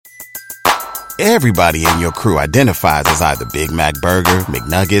Everybody in your crew identifies as either Big Mac Burger,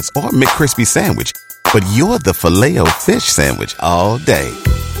 McNuggets, or McCrispy Sandwich. But you're the Filet-O-Fish Sandwich all day.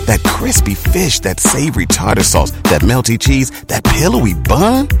 That crispy fish, that savory tartar sauce, that melty cheese, that pillowy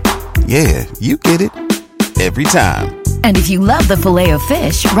bun. Yeah, you get it. Every time. And if you love the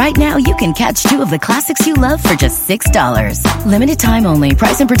Filet-O-Fish, right now you can catch 2 of the classics you love for just $6. Limited time only.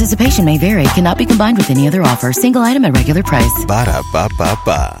 Price and participation may vary. Cannot be combined with any other offer. Single item at regular price.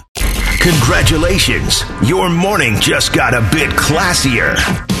 Ba-da-ba-ba-ba. Congratulations. Your morning just got a bit classier.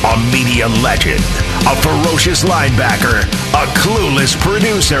 A media legend, a ferocious linebacker, a clueless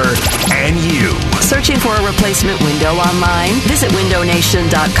producer, and you. Searching for a replacement window online? Visit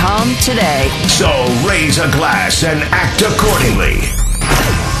windownation.com today. So raise a glass and act accordingly.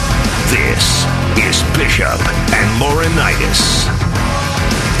 This is Bishop and Laurinaitis.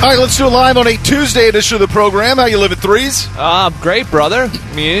 All right, let's do it live on a Tuesday edition of the program. How you living, Threes? Great, brother.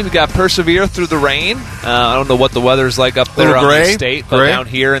 I mean, we got persevere through the rain. I don't know what the weather's like up there on the state, but down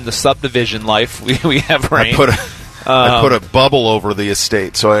here in the subdivision life, we have rain. I put a bubble over the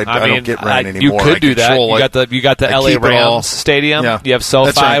estate, so I don't get rain anymore. You could do that. You got the LA Rams stadium. Yeah. You have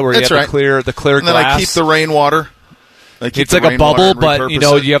SoFi where you have the clear and then glass. I keep the rainwater. It's like a bubble, but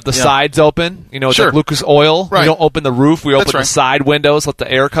you have the sides open. It's like Lucas Oil. Right. We don't open the roof. We open the side windows, let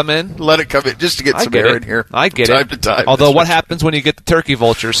the air come in. Let it come in just to get some air in here. I get time to time. Although, what happens when you get the turkey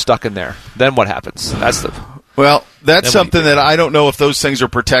vultures stuck in there? Then what happens? That's something that I don't know if those things are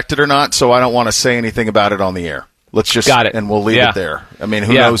protected or not, so I don't want to say anything about it on the air. Let's just got it, and we'll leave it there. I mean,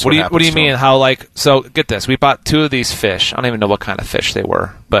 who knows what happens? What do you mean? So get this: we bought 2 of these fish. I don't even know what kind of fish they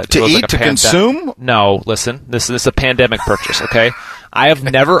were, but to eat, to consume. No, listen. This is a pandemic purchase. Okay, I have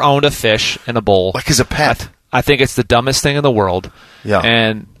never owned a fish in a bowl, like as a pet. I think it's the dumbest thing in the world. Yeah,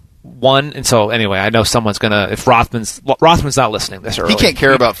 and so anyway, I know someone's gonna. If Rothman's not listening this early, he can't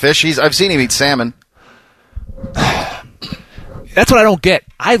care about fish. I've seen him eat salmon. That's what I don't get.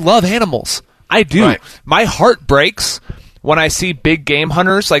 I love animals. I do. Right. My heart breaks when I see big game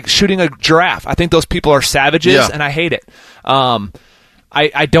hunters like shooting a giraffe. I think those people are savages, and I hate it.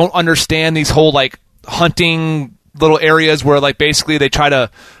 I don't understand these whole like hunting little areas where like basically they try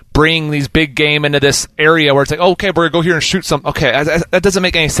to bring these big game into this area where it's like, okay, we're gonna go here and shoot some. Okay, that doesn't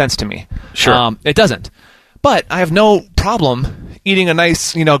make any sense to me. Sure, it doesn't. But I have no problem eating a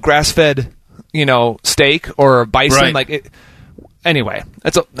nice, grass-fed, steak or bison. Right. Like it. Anyway,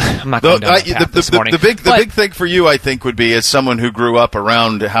 I'm not going down that path this morning. The big thing for you, I think, would be as someone who grew up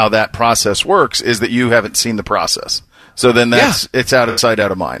around how that process works, is that you haven't seen the process. So then it's out of sight,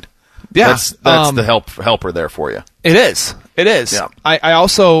 out of mind. Yeah, that's the helper there for you. It is. Yeah. I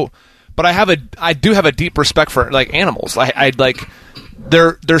also, but I do have a deep respect for like animals. I like.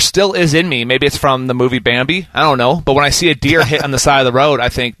 There still is in me. Maybe it's from the movie Bambi. I don't know. But when I see a deer hit on the side of the road, I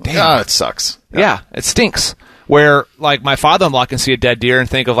think, damn, it sucks. Yeah, it stinks. Where like my father-in-law can see a dead deer and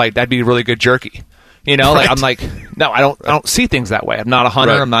think of like that'd be really good jerky, right. Like I'm like, no, I don't see things that way. I'm not a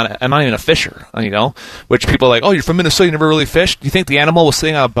hunter. Right. I'm not even a fisher. Which people are like, oh, you're from Minnesota, you never really fished. Do you think the animal was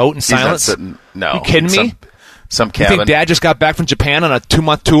sitting on a boat in silence? No, you kidding me? Some cabin. You think Dad just got back from Japan on a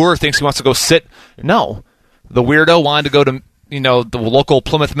 2-month tour? Thinks he wants to go sit? No, the weirdo wanted to go to the local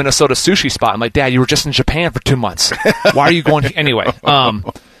Plymouth, Minnesota sushi spot. I'm like, Dad, you were just in Japan for 2 months. Why are you going anyway?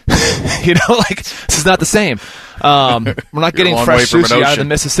 This is not the same. We're not getting fresh sushi out of the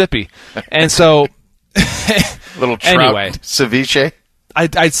Mississippi. And so, little trout anyway, ceviche.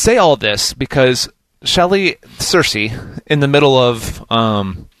 I'd say all this because Cersei, in the middle of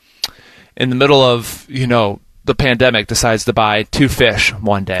the pandemic, decides to buy 2 fish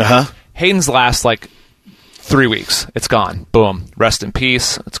one day. Uh-huh. Hayden's lasts like 3 weeks. It's gone. Boom. Rest in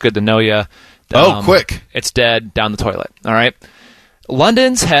peace. It's good to know you. Quick. It's dead. Down the toilet. All right.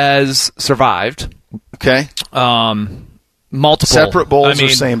 London's has survived. Okay. Multiple. Separate bowls or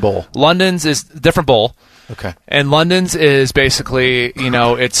same bowl? London's is different bowl. Okay. And London's is basically,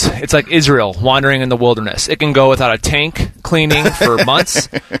 it's like Israel wandering in the wilderness. It can go without a tank cleaning for months.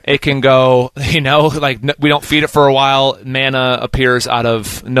 It can go, we don't feed it for a while. Manna appears out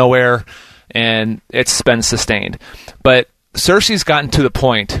of nowhere, and it's been sustained. But Cersei's gotten to the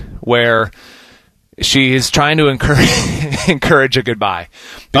point where she's trying to encourage a goodbye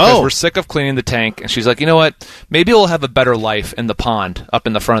because we're sick of cleaning the tank, and she's like, you know what? Maybe we'll have a better life in the pond up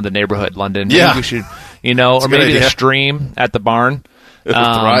in the front of the neighborhood, London. Maybe we should, or maybe the stream at the barn. It would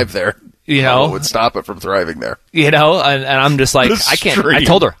thrive there. It would stop it from thriving there. And I'm just like, I can't. I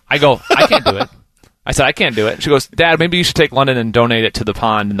told her, I can't do it. I said, I can't do it. She goes, Dad, maybe you should take London and donate it to the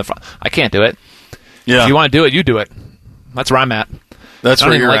pond in the front. I can't do it. Yeah. If you want to do it, you do it. That's where I'm at. That's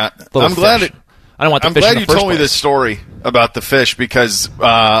where you're at. I'm glad it. I don't want the I'm fish glad in the you first told me place. this story about the fish because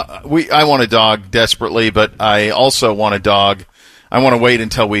I want a dog desperately, but I also want a dog. I want to wait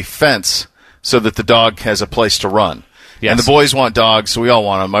until we fence so that the dog has a place to run. Yes. And the boys want dogs, so we all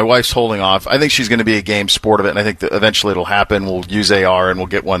want them. My wife's holding off. I think she's going to be a game sport of it, and I think that eventually it'll happen. We'll use AR, and we'll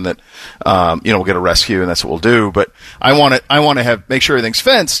get one that, we'll get a rescue, and that's what we'll do. But I want to make sure everything's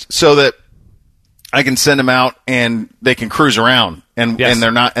fenced so that I can send them out and they can cruise around, and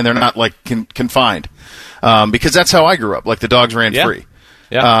they're not like confined, because that's how I grew up. Like the dogs ran free,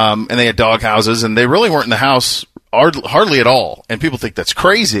 and they had dog houses, and they really weren't in the house hardly at all. And people think that's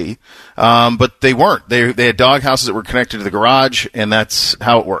crazy, but they weren't. They had dog houses that were connected to the garage, and that's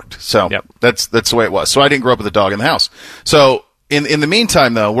how it worked. So that's the way it was. So I didn't grow up with a dog in the house. So in the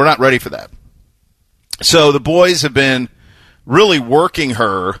meantime, though, we're not ready for that. So the boys have been really working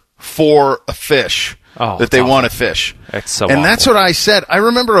her for a fish that they want to fish. It's so and awful. That's what I said. I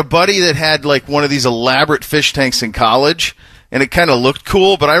remember a buddy that had like one of these elaborate fish tanks in college, and it kind of looked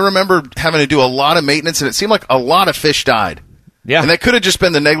cool, but I remember having to do a lot of maintenance, and it seemed like a lot of fish died. Yeah. And that could have just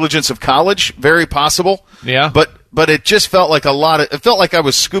been the negligence of college, very possible. Yeah. But it just felt like it felt like I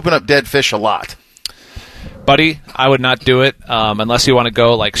was scooping up dead fish a lot. Buddy, I would not do it unless you want to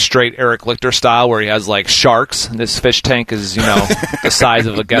go like straight Eric Lichter style where he has like sharks and this fish tank is, the size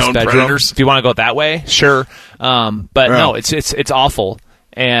of a guest Known bedroom. predators. If you want to go that way, sure. But no, it's awful.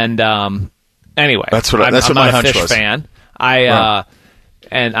 And anyway, that's what I'm my not a hunch fish was. fan.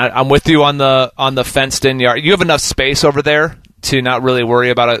 I'm with you on the fenced in yard. You have enough space over there to not really worry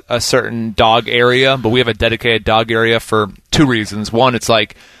about a certain dog area, but we have a dedicated dog area for two reasons. One, it's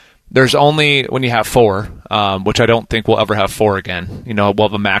like there's only when you have four, which I don't think we'll ever have four again. We'll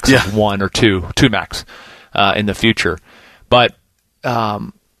have a max of one or two max in the future. But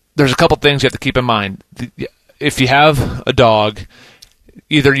there's a couple things you have to keep in mind. If you have a dog,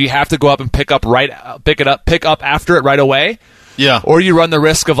 either you have to go up and pick up after it right away. Yeah. Or you run the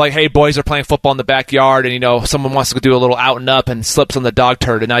risk of like, hey, boys are playing football in the backyard and, someone wants to do a little out and up and slips on the dog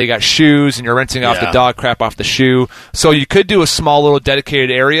turd and now you got shoes and you're rinsing off the dog crap off the shoe. So you could do a small little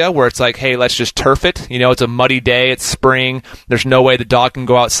dedicated area where it's like, hey, let's just turf it. It's a muddy day. It's spring. There's no way the dog can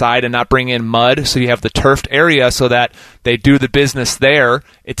go outside and not bring in mud. So you have the turfed area so that they do the business there.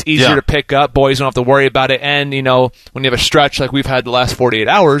 It's easier to pick up. Boys don't have to worry about it. And, when you have a stretch like we've had the last 48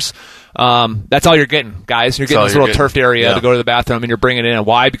 hours, that's all you're getting, guys. You're getting this little turfed area to go to the bathroom, and you're bringing it in.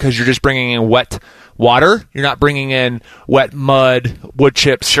 Why? Because you're just bringing in wet water. You're not bringing in wet mud, wood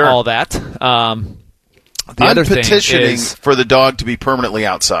chips, all that. The other thing petitioning is for the dog to be permanently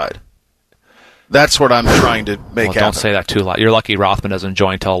outside. That's what I'm trying to make happen. Don't say that too loud. You're lucky Rothman doesn't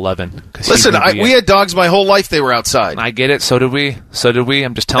join till 11. Listen, we had dogs my whole life. They were outside. I get it. So did we.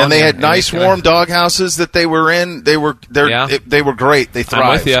 I'm just telling you. And they had nice, warm dog houses that they were in. They were great. They thrived.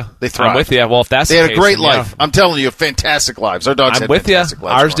 I'm with you. They thrived. I'm with you. Well, if that's they the had case, a great then, life. I'm telling you, fantastic lives. Our dogs I'm had with you. fantastic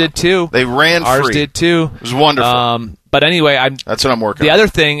lives. Ours did too. They ran Ours free. did too. It was wonderful. But anyway, that's what I'm working on. The other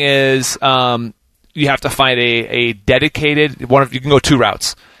thing is you have to find a dedicated one. You can go two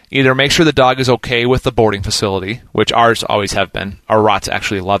routes. Either make sure the dog is okay with the boarding facility, which ours always have been. Our Rots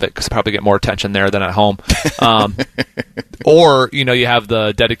actually love it because they probably get more attention there than at home. Or, you have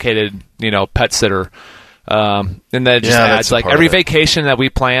the dedicated, pet sitter. And then it just adds, like, every vacation that we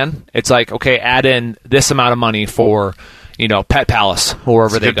plan, it's like, okay, add in this amount of money for, Pet Palace or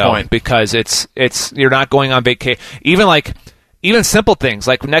wherever they go. Point. Because you're not going on vacation. Even simple things,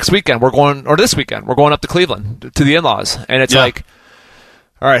 like this weekend, we're going up to Cleveland to the in-laws. And it's like,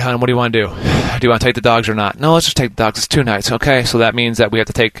 all right, hon, what do you want to do? Do you want to take the dogs or not? No, let's just take the dogs. It's 2 nights. Okay, so that means that we have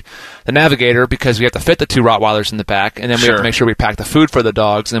to take the Navigator because we have to fit the 2 Rottweilers in the back, and then we have to make sure we pack the food for the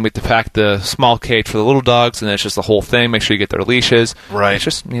dogs, and then we have to pack the small cage for the little dogs, and then it's just the whole thing. Make sure you get their leashes. Right. It's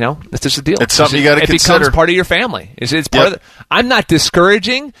just, it's just a deal. It's something you got to consider. It becomes part of your family. It's part of I'm not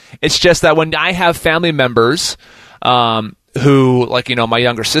discouraging. It's just that when I have family members who, like, my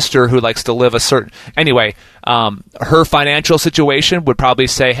younger sister who likes to live a certain... Anyway, her financial situation would probably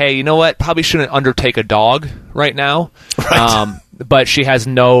say, hey, you know what? Probably shouldn't undertake a dog right now. Right. But she has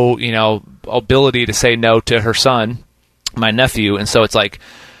no, ability to say no to her son, my nephew. And so it's like,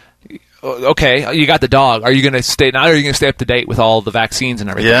 okay, you got the dog. Are you going to stay now? Or are you going to stay up to date with all the vaccines and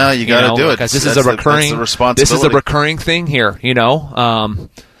everything? Yeah, you got to do it. Because this is a recurring... This is a recurring thing here,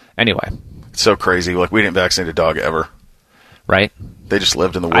 Anyway. It's so crazy. Like, we didn't vaccinate a dog ever. Right? They just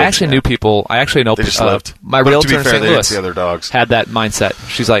lived in the woods. I actually knew people. I actually know. They just lived. My realtor in St. Louis the other dogs had that mindset.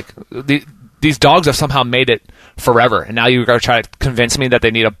 She's like, these dogs have somehow made it forever, and now you're going to try to convince me that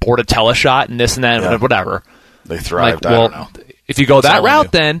they need a Bordetella shot and this and that and whatever. They thrived. Like, well, I don't know. If you go that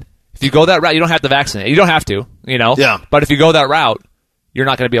route, if you go that route, you don't have to vaccinate. You don't have to, Yeah. But if you go that route, you're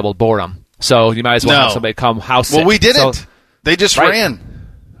not going to be able to board them. So you might as well have somebody come house sit. Well, we didn't. So, they just ran.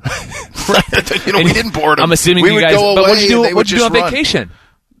 We didn't board them. I'm assuming we you would guys. go But away what'd you do on run. vacation?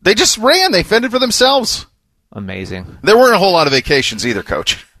 They just ran. They fended for themselves. Amazing. There weren't a whole lot of vacations either,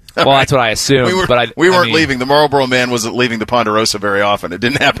 Coach. Well, that's what I assumed. We weren't leaving. The Marlboro Man wasn't leaving the Ponderosa very often. It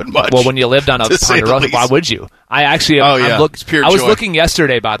didn't happen much. Well, when you lived on a Ponderosa, why would you? I actually, it's pure I was joy. looking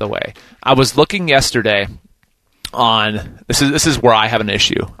yesterday, by the way. I was looking yesterday on this is where I have an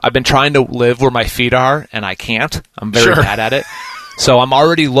issue. I've been trying to live where my feet are, and I can't. I'm very bad at it. So I'm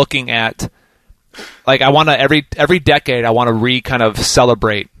already looking at, like, I want to every decade I want to kind of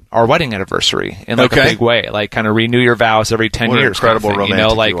celebrate our wedding anniversary in like a big way, like kind of renew your vows every 10 What an years. incredible kind of thing,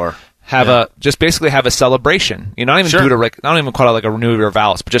 romantic like you are. just basically have a celebration. Not even do it I don't even call it like a renew your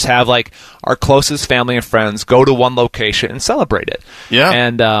vows, but just have like our closest family and friends go to one location and celebrate it. Yeah.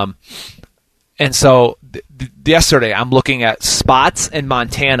 And so yesterday I'm looking at spots in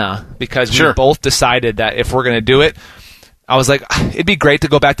Montana because we both decided that if we're going to do it, I was like, it'd be great to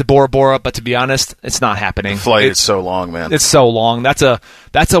go back to Bora Bora, but to be honest, it's not happening. The flight is so long, man. It's so long. That's a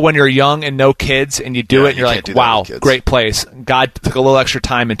when you're young and no kids and you do it and you're like, wow, great place. God took a little extra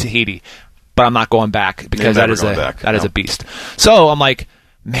time in Tahiti, but I'm not going back because that is a beast. So I'm like,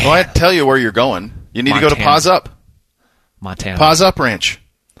 man. Well, I tell you where you're going. You need to go to Paws Up. Montana. Paws Up Ranch.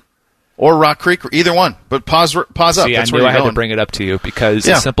 Or Rock Creek, either one. But Paws Up. See, That's I where knew you're I had going. to bring it up to you because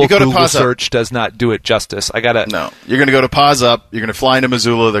a simple Google search does not do it justice. No. You're going to go to Paws Up. You're going to fly into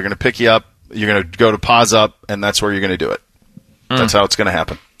Missoula. They're going to pick you up. You're going to go to Paws Up, and that's where you're going to do it. That's how it's going to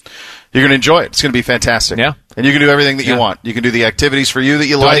happen. You're going to enjoy it. It's going to be fantastic. Yeah. And you can do everything that you want. You can do the activities for you that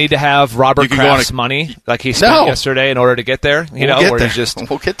you like. Do I need to have Robert Kraft's money like he spent yesterday in order to get there?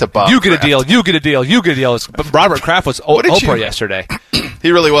 We'll get to Bob You get Kraft. a deal. You get a deal. You get a deal. But Robert Kraft was Oprah yesterday.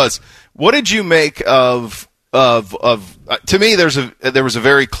 He really was. What did you make of to me, there was a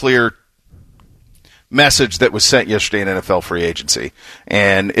very clear message that was sent yesterday in NFL free agency.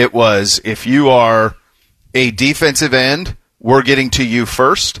 And it was, if you are a defensive end, we're getting to you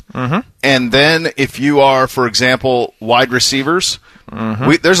first. Mm-hmm. And then if you are, for example, wide receivers,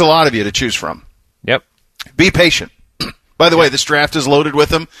 there's a lot of you to choose from. Yep. Be patient. By the way, this draft is loaded with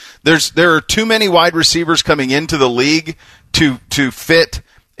them. There are too many wide receivers coming into the league to fit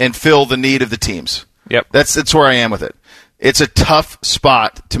and fill the need of the teams. Yep. That's where I am with it. It's a tough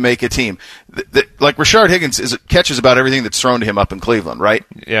spot to make a team. Like Rashard Higgins catches about everything that's thrown to him up in Cleveland, right?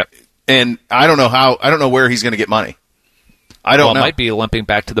 Yep. And I don't know where he's going to get money. I don't know. It might be limping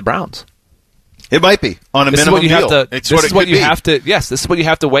back to the Browns. It might be on a minimum deal. This is what you have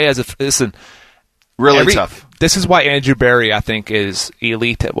to weigh as a listen. Really tough. This is why Andrew Berry, I think, is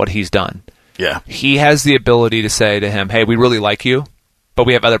elite at what he's done. Yeah. He has the ability to say to him, "Hey, we really like you, but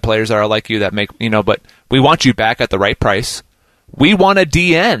we have other players that are like you that make, but we want you back at the right price. We want a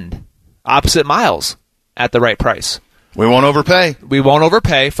D-end opposite Miles at the right price. We won't overpay. We won't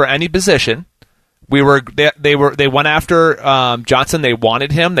overpay for any position. They went after Johnson. They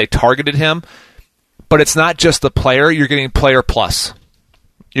wanted him. They targeted him. But it's not just the player. You're getting player plus.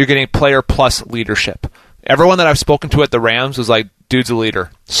 You're getting player plus leadership. Everyone that I've spoken to at the Rams was like, dude's a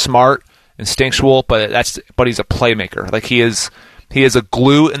leader. Smart, instinctual, but he's a playmaker. Like he is a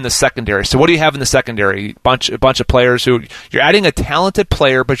glue in the secondary. So what do you have in the secondary? A bunch of players who you're adding a talented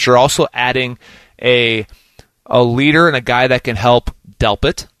player, but you're also adding a leader and a guy that can help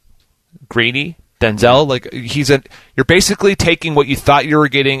Delpit, Greeny, Denzel. Like you're basically taking what you thought you were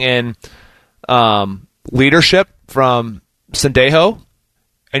getting in leadership from Sendejo,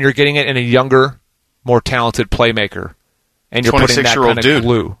 and you're getting it in a younger, more talented playmaker, and you're putting that kind of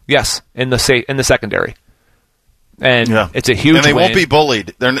glue. Yes, in the secondary. And it's a huge win. And they won't be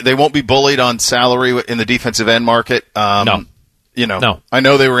bullied. They won't be bullied on salary in the defensive end market. No. No. I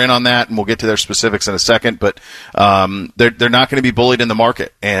know they were in on that, and we'll get to their specifics in a second, but they're not going to be bullied in the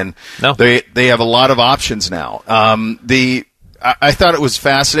market. And they have a lot of options now. I thought it was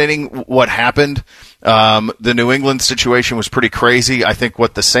fascinating what happened. The New England situation was pretty crazy. I think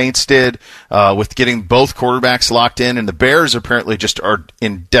what the Saints did with getting both quarterbacks locked in, and the Bears apparently just are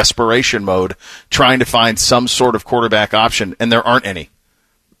in desperation mode trying to find some sort of quarterback option, and there aren't any.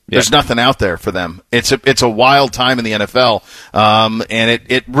 There's nothing out there for them. It's a wild time in the NFL, and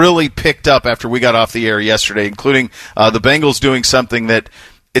it really picked up after we got off the air yesterday, including the Bengals doing something that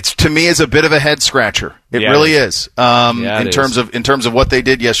it's to me is a bit of a head scratcher. It really is. In terms of what they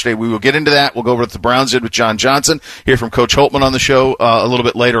did yesterday. We will get into that. We'll go over what the Browns did with John Johnson. Hear from Coach Holtman on the show a little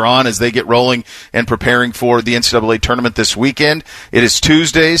bit later on as they get rolling and preparing for the NCAA tournament this weekend. It is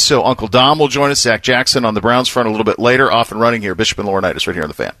Tuesday, so Uncle Dom will join us. Zach Jackson on the Browns front a little bit later. Off and running here. Bishop and Laurinaitis right here on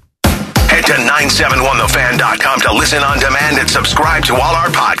the Fan. Head to 971thefan.com to listen on demand and subscribe to all our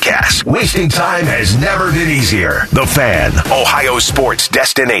podcasts. Wasting time has never been easier. The Fan, Ohio sports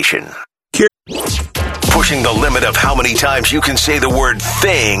destination. Pushing the limit of how many times you can say the word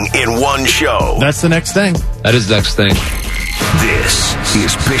thing in one show. That's the next thing. That is the next thing. This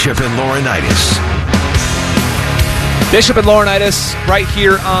is Bishop and Laurinaitis. Bishop and Laurinaitis right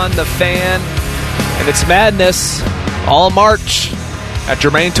here on The Fan. And it's madness all March at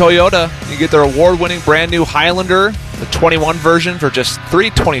Germain Toyota. You get their award-winning brand new Highlander, the 21 version, for just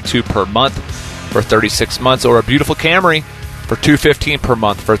 $322 per month for 36 months, or a beautiful Camry for $215 per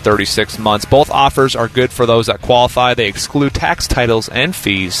month for 36 months. Both offers are good for those that qualify. They exclude tax titles and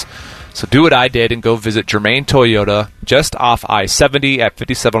fees. So do what I did and go visit Germain Toyota just off I-70 at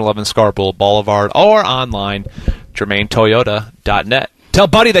 5711 Scarborough Boulevard or online, germaintoyota.net. Tell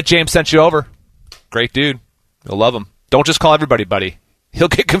Buddy that James sent you over. Great dude. You'll love him. Don't just call everybody Buddy. He'll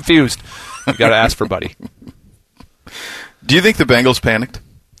get confused. You got to ask for Buddy. Do you think the Bengals panicked?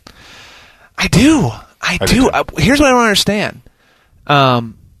 I do. Here's what I don't understand.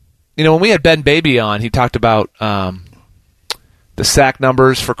 When we had Ben Baby on, he talked about the sack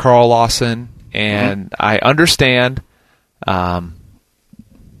numbers for Carl Lawson, and I understand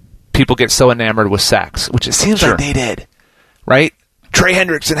people get so enamored with sacks, which it seems like they did, right? Trey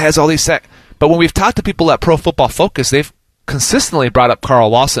Hendrickson has all these sacks. But when we've talked to people at Pro Football Focus, they've consistently brought up Carl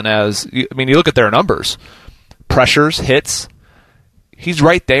Lawson as, you look at their numbers, pressures, hits, he's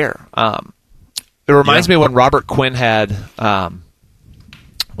right there. It reminds me when Robert Quinn had,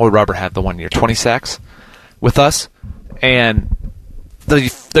 Robert had the 1 year, 20 sacks with us, and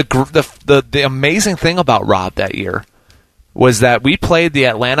the amazing thing about Rob that year was that we played the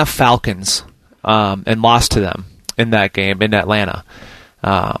Atlanta Falcons and lost to them in that game in Atlanta,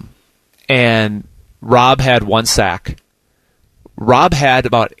 and Rob had one sack. Rob had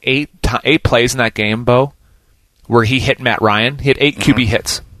about eight plays in that game, Bo, where he hit Matt Ryan. He had 8 QB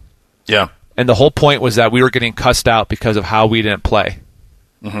hits. Yeah. And the whole point was that we were getting cussed out because of how we didn't play.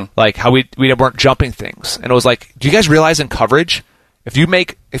 Mm-hmm. Like how we weren't jumping things. And it was like, do you guys realize in coverage, if you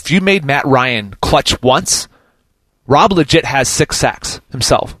made Matt Ryan clutch once, Rob legit has 6 sacks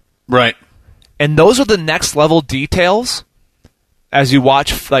himself. Right. And those are the next level details as you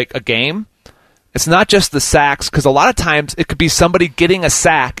watch like a game. It's not just the sacks, because a lot of times it could be somebody getting a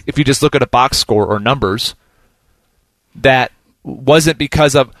sack, if you just look at a box score or numbers, that wasn't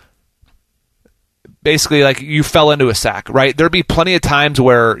because of basically like you fell into a sack, right? There'd be plenty of times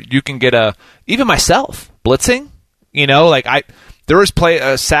where you can get even myself, blitzing, there was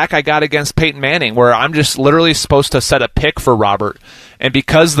a sack I got against Peyton Manning where I'm just literally supposed to set a pick for Robert, and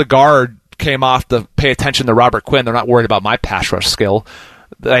because the guard came off to pay attention to Robert Quinn, they're not worried about my pass rush skill.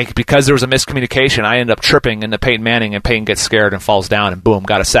 Like, because there was a miscommunication, I ended up tripping into Peyton Manning, and Peyton gets scared and falls down, and boom,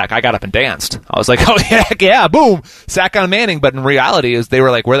 got a sack. I got up and danced. I was like, oh, yeah, boom, sack on Manning. But in reality, they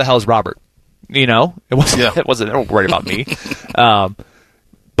were like, where the hell is Robert? It wasn't, they weren't worried about me.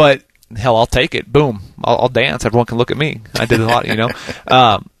 But, hell, I'll take it. Boom, I'll dance. Everyone can look at me. I did a lot,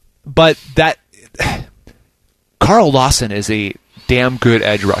 But that, Carl Lawson is a damn good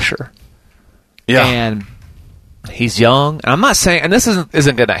edge rusher. Yeah. And he's young. And I'm not saying, and this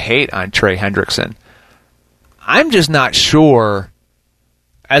isn't going to hate on Trey Hendrickson. I'm just not sure.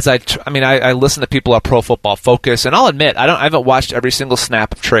 As I listen to people at Pro Football Focus, and I'll admit I haven't watched every single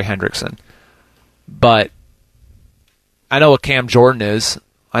snap of Trey Hendrickson, but I know what Cam Jordan is.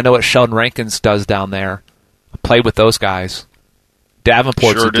 I know what Sheldon Rankins does down there. I played with those guys.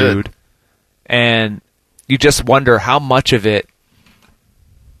 Davenport's a dude, and you just wonder how much of it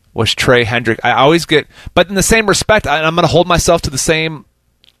was Trey Hendrick. I always get, but in the same respect, I'm going to hold myself to the same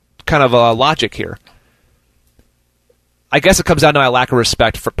kind of logic here. I guess it comes down to my lack of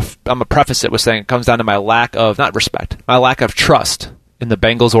respect. I'm going to preface it with saying it comes down to my lack of, not respect, my lack of trust in the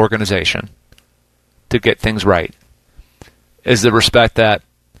Bengals organization to get things right. Is the respect that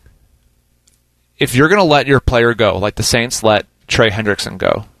if you're going to let your player go, like the Saints let Trey Hendrickson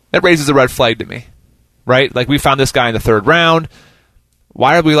go, that raises a red flag to me, right? Like, we found this guy in the 3rd round.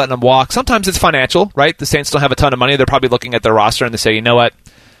 Why are we letting him walk? Sometimes it's financial, right? The Saints don't have a ton of money. They're probably looking at their roster and they say, you know what,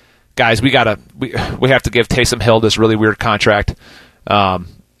 guys, we have to give Taysom Hill this really weird contract, and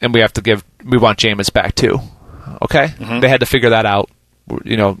we want Jameis back too. Okay, They had to figure that out.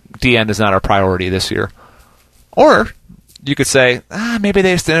 DN is not our priority this year. Or you could say, maybe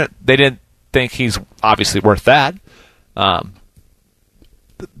they didn't think he's obviously worth that.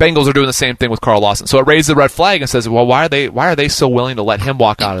 The Bengals are doing the same thing with Carl Lawson. So it raises the red flag and says, well, why are they so willing to let him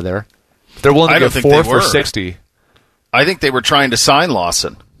walk out of there? They're willing to give 4 for $60. I think they were trying to sign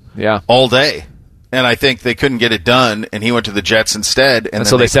Lawson. Yeah. All day. and I think they couldn't get it done, and he went to the Jets instead. And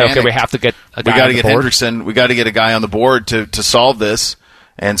so then they said, panicked. okay, we have to get a guy We got on to the get board. Hendrickson. We got to get a guy on the board to solve this.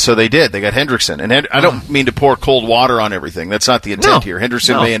 And so they did. They got Hendrickson. And I don't mean to pour cold water on everything. That's not the intent here.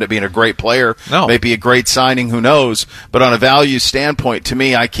 Hendrickson may end up being a great player, may be a great signing, who knows. But on a value standpoint, to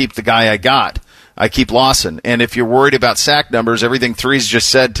me, I keep the guy I got. I keep Lawson. And if you're worried about sack numbers, everything Three's just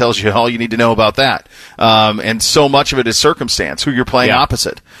said tells you all you need to know about that. And so much of it is circumstance, who you're playing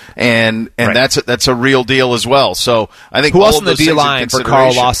opposite. And that's a real deal as well. So I think who all else of in the those things in D-line for Carl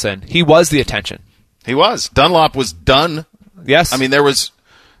consideration. Lawson? He was the attention. He was. Dunlop was done. Yes. I mean,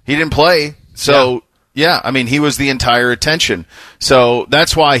 he didn't play. So, I mean, he was the entire attention. So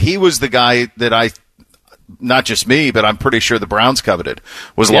that's why he was the guy that not just me, but I'm pretty sure the Browns coveted,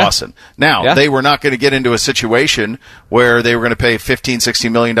 was Lawson. Now, they were not going to get into a situation where they were going to pay $15,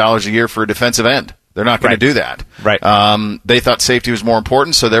 $16 million a year for a defensive end. They're not going to do that. Right. They thought safety was more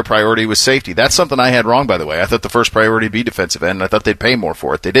important, so their priority was safety. That's something I had wrong, by the way. I thought the first priority would be defensive end, and I thought they'd pay more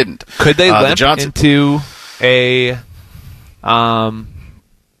for it. They didn't. Could they limp into a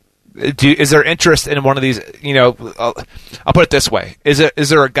is there interest in one of these? I'll put it this way: is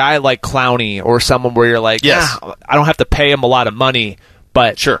there a guy like Clowney or someone where you're like, I don't have to pay him a lot of money,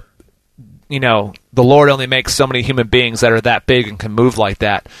 but sure, the Lord only makes so many human beings that are that big and can move like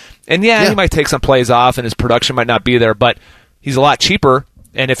that. And he might take some plays off, and his production might not be there, but he's a lot cheaper.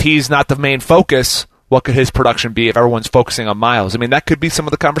 And if he's not the main focus, what could his production be if everyone's focusing on Miles? I mean, that could be some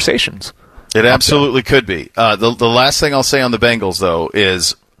of the conversations. It absolutely could be. The last thing I'll say on the Bengals, though,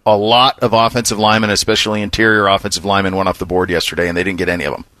 is a lot of offensive linemen, especially interior offensive linemen, went off the board yesterday, and they didn't get any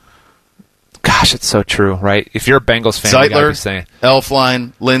of them. Gosh, it's so true, right? If you're a Bengals fan, you gotta be saying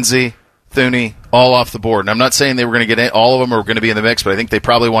Elflein, Lindsey, Thuney, all off the board. And I'm not saying they were going to get all of them or going to be in the mix, but I think they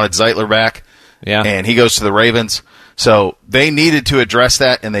probably wanted Zeitler back. Yeah. And he goes to the Ravens. So they needed to address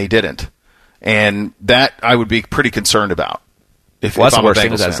that, and they didn't. And that I would be pretty concerned about. That's the worst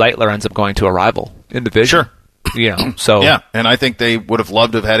thing is that Zeitler ends up going to a rival in the division. Sure. So yeah, and I think they would have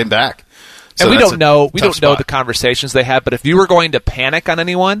loved to have had him back. So and we don't know the conversations they had, but if you were going to panic on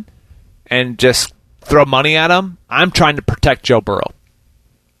anyone and just throw money at them, I'm trying to protect Joe Burrow.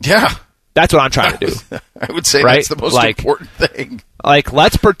 Yeah. That's what I'm trying to do. I would say right? that's the most important thing.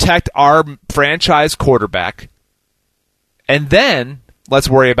 Let's protect our franchise quarterback, and then let's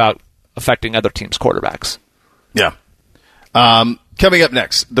worry about affecting other teams' quarterbacks. Yeah. Coming up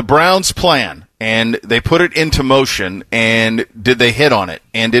next, the Browns' plan, and they put it into motion, and did they hit on it?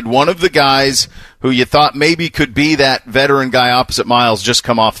 And did one of the guys who you thought maybe could be that veteran guy opposite Miles just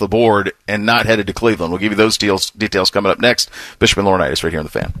come off the board and not headed to Cleveland? We'll give you those details coming up next. Bishop and Laurinaitis right here on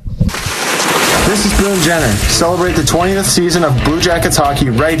The Fan. This is Boone Jenner. Celebrate the 20th season of Blue Jackets hockey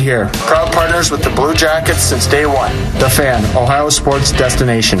right here. Proud partners with the Blue Jackets since day one. The Fan, Ohio sports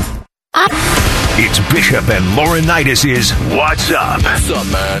destination. It's Bishop and Laurinaitis' What's Up? What's up,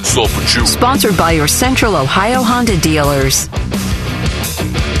 man? So for you. Sponsored by your Central Ohio Honda dealers.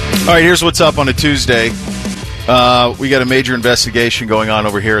 All right, here's what's up on a Tuesday. We got a major investigation going on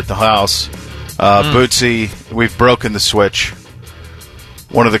over here at the house. Bootsy, we've broken the switch.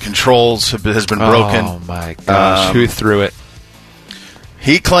 One of the controls has been broken. Oh, my gosh. Who threw it?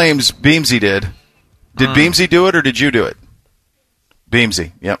 He claims Beamsy did. Did Beamsy do it, or did you do it?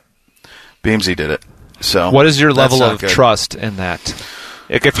 Beamsy, yep. Beamsy did it. So what is your level of trust in that?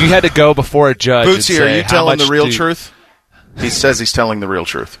 If you had to go before a judge, Bootsy, are you telling the real truth? He says he's telling the real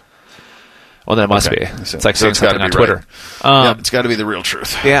truth. Well, then it must be. It's like saying something on Twitter. Right. It's got to be the real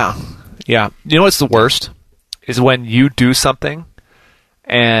truth. Yeah. You know what's the worst? Is when you do something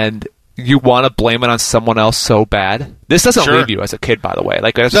and you want to blame it on someone else so bad. This doesn't leave you as a kid, by the way.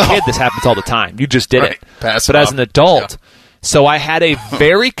 Like, as a kid, this happens all the time. You just did it. But as an adult... Yeah. So I had a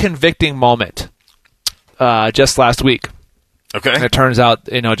very convicting moment just last week. Okay. And it turns out,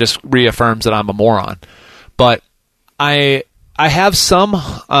 just reaffirms that I'm a moron. But I have some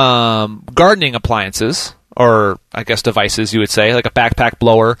gardening appliances, or I guess devices you would say, like a backpack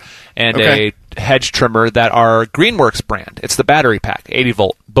blower and a hedge trimmer that are Greenworks brand. It's the battery pack, 80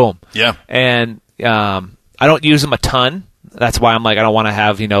 volt, boom. Yeah. And I don't use them a ton. That's why I'm like, I don't want to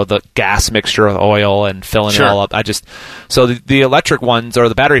have, the gas mixture of oil and filling it all up. So the electric ones or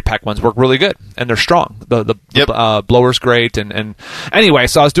the battery pack ones work really good, and they're strong. The blower's great. And anyway,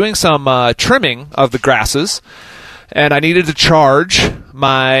 so I was doing some trimming of the grasses, and I needed to charge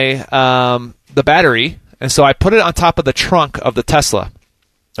my the battery, and so I put it on top of the trunk of the Tesla.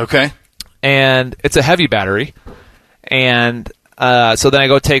 Okay. And it's a heavy battery. And so then I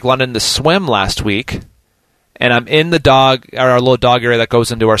go take London to swim last week. And I'm in our little dog area that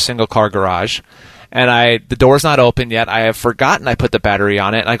goes into our single car garage. and the door's not open yet. I have forgotten I put the battery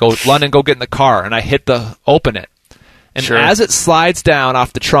on it, and I go, London, go get in the car, and I hit the open it. And as it slides down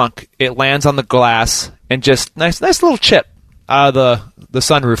off the trunk, it lands on the glass and just nice little chip out of the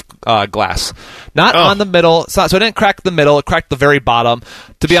sunroof glass. Not on the middle. So it didn't crack the middle. It cracked the very bottom.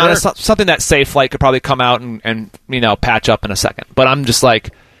 To be honest, something that Safelite could probably come out and patch up in a second. But I'm just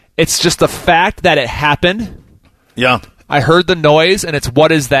like, it's just the fact that it happened. Yeah. I heard the noise, and it's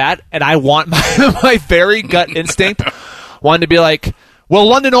what is that? And I want my very gut instinct wanted to be like, well,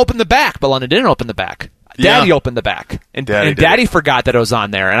 London opened the back, but London didn't open the back. Daddy opened the back, and Daddy forgot that it was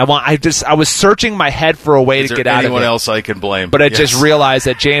on there. And I was searching my head for a way to get out of it. Anyone else I can blame? But I just realized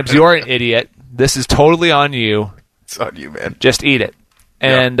that, James, you're an idiot. This is totally on you. It's on you, man. Just eat it.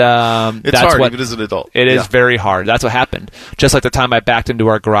 And it's that's hard, what, even as an adult. It is very hard. That's what happened. Just like the time I backed into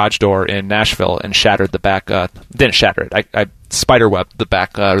our garage door in Nashville and shattered the back. Didn't shatter it. I spiderwebbed the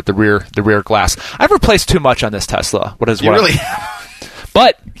back, the rear glass. I've replaced too much on this Tesla.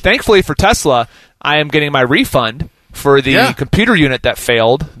 But thankfully for Tesla, I am getting my refund for the computer unit that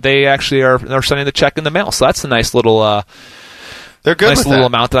failed. They actually are sending the check in the mail, so that's a nice little. They're good. Nice little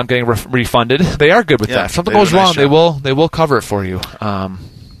amount that I'm getting refunded. They are good with that. If something goes wrong, they will cover it for you.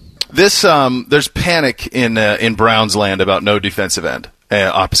 There's panic in Browns land about no defensive end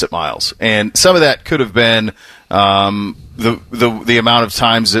opposite Miles, and some of that could have been the amount of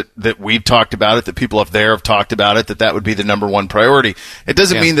times that we've talked about it, that people up there have talked about it, that would be the number one priority. It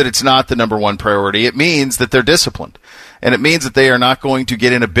doesn't mean that it's not the number one priority. It means that they're disciplined. And it means that they are not going to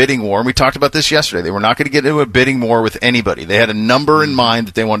get in a bidding war. And we talked about this yesterday. They were not going to get into a bidding war with anybody. They had a number in mind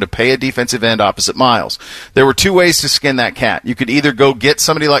that they wanted to pay a defensive end opposite Miles. There were two ways to skin that cat. You could either go get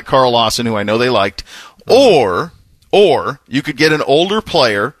somebody like Carl Lawson, who I know they liked, or you could get an older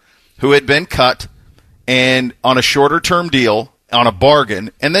player who had been cut and on a shorter-term deal, on a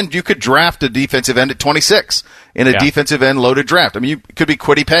bargain, and then you could draft a defensive end at 26 in a defensive end loaded draft. I mean, it could be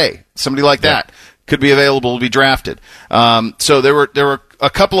Kwity Paye, somebody like that. Could be available to be drafted. So there were a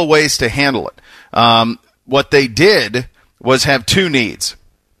couple of ways to handle it. What they did was have two needs.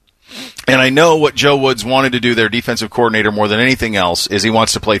 And I know what Joe Woods wanted to do, their defensive coordinator, more than anything else, is he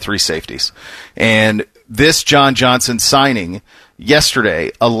wants to play three safeties. And this John Johnson signing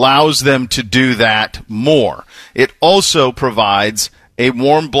yesterday allows them to do that more. It also provides a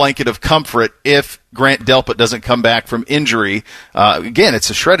warm blanket of comfort if Grant Delpit doesn't come back from injury. Again, it's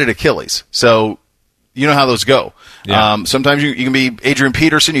a shredded Achilles. So you know how those go. Yeah. Sometimes you can be Adrian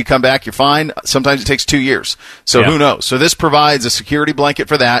Peterson, you come back, you're fine. Sometimes it takes 2 years. So who knows? So this provides a security blanket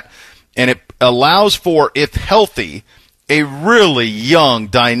for that, and it allows for, if healthy, a really young,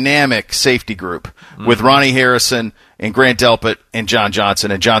 dynamic safety group with Ronnie Harrison and Grant Delpit and John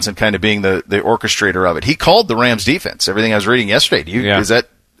Johnson, and Johnson kind of being the orchestrator of it. He called the Rams defense, everything I was reading yesterday. Is that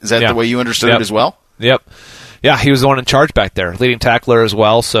the way you understood it as well? Yep. Yeah, he was the one in charge back there, leading tackler as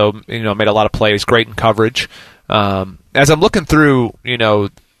well, so, made a lot of plays, great in coverage. As I'm looking through,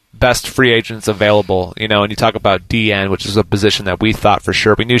 best free agents available, and you talk about DN, which is a position that we thought for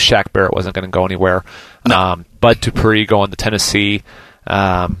sure. We knew Shaq Barrett wasn't going to go anywhere. No. Bud Dupree going to Tennessee.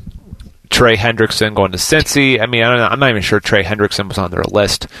 Trey Hendrickson going to Cincy. I mean, I'm not even sure Trey Hendrickson was on their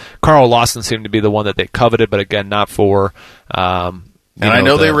list. Carl Lawson seemed to be the one that they coveted, but again, not for. And I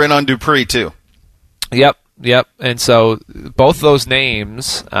know they were in on Dupree, too. Yep. And so both those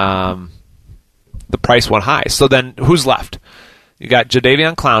names, the price went high. So then who's left? You got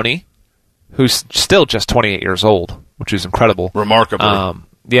Jadeveon Clowney, who's still just 28 years old, which is incredible. Remarkably.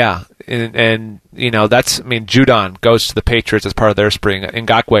 And Judon goes to the Patriots as part of their spring.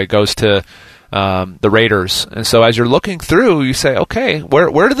 Ngakoue goes to the Raiders. And so as you're looking through, you say, okay,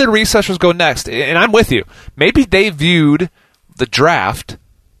 where do the researchers go next? And I'm with you. Maybe they viewed the draft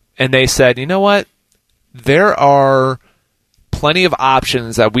and they said, you know what? There are plenty of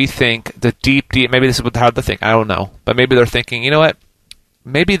options that we think the deep, maybe this is how they think, I don't know. But maybe they're thinking, you know what?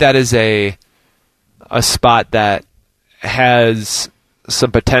 Maybe that is a spot that has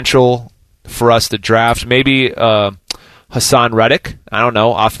some potential for us to draft. Maybe Hassan Reddick, I don't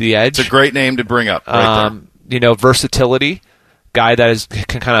know, off the edge. It's a great name to bring up right there. Versatility, guy that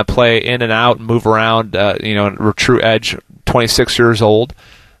can kind of play in and out and move around, a true edge, 26 years old.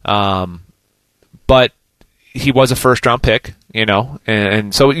 But he was a first-round pick,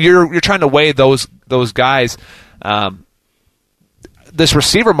 and so you're trying to weigh those guys. This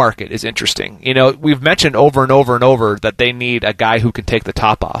receiver market is interesting. We've mentioned over and over and over that they need a guy who can take the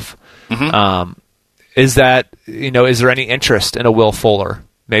top off. Mm-hmm. Is there any interest in a Will Fuller?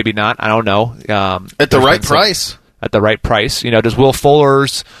 Maybe not. I don't know. At the right price. At the right price. Does Will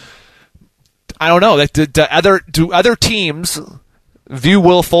Fuller's? I don't know. Do other teams view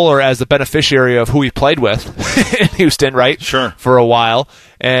Will Fuller as the beneficiary of who he played with in Houston, right? Sure. For a while,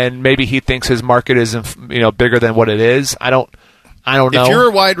 and maybe he thinks his market is, bigger than what it is. I don't know. If you're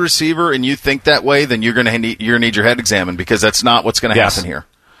a wide receiver and you think that way, then you're going to need your head examined, because that's not what's going to happen here.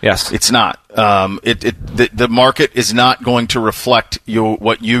 Yes, it's not. The market is not going to reflect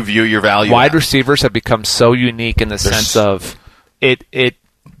what you view your value. Wide receivers have become so unique in the sense of it.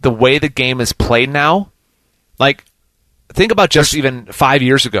 The way the game is played now, like think about just even 5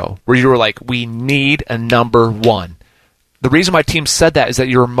 years ago, where you were like, we need a number one. The reason why teams said that is that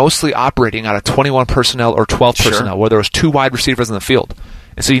you were mostly operating out of 21 personnel or 12 personnel, where there was 2 wide receivers in the field,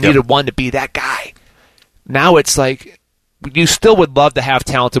 and so you needed one to be that guy. Now it's like, you still would love to have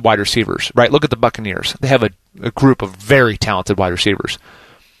talented wide receivers, right? Look at the Buccaneers. They have a group of very talented wide receivers.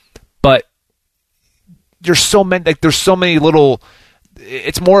 But there's so many little...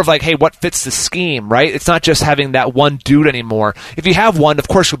 It's more of like, hey, what fits the scheme, right? It's not just having that one dude anymore. If you have one, of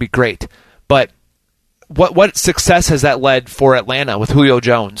course, it would be great. But what success has that led for Atlanta with Julio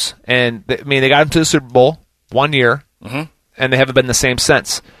Jones? And, they got him to the Super Bowl 1 year, and they haven't been the same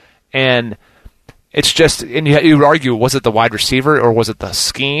since. And... it's just, and you would argue, was it the wide receiver or was it the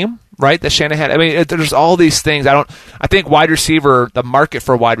scheme, right, that Shanahan? There's all these things. I think wide receiver, the market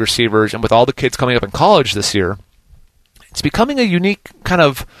for wide receivers, and with all the kids coming up in college this year, it's becoming a unique kind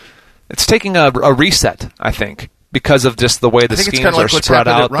of, it's taking a reset, I think, because of just the way the schemes are spread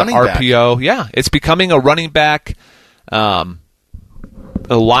out, the RPO. Back. Yeah, it's becoming a running back, a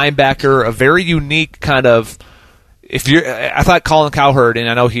linebacker, a very unique kind of, I thought Colin Cowherd, and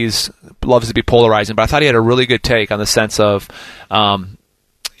I know loves to be polarizing, but I thought he had a really good take on the sense of,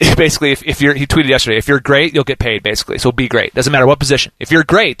 basically, he tweeted yesterday, if you're great, you'll get paid, basically. So be great. Doesn't matter what position. If you're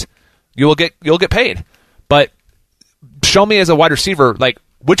great, you'll get paid. But show me as a wide receiver, like,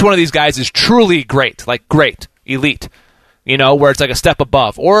 which one of these guys is truly great, like great, elite, where it's like a step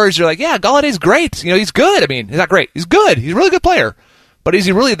above. Or is you're like, yeah, Galladay's great. He's good. He's not great. He's good. He's a really good player. But is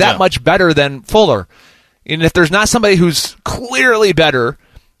he really that much better than Fuller? And if there's not somebody who's clearly better,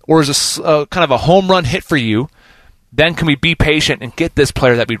 or is a kind of a home run hit for you, then can we be patient and get this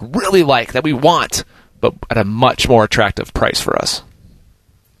player that we really like, that we want, but at a much more attractive price for us?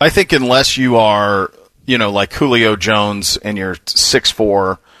 I think unless you are, like Julio Jones, and you're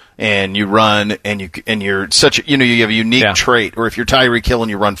 6'4", and you run, and you're such you have a unique trait, or if you're Tyreek Hill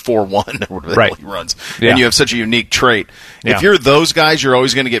and you run 4.1 or whatever the hell he runs, and you have such a unique trait. If you're those guys, you're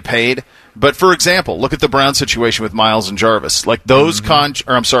always going to get paid. But for example, look at the Brown situation with Miles and Jarvis. Like those Jarvis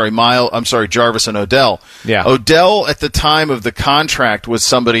and Odell. Yeah. Odell at the time of the contract was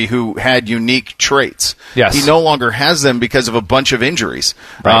somebody who had unique traits. Yes. He no longer has them because of a bunch of injuries.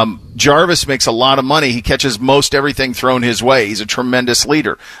 Right. Jarvis makes a lot of money. He catches most everything thrown his way. He's a tremendous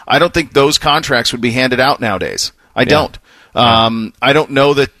leader. I don't think those contracts would be handed out nowadays. I don't. I don't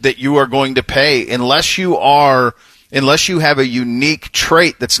know that you are going to pay unless you have a unique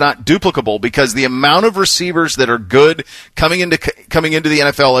trait that's not duplicable, because the amount of receivers that are good coming into the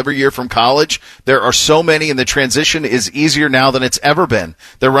NFL every year from college, there are so many, and the transition is easier now than it's ever been.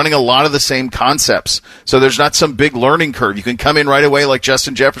 They're running a lot of the same concepts, so there's not some big learning curve. You can come in right away like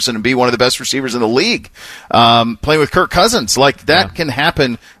Justin Jefferson and be one of the best receivers in the league. Playing with Kirk Cousins, like that can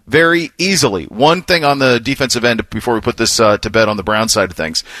happen very easily. One thing on the defensive end before we put this to bed on the Brown side of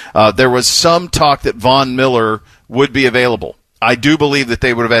things, there was some talk that Von Miller would be available. I do believe that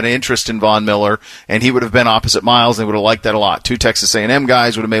they would have had an interest in Von Miller, and he would have been opposite Miles, and they would have liked that a lot. 2 Texas A&M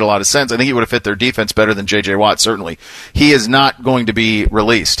guys would have made a lot of sense. I think he would have fit their defense better than J.J. Watt, certainly. He is not going to be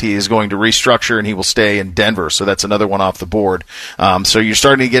released. He is going to restructure, and he will stay in Denver, so that's another one off the board. So you're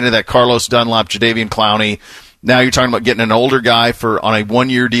starting to get into that Carlos Dunlap, Jadeveon Clowney. Now you're talking about getting an older guy on a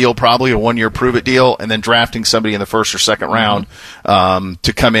 1-year deal, probably a 1-year prove-it deal, and then drafting somebody in the first or second round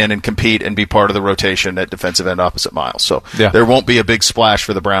to come in and compete and be part of the rotation at defensive end opposite Miles. So there won't be a big splash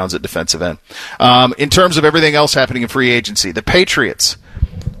for the Browns at defensive end. In terms of everything else happening in free agency, the Patriots,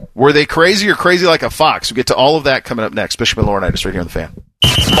 were they crazy or crazy like a fox? We'll get to all of that coming up next. Bishop and Laurinaitis right here on The Fan.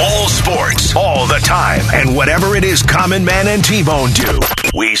 All sports, all the time, and whatever it is Common Man and T-Bone do,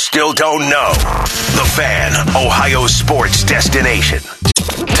 we still don't know. The Fan, Ohio sports destination.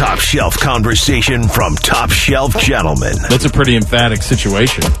 Top shelf conversation from top shelf gentlemen. That's a pretty emphatic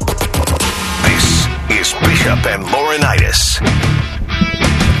situation. This is Bishop and Laurinaitis.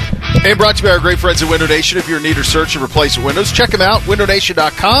 And brought to you by our great friends at Window Nation. If you're in need or search of replacement windows, check them out,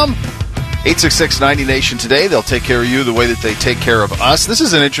 windownation.com. 866-90Nation today. They'll take care of you the way that they take care of us. This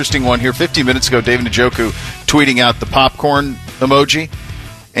is an interesting one here. 15 minutes ago, David Njoku tweeting out the popcorn emoji.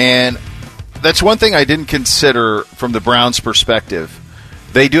 And that's one thing I didn't consider from the Browns' perspective.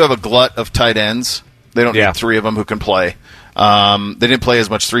 They do have a glut of tight ends. They don't need 3 of them who can play. They didn't play as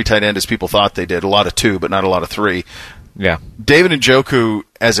much 3 tight end as people thought they did. A lot of 2, but not a lot of 3. Yeah. David Njoku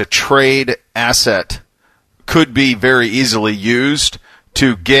as a trade asset could be very easily used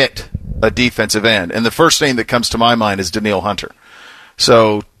to get a defensive end. And the first name that comes to my mind is Danielle Hunter.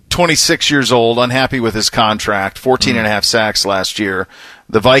 So 26 years old, unhappy with his contract, 14 and a half sacks last year.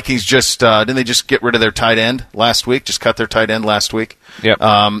 The Vikings didn't they just get rid of their tight end last week? Just cut their tight end last week? Yep.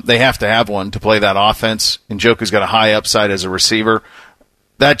 They have to have one to play that offense. Njoku's got a high upside as a receiver.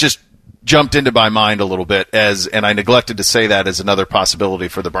 That just jumped into my mind a little bit, and I neglected to say that as another possibility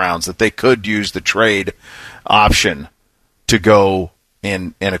for the Browns, that they could use the trade option to go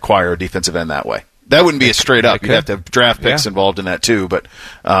and acquire a defensive end that way. That wouldn't be a straight up. You'd have to have draft picks involved in that too, but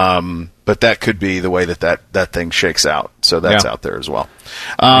that could be the way that thing shakes out. So that's out there as well.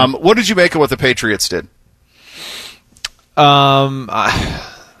 What did you make of what the Patriots did? They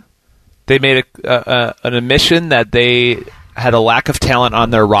made an admission that they had a lack of talent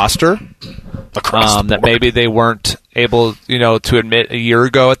on their roster. Across the board. That maybe they weren't able, to admit a year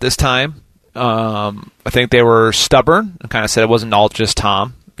ago at this time. I think they were stubborn and kind of said it wasn't all just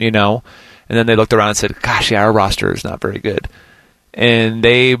Tom, And then they looked around and said, gosh, yeah, our roster is not very good. And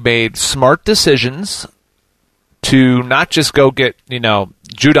they made smart decisions to not just go get,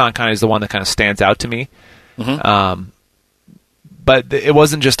 Judon kind of is the one that kind of stands out to me. Mm-hmm. But it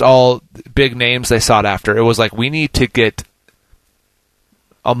wasn't just all big names they sought after. It was like, we need to get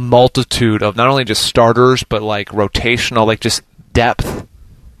a multitude of not only just starters, but like rotational, like just depth.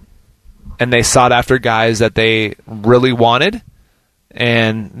 And they sought after guys that they really wanted,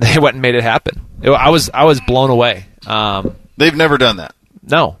 and they went and made it happen. I was blown away. They've never done that.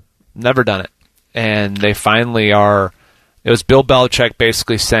 No, never done it. And they finally are. It was Bill Belichick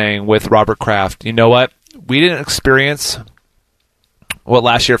basically saying with Robert Kraft, you know what? We didn't experience what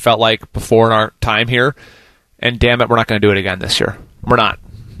last year felt like before in our time here, and damn it, we're not going to do it again this year. We're not.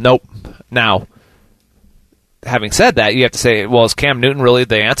 Nope. Now, having said that, you have to say, well, is Cam Newton really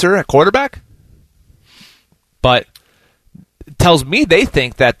the answer at quarterback? But it tells me they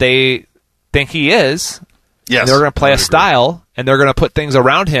think he is. Yes. They're going to play a style, and they're going to put things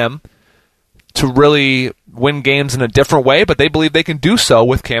around him to really win games in a different way, but they believe they can do so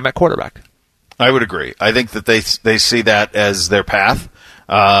with Cam at quarterback. I would agree. I think that they see that as their path.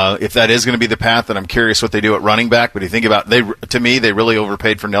 If that is going to be the path, then I'm curious what they do at running back. But you think about, to me, they really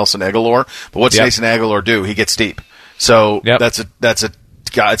overpaid for Nelson Aguilar. But what's Nelson Aguilar do? He gets deep. So it's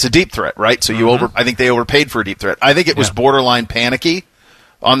a deep threat, right? So I think they overpaid for a deep threat. I think it was borderline panicky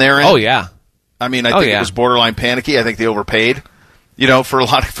on their end. Oh yeah. I mean, I think it was borderline panicky. I think they overpaid,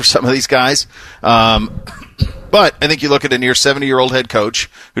 for some of these guys. But I think you look at a near 70-year-old head coach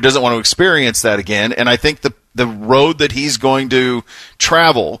who doesn't want to experience that again, and I think the road that he's going to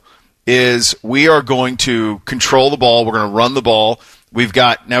travel is we are going to control the ball. We're going to run the ball. We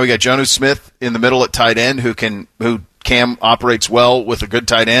got Jonnu Smith in the middle at tight end who Cam operates well with a good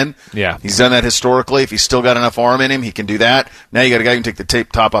tight end. Yeah. He's done that historically. If he's still got enough arm in him, he can do that. Now you got a guy who can take the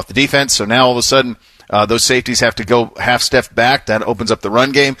top off the defense. So now all of a sudden those safeties have to go half step back. That opens up the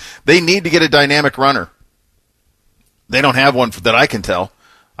run game. They need to get a dynamic runner. They don't have one that I can tell.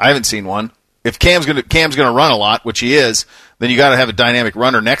 I haven't seen one. If Cam's going to run a lot, which he is, then you got to have a dynamic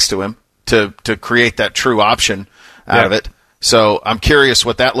runner next to him to create that true option out of it. So I'm curious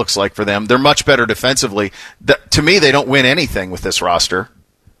what that looks like for them. They're much better defensively. To me, they don't win anything with this roster.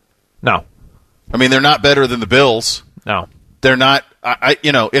 No. I mean, they're not better than the Bills. No. They're not.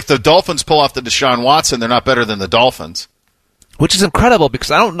 If the Dolphins pull off the Deshaun Watson, they're not better than the Dolphins. Which is incredible because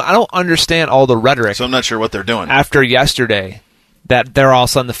I don't understand all the rhetoric. So I'm not sure what they're doing. After yesterday, that they're all of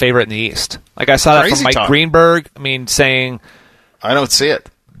a sudden the favorite in the East. Like I saw that from Mike Greenberg. I mean, saying I don't see it.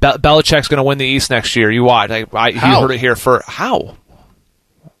 Belichick's going to win the East next year. You watch. You heard it here for how?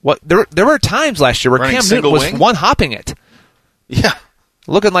 What? There were times last year where Cam Newton was one hopping it. Yeah,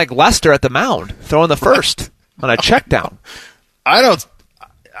 looking like Lester at the mound, throwing the first on a check down. I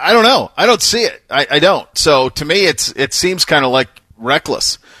don't know. I don't see it. I don't. So to me, it seems kind of like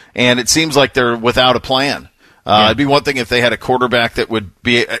reckless, and it seems like they're without a plan. It'd be one thing if they had a quarterback that would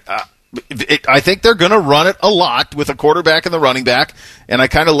be. I think they're going to run it a lot with a quarterback and the running back, and I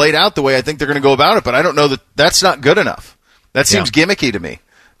kind of laid out the way I think they're going to go about it, but I don't know that's not good enough. That seems gimmicky to me.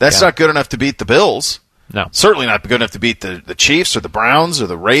 That's not good enough to beat the Bills. No. Certainly not good enough to beat the Chiefs or the Browns or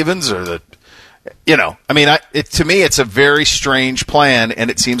the Ravens or the. I mean, to me, it's a very strange plan,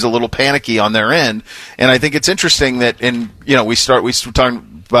 and it seems a little panicky on their end. And I think it's interesting that, we start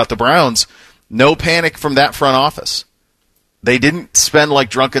talking about the Browns. No panic from that front office. They didn't spend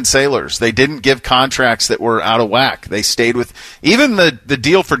like drunken sailors. They didn't give contracts that were out of whack. They stayed with even the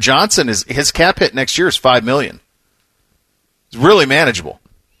deal for Johnson. His cap hit next year is $5 million. It's really manageable.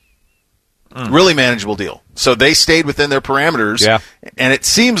 Really manageable deal. So they stayed within their parameters, and it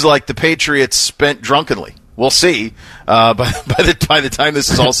seems like the Patriots spent drunkenly. We'll see by the time this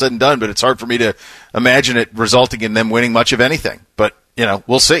is all said and done, but it's hard for me to imagine it resulting in them winning much of anything. But,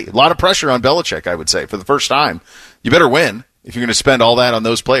 we'll see. A lot of pressure on Belichick, I would say, for the first time. You better win. If you're going to spend all that on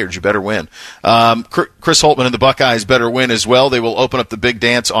those players, you better win. Chris Holtmann and the Buckeyes better win as well. They will open up the big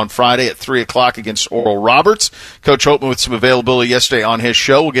dance on Friday at 3 o'clock against Oral Roberts. Coach Holtmann with some availability yesterday on his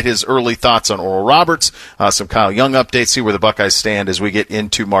show. We'll get his early thoughts on Oral Roberts, some Kyle Young updates, see where the Buckeyes stand as we get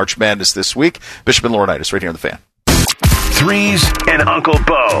into March Madness this week. Bishop and Laurinaitis right here on The Fan. Threes and Uncle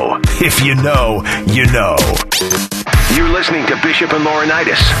Bo. If you know, you know. You're listening to Bishop and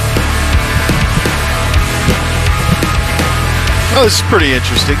Laurinaitis. Oh, this is pretty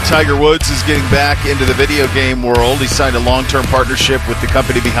interesting. Tiger Woods is getting back into the video game world. He signed a long-term partnership with the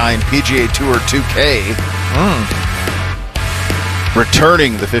company behind PGA Tour 2K.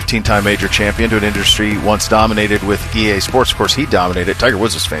 Returning the 15-time major champion to an industry once dominated with EA Sports. Of course, he dominated. Tiger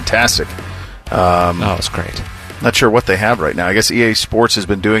Woods was fantastic. That was great. Not sure what they have right now. I guess EA Sports has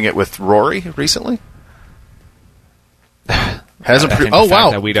been doing it with Rory recently.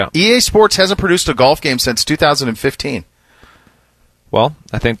 Wow. EA Sports hasn't produced a golf game since 2015. Well,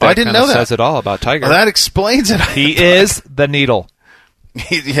 I think that kind of says it all about Tiger. Well, that explains it. He is the needle.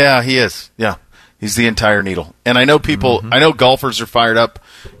 He is. Yeah. He's the entire needle. And I know people, I know golfers are fired up,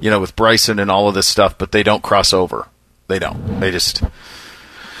 with Bryson and all of this stuff, but they don't cross over. They don't.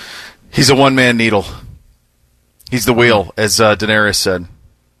 He's a one-man needle. He's the wheel, as Daenerys said.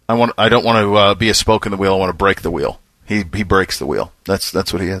 I don't want to be a spoke in the wheel. I want to break the wheel. He breaks the wheel. That's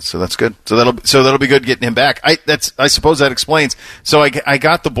what he is. So that's good. So that'll be good getting him back. I suppose that explains. So I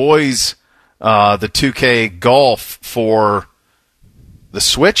got the boys the 2K golf for the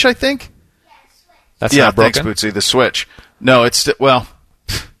Switch, I think. That's not broken. Thanks, Bootsy. The Switch. No, it's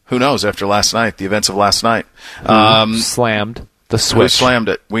who knows after last night, the events of last night. Slammed the Switch. Who slammed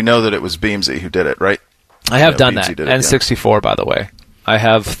it? We know that it was Beamsy who did it, right? I have done that. N64, by the way. I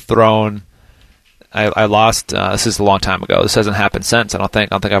have thrown. I lost. This is a long time ago. This hasn't happened since. I don't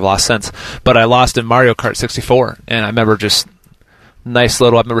think I've lost since. But I lost in Mario Kart 64, and I remember just I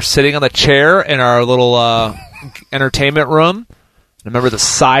remember sitting on the chair in our little entertainment room. I remember the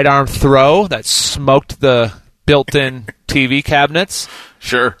sidearm throw that smoked the built-in TV cabinets.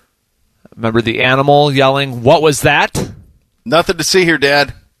 Sure. I remember the animal yelling, "What was that?" Nothing to see here,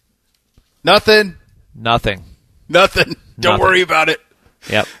 Dad. Nothing. Don't worry about it.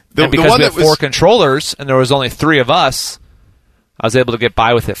 Yep. And because we had 4 controllers and there was only 3 of us, I was able to get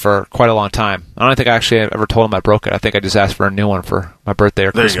by with it for quite a long time. I don't think I actually ever told him I broke it. I think I just asked for a new one for my birthday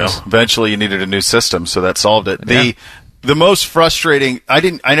or Christmas. There you go. Eventually you needed a new system, so that solved it. Yeah. The most frustrating,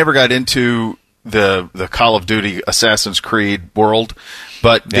 I never got into the Call of Duty Assassin's Creed world,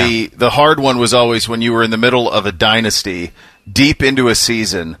 but the hard one was always when you were in the middle of a dynasty, deep into a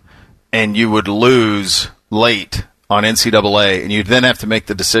season, and you would lose late on NCAA, and you'd then have to make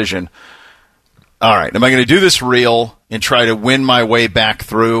the decision, all right, am I going to do this real and try to win my way back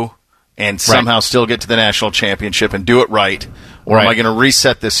through and somehow still get to the national championship and do it right, or am I going to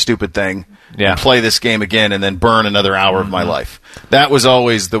reset this stupid thing and play this game again and then burn another hour of my life? That was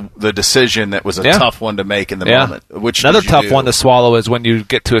always the decision that was a tough one to make in the moment. Another tough one to swallow is when you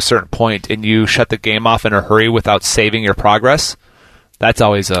get to a certain point and you shut the game off in a hurry without saving your progress. That's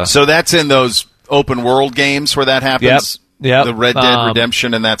always a... So that's in those open world games where that happens. Yep. The Red Dead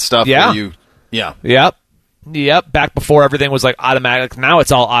Redemption and that stuff. Yeah. Where Yep. Back before everything was like automatic. Now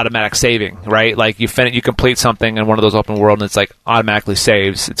it's all automatic saving, right? Like you complete something in one of those open world and it's like automatically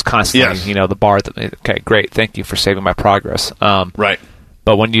saves. It's constantly, the bar. Okay, great. Thank you for saving my progress. Right.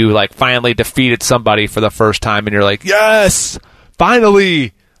 But when you like finally defeated somebody for the first time and you're like, yes,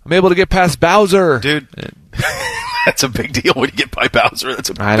 finally, I'm able to get past Bowser. Dude. That's a big deal when you get by Bowser. That's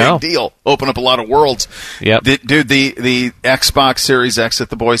a big deal. Open up a lot of worlds. Yep. Dude, the Xbox Series X that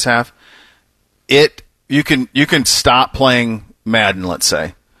the boys have, you can stop playing Madden, let's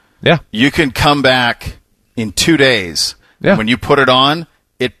say. Yeah. You can come back in 2 days. Yeah. When you put it on,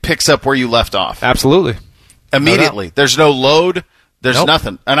 it picks up where you left off. Absolutely. Immediately. No. There's no load. There's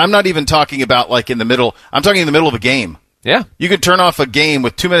nothing. And I'm not even talking about like in the middle. I'm talking in the middle of a game. Yeah. You can turn off a game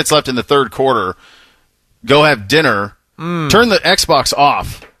with 2 minutes left in the third quarter, go have dinner, turn the Xbox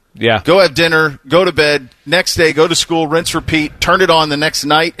off. Yeah. Go have dinner, go to bed, next day go to school, rinse, repeat, turn it on the next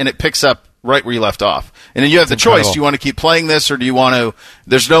night, and it picks up right where you left off. And then you have the choice. Do you want to keep playing this or do you want to –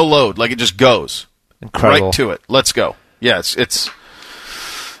 there's no load. Like it just goes. Incredible. Right to it. Let's go. Yeah, it's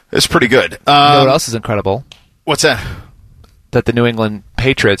pretty good. You know what else is incredible? What's that? That the New England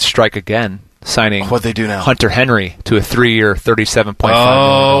Patriots strike again signing What'd they do now? Hunter Henry to a 3-year, $37.5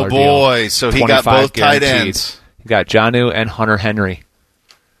 Oh, million boy. deal. So he got both tight ends. He got Jonnu and Hunter Henry.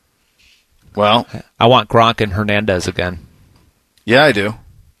 Well, I want Gronk and Hernandez again. Yeah, I do.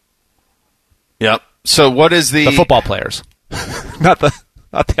 Yep. So what is the football players, not the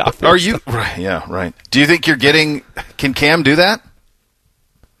offense? Are you right? Yeah, right. Do you think you're getting? Can Cam do that?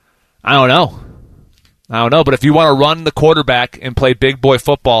 I don't know. But if you want to run the quarterback and play big boy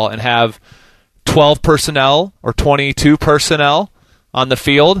football and have 12 personnel or 22 personnel on the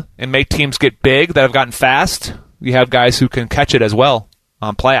field and make teams get big that have gotten fast, you have guys who can catch it as well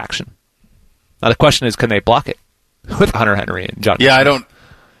on play action. Now the question is, can they block it with Hunter Henry and John? Yeah, I don't.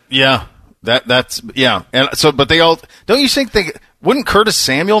 Yeah, that's yeah. And so, but they all don't. You think wouldn't Curtis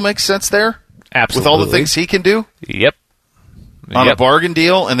Samuel make sense there? Absolutely, with all the things he can do. Yep. On a bargain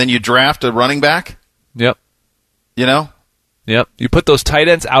deal, and then you draft a running back. Yep. You know. Yep. You put those tight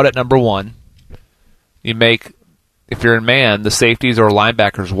ends out at number 1. You make, if you're in man, the safeties or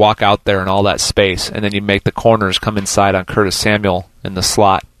linebackers walk out there in all that space, and then you make the corners come inside on Curtis Samuel in the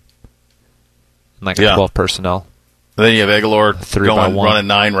slot. Like 12 personnel. And then you have Aguilar 3-by-1 running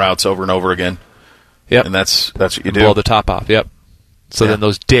 9 routes over and over again. Yep. And that's what you do. Blow the top off. Yep. So then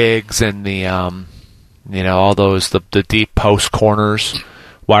those digs and the all those the deep post corners.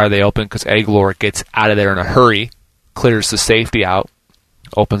 Why are they open? Because Aguilar gets out of there in a hurry, clears the safety out,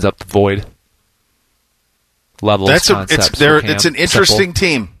 opens up the void. Levels. It's an interesting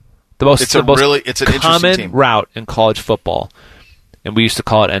team. It's an common interesting team. Route in college football, and we used to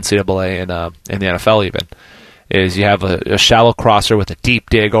call it NCAA in the NFL even, is you have a shallow crosser with a deep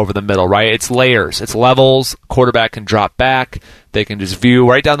dig over the middle, right? It's layers. It's levels. Quarterback can drop back. They can just view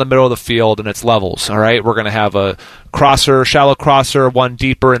right down the middle of the field, and it's levels, all right? We're going to have a crosser, shallow crosser, one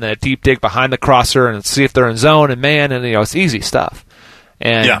deeper, and then a deep dig behind the crosser, and see if they're in zone and man, and it's easy stuff.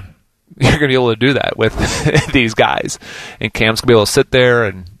 And you're going to be able to do that with these guys. And Cam's going to be able to sit there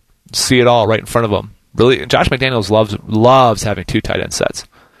and see it all right in front of him. Really, Josh McDaniels loves having 2 tight end sets.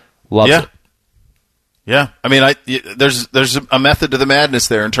 Loves it. Yeah, I mean, there's a method to the madness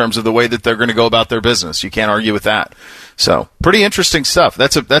there in terms of the way that they're going to go about their business. You can't argue with that. So, pretty interesting stuff.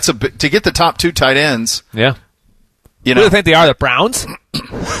 That's a to get the top 2 tight ends. Yeah, you know, who do you think they are? The Browns?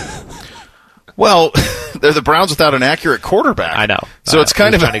 Well, they're the Browns without an accurate quarterback. I know. So it's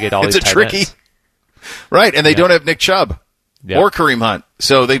kind of trying to get all it's these a tricky, ends. Right? And they don't have Nick Chubb or Kareem Hunt,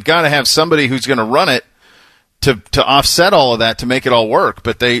 so they've got to have somebody who's going to run it to offset all of that to make it all work.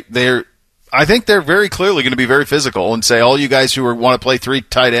 But they're I think they're very clearly going to be very physical and say, all you guys who want to play 3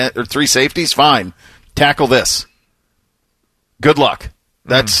 tight end or 3 safeties, fine, tackle this. Good luck.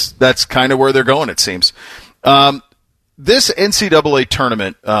 That's kind of where they're going, it seems. This NCAA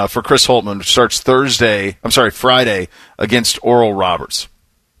tournament for Chris Holtmann starts Friday against Oral Roberts.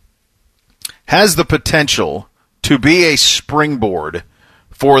 Has the potential to be a springboard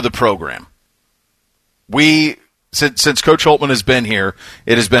for the program. Since Coach Holtmann has been here,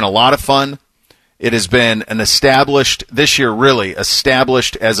 it has been a lot of fun. It has been this year really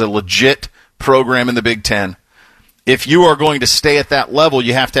established as a legit program in the Big Ten. If you are going to stay at that level,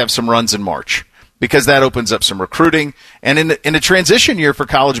 you have to have some runs in March because that opens up some recruiting. And in a transition year for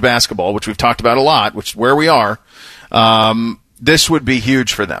college basketball, which we've talked about a lot, which is where we are, this would be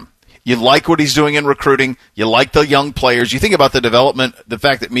huge for them. You like what he's doing in recruiting. You like the young players. You think about the development, the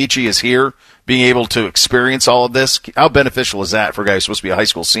fact that Michi is here, being able to experience all of this. How beneficial is that for a guy who's supposed to be a high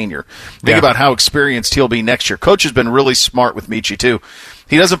school senior? Think about how experienced he'll be next year. Coach has been really smart with Michi, too.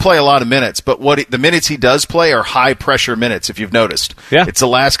 He doesn't play a lot of minutes, but the minutes he does play are high-pressure minutes, if you've noticed. Yeah. It's the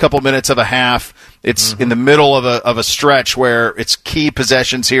last couple minutes of a half. It's in the middle of a stretch where it's key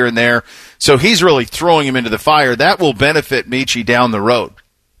possessions here and there. So he's really throwing him into the fire. That will benefit Michi down the road.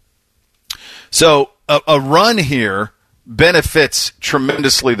 So a run here benefits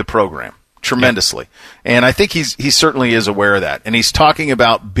tremendously the program, tremendously. Yeah. And I think he certainly is aware of that. And he's talking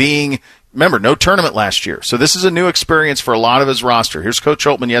about remember, no tournament last year. So this is a new experience for a lot of his roster. Here's Coach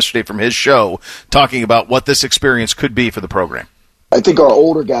Holtmann yesterday from his show talking about what this experience could be for the program. I think our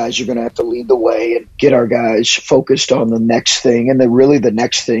older guys are going to have to lead the way and get our guys focused on the next thing. And then really the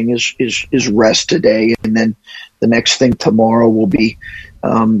next thing is rest today. And then the next thing tomorrow will be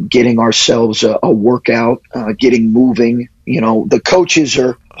getting ourselves a workout, getting moving. You know, the coaches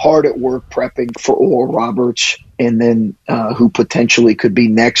are hard at work prepping for Oral Roberts and then who potentially could be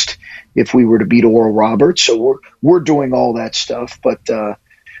next if we were to beat Oral Roberts. So we're doing all that stuff. But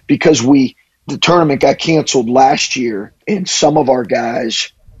because the tournament got canceled last year and some of our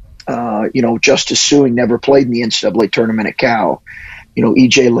guys, Justice Suing never played in the NCAA tournament at Cal. You know,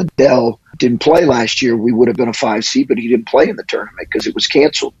 E.J. Liddell didn't play last year, we would have been a 5 seed, but he didn't play in the tournament because it was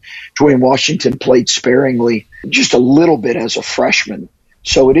canceled. Dwayne Washington played sparingly, just a little bit as a freshman.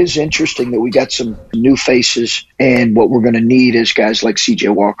 So it is interesting that we got some new faces, and what we're going to need is guys like C.J.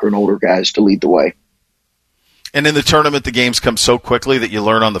 Walker and older guys to lead the way. And in the tournament, the games come so quickly that you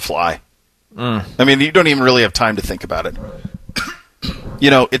learn on the fly. I mean, you don't even really have time to think about it.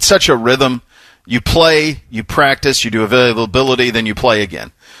 It's such a rhythm. You play, you practice, you do availability, then you play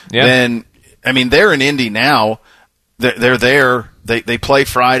again. Yeah. Then, I mean, they're in Indy now. They're there. They play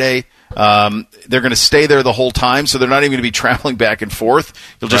Friday. They're going to stay there the whole time, so they're not even going to be traveling back and forth.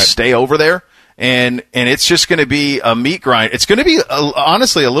 You'll just stay over there, and it's just going to be a meat grind. It's going to be,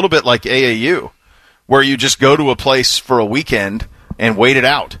 honestly, a little bit like AAU, where you just go to a place for a weekend and wait it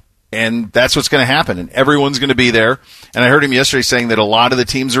out. And that's what's going to happen, and everyone's going to be there. And I heard him yesterday saying that a lot of the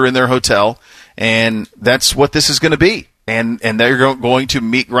teams are in their hotel, and that's what this is going to be. And they're going to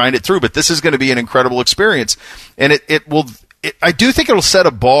meat grind it through. But this is going to be an incredible experience, and it will. I do think it'll set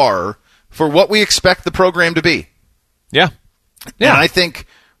a bar for what we expect the program to be. Yeah. And I think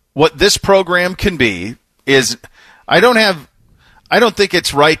what this program can be is I don't think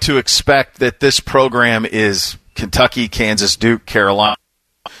it's right to expect that this program is Kentucky, Kansas, Duke, Carolina.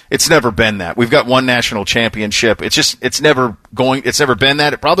 It's never been that. We've got one national championship. It's never been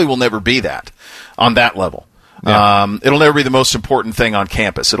that. It probably will never be that on that level. Yeah. It'll never be the most important thing on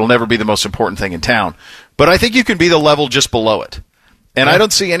campus. It'll never be the most important thing in town. But I think you can be the level just below it. And I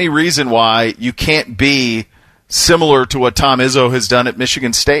don't see any reason why you can't be similar to what Tom Izzo has done at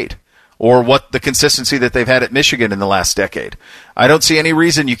Michigan State or what the consistency that they've had at Michigan in the last decade. I don't see any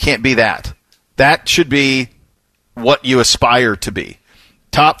reason you can't be that. That should be what you aspire to be.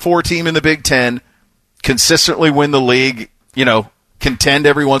 Top 4 team in the Big Ten, consistently win the league, contend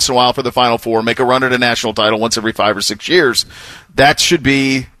every once in a while for the Final Four, make a run at a national title once every 5 or 6 years. That should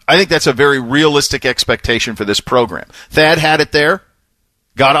be, I think that's a very realistic expectation for this program. Thad had it there,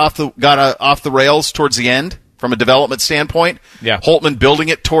 got off the rails towards the end from a development standpoint. Yeah. Holtmann building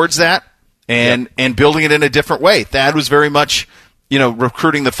it towards that and building it in a different way. Thad was very much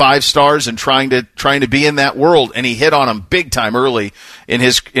recruiting the 5 stars and trying to be in that world, and he hit on them big time early in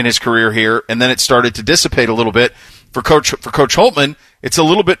his career here, and then it started to dissipate a little bit. For Coach Holtmann, it's a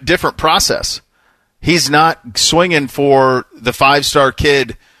little bit different process. He's not swinging for the 5-star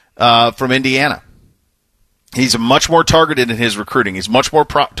kid from Indiana. He's much more targeted in his recruiting. He's much more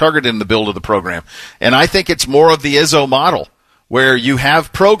targeted in the build of the program, and I think it's more of the Izzo model, where you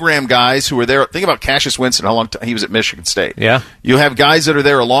have program guys who are there. Think about Cassius Winston, how long he was at Michigan State. Yeah. You have guys that are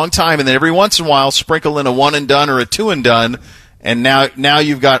there a long time, and then every once in a while sprinkle in a one-and-done or a two-and-done, and now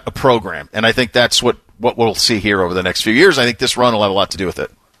you've got a program. And I think that's what we'll see here over the next few years. I think this run will have a lot to do with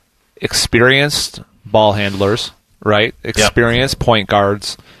it. Experienced ball handlers, right? Experienced point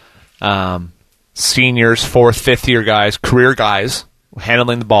guards, seniors, 4th, 5th-year guys, career guys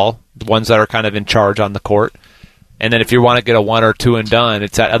handling the ball, the ones that are kind of in charge on the court. And then if you want to get a 1 or 2 and done,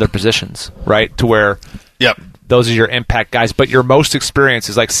 it's at other positions, right? To where those are your impact guys. But your most experience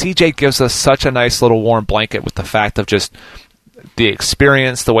is like CJ gives us such a nice little warm blanket with the fact of just the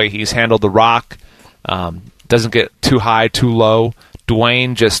experience, the way he's handled the rock, doesn't get too high, too low.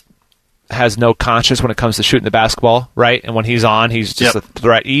 Dwayne just has no conscience when it comes to shooting the basketball, right? And when he's on, he's just a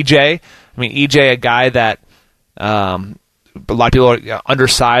threat. EJ, a guy that a lot of people are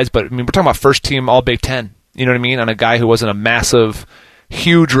undersized, but we're talking about first team All Big Ten. You know what I mean? On a guy who wasn't a massive,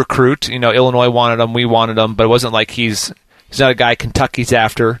 huge recruit. Illinois wanted him, we wanted him, but it wasn't like he's not a guy Kentucky's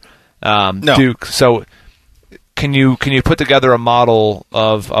after, no. Duke. So can you put together a model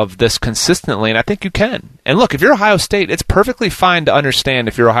of this consistently? And I think you can. And look, if you're Ohio State, it's perfectly fine to understand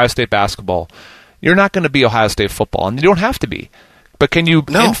if you're Ohio State basketball, you're not going to be Ohio State football, and you don't have to be. But can you,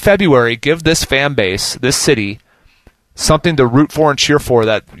 in February, give this fan base, this city, something to root for and cheer for,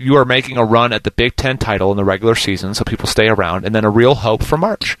 that you are making a run at the Big Ten title in the regular season so people stay around, and then a real hope for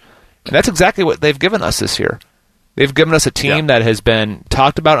March. And that's exactly what they've given us this year. They've given us a team that has been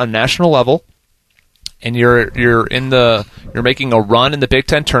talked about on a national level, and you're making a run in the Big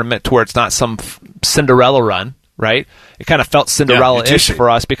Ten tournament to where it's not some Cinderella run, right? It kind of felt Cinderella-ish for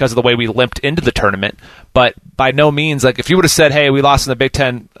us because of the way we limped into the tournament, but by no means, like if you would have said, hey, we lost in the Big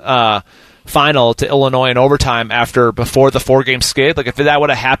Ten final to Illinois in overtime before the 4-game skid, like if that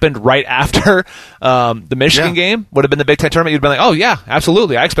would have happened right after the Michigan game, would have been the Big Ten tournament, you'd been like, oh yeah,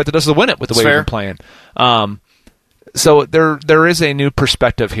 absolutely, I expected us to win it with the way we've been playing. So there is a new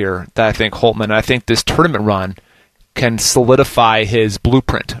perspective here that I think Holtmann, I think this tournament run can solidify his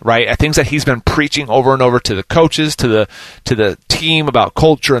blueprint, right? Things that he's been preaching over and over to the coaches, to the team about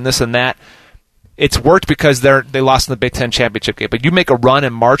culture and this and that. it's worked because they lost in the Big Ten championship game. But you make a run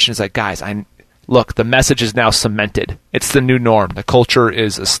in March, and it's like, guys, look, the message is now cemented. It's the new norm. The culture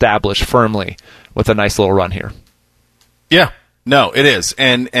is established firmly with a nice little run here. Yeah. No, it is.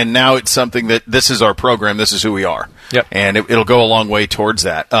 And now it's something that this is our program. This is who we are. Yep. And it'll go a long way towards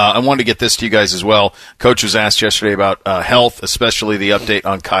that. I wanted to get this to you guys as well. Coach was asked yesterday about health, especially the update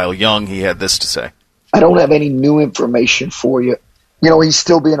on Kyle Young. He had this to say. I don't have any new information for you. He's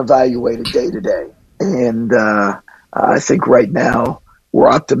still being evaluated day to day. And I think right now we're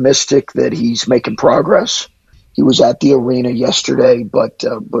optimistic that he's making progress. He was at the arena yesterday, but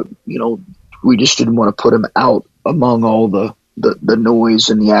we just didn't want to put him out among all the noise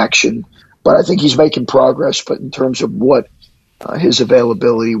and the action. But I think he's making progress. But in terms of what his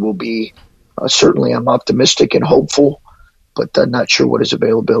availability will be, certainly I'm optimistic and hopeful, but I'm not sure what his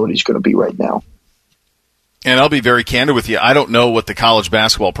availability is going to be right now. And I'll be very candid with you. I don't know what the college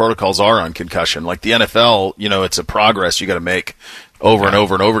basketball protocols are on concussion. Like the NFL, it's a progress you got to make over and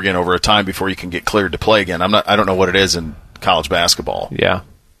over and over again over a time before you can get cleared to play again. I don't know what it is in college basketball. Yeah.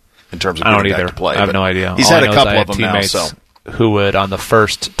 In terms of I don't getting either. back to play. I have no idea. He's had a couple of them now. So who would, on the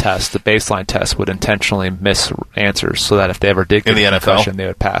first test, the baseline test, would intentionally miss answers so that if they ever did get in the NFL, they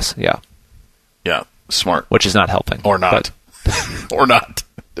would pass. Yeah. Yeah. Smart. Which is not helping. Or not. Or not.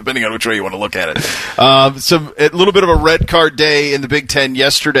 Depending on which way you want to look at it. So a little bit of a red card day in the Big Ten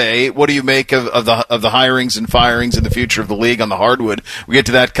yesterday. What do you make of the hirings and firings in the future of the league on the hardwood? We get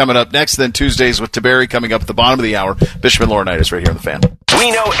to that coming up next. Then Tuesdays with Taberry coming up at the bottom of the hour. Bishop and Laurinaitis right here on The Fan.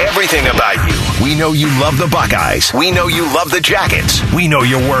 We know everything about you. We know you love the Buckeyes. We know you love the Jackets. We know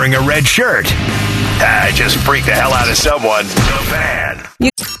you're wearing a red shirt. Just freak the hell out of someone. The Fan.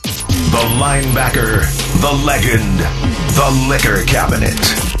 The linebacker, the legend, the liquor cabinet.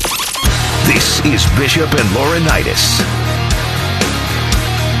 This is Bishop and Laurinaitis.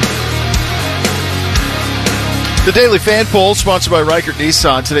 The Daily Fan Poll, sponsored by Reichert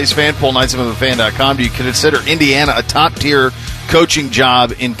Nissan. Today's fan poll, 970thefan.com. Do you consider Indiana a top-tier coaching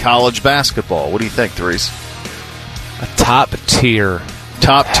job in college basketball? What do you think, Therese? A top tier.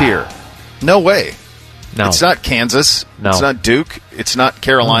 Top tier. No way. No. It's not Kansas. No. It's not Duke. It's not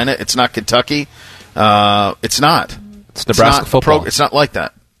Carolina. It's not Kentucky. It's not. It's Nebraska football. It's not like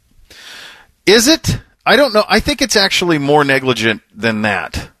that. Is it? I don't know. I think it's actually more negligent than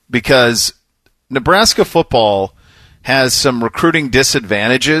that because Nebraska football has some recruiting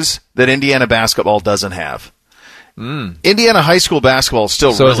disadvantages that Indiana basketball doesn't have. Indiana high school basketball is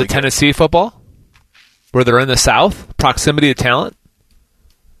still really is it Tennessee football? Where they're in the South? Proximity to talent?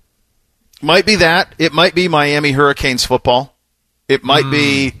 Might be that. It might be Miami Hurricanes football. It might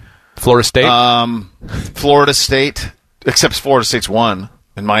be Florida State. Florida State, except Florida State's won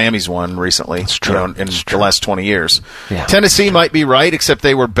and Miami's won recently. That's true. In the last 20 years. Yeah. Tennessee might be right, except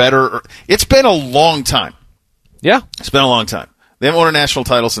they were better. It's been a long time. Yeah, it's been a long time. They haven't won a national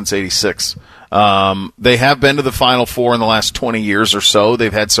title since '86. They have been to the Final Four in the last 20 years or so.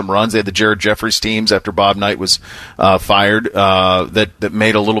 They've had some runs. They had the Jared Jeffries teams after Bob Knight was fired that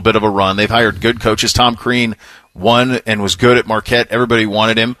made a little bit of a run. They've hired good coaches. Tom Crean won and was good at Marquette. Everybody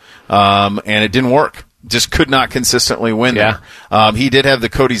wanted him, and it didn't work. Just could not consistently win there. He did have the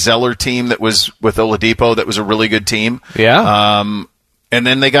Cody Zeller team that was with Oladipo that was a really good team. Yeah. And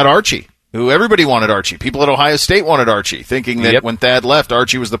then they got Archie, who everybody wanted Archie. People at Ohio State wanted Archie, thinking that when Thad left,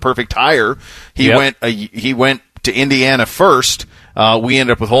 Archie was the perfect hire. He went to Indiana first. We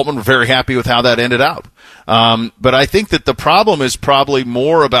ended up with Holtman. We're very happy with how that ended up. But I think that the problem is probably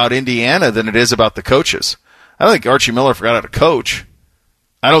more about Indiana than it is about the coaches. I don't think Archie Miller forgot how to coach.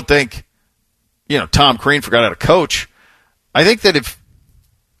 I don't think, Tom Crean forgot how to coach. I think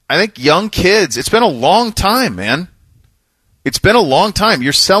young kids, it's been a long time, man. It's been a long time.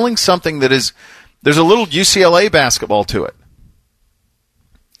 You're selling something there's a little UCLA basketball to it.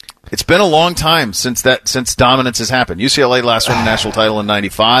 It's been a long time since dominance has happened. UCLA last won the national title in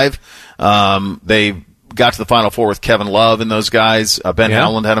 '95. They got to the Final Four with Kevin Love and those guys. Ben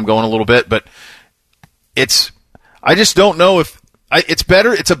Howland had them going a little bit, but I just don't know if it's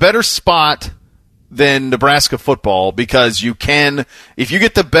better. It's a better spot than Nebraska football because if you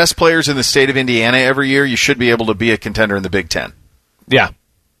get the best players in the state of Indiana every year, you should be able to be a contender in the Big Ten. Yeah.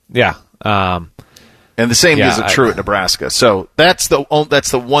 And the same isn't true at Nebraska. So that's the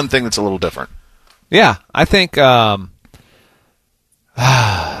one thing that's a little different. Yeah, I think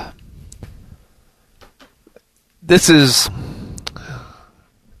this is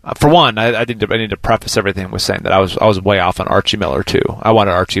for one. I need to preface everything with saying that I was way off on Archie Miller too. I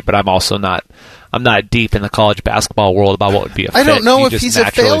wanted Archie, but I'm also not. I'm not deep in the college basketball world about what would be a fit. I don't know if he's a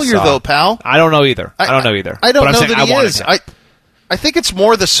failure though, pal. I don't know either. I don't know either. I don't know that he is. I think it's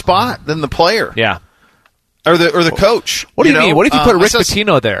more the spot than the player. Yeah. Or the coach. What do you mean? What if you put Rick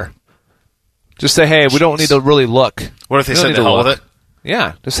Pitino there? Just say, hey, we don't need to really look. What if they said to hell with it?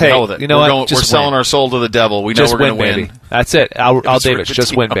 Yeah, just hey, with it. You know what? We're selling our soul to the devil. We know we're going to win. Baby. That's it. Al Davis,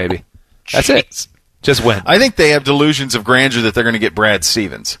 just win, baby. That's it. Just win. I think they have delusions of grandeur that they're going to get Brad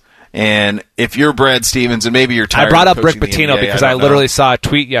Stevens. And if you're Brad Stevens and maybe you're tired I brought of up Rick coaching Pitino the NBA, because I literally saw a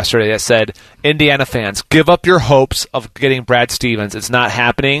tweet yesterday that said, Indiana fans, give up your hopes of getting Brad Stevens. It's not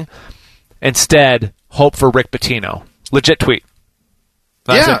happening. Instead, hope for Rick Pitino. Legit tweet.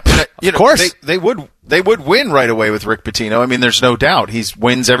 Of course. They would win right away with Rick Pitino. I mean, there's no doubt. He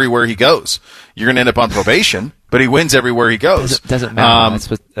wins everywhere he goes. You're going to end up on probation, but he wins everywhere he goes. Doesn't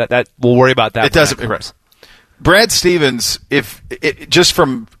matter. We'll worry about that. It doesn't. Right. Brad Stevens, just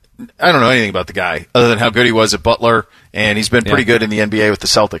from, I don't know anything about the guy other than how good he was at Butler, and he's been pretty good in the NBA with the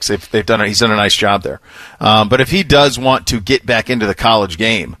Celtics. He's done a nice job there. But if he does want to get back into the college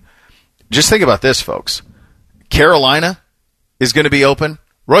game, just think about this, folks. Carolina is going to be open.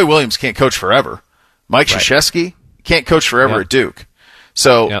 Roy Williams can't coach forever. Mike Krzyzewski can't coach forever at Duke.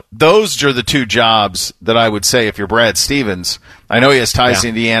 So those are the two jobs that I would say if you're Brad Stevens. I know he has ties to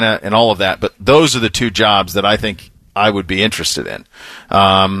Indiana and all of that, but those are the two jobs that I think I would be interested in.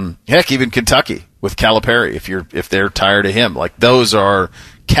 Heck, even Kentucky with Calipari, if they're tired of him. Like, those are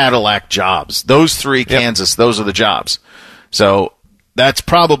Cadillac jobs. Those three, Kansas, those are the jobs. So that's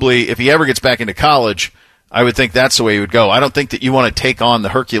probably, if he ever gets back into college, I would think that's the way he would go. I don't think that you want to take on the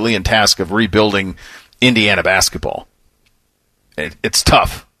Herculean task of rebuilding Indiana basketball. It's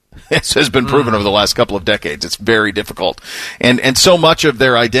tough. It has been proven over the last couple of decades. It's very difficult. And so much of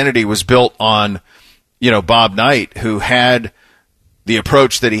their identity was built on, Bob Knight, who had the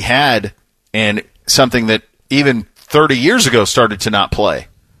approach that he had, and something that even 30 years ago started to not play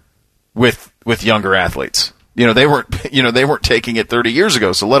with younger athletes. They weren't taking it 30 years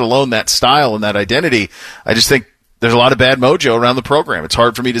ago, so let alone that style and that identity. I just think there's a lot of bad mojo around the program. It's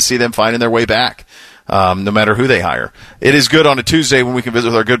hard for me to see them finding their way back, no matter who they hire. It is good on a Tuesday when we can visit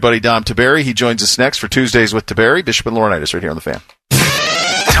with our good buddy Dom Taberi. He joins us next for Tuesdays with Taberi. Bishop and Laurinaitis right here on The Fan.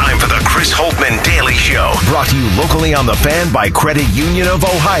 Time for the Chris Holtmann Daily Show. Brought to you locally on The Fan by Credit Union of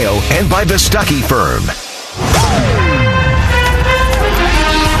Ohio and by the Stuckey Firm.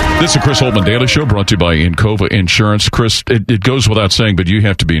 This is the Chris Holtmann Daily Show, brought to you by Encova Insurance. Chris, it goes without saying, but you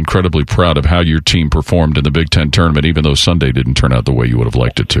have to be incredibly proud of how your team performed in the Big Ten tournament, even though Sunday didn't turn out the way you would have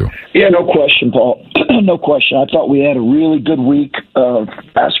liked it to. Yeah, no question, Paul. No question. I thought we had a really good week of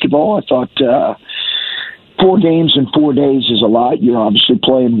basketball. I thought 4 games in 4 days is a lot. You're obviously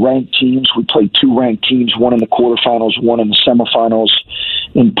playing ranked teams. We played 2 ranked teams, one in the quarterfinals, one in the semifinals,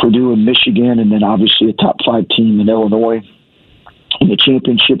 in Purdue and Michigan, and then obviously a top 5 team in Illinois. In the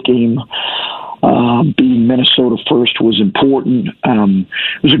championship game, beating Minnesota first was important. It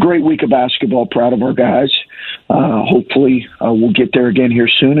was a great week of basketball. Proud of our guys. Hopefully, we'll get there again here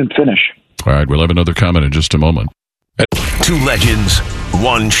soon and finish. All right, we'll have another comment in just a moment. 2 legends,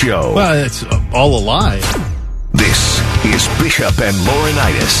 1 show. Well, it's all a lie. This is Bishop and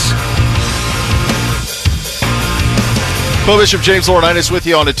Laurinaitis. Well, Bishop James Laurinaitis with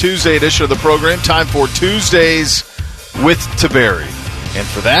you on a Tuesday edition of the program. Time for Tuesdays with Taberi. And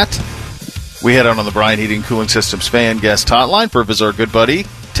for that, we head out on the Brian Heating Cooling Systems fan guest hotline for our good buddy,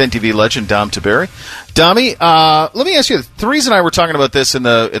 10TV legend Dom Taberi. Dommy, let me ask you, the reason I were talking about this at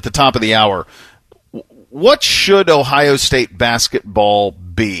the top of the hour, what should Ohio State basketball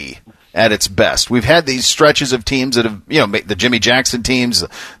be at its best? We've had these stretches of teams that have, the Jimmy Jackson teams, the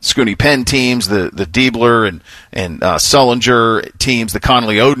Scooney Penn teams, the Diebler and Sullinger teams, the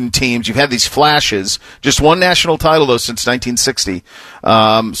Conley Oden teams. You've had these flashes. Just one national title, though, since 1960.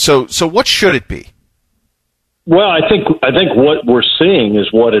 So what should it be? Well, I think what we're seeing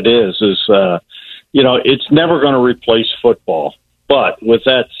is what it is. It's never going to replace football. But with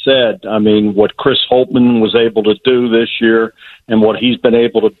that said, I mean, what Chris Holtmann was able to do this year and what he's been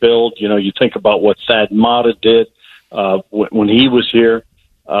able to build, you think about what Thad Matta did when he was here.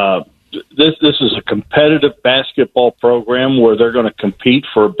 This is a competitive basketball program where they're going to compete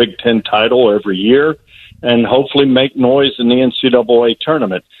for a Big Ten title every year and hopefully make noise in the NCAA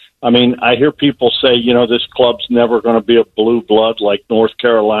tournament. I mean, I hear people say, this club's never going to be a blue blood like North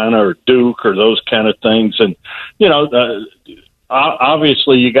Carolina or Duke or those kind of things. And,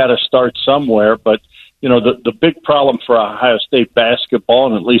 obviously, you got to start somewhere, but the big problem for Ohio State basketball,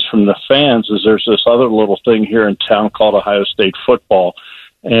 and at least from the fans, is there's this other little thing here in town called Ohio State football,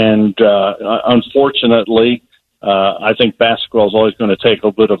 and unfortunately, I think basketball is always going to take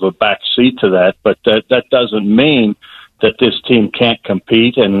a bit of a back seat to that. But that doesn't mean that this team can't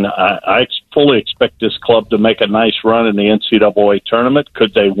compete, and I fully expect this club to make a nice run in the NCAA tournament.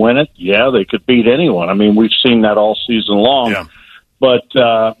 Could they win it? Yeah, they could beat anyone. I mean, we've seen that all season long. Yeah. But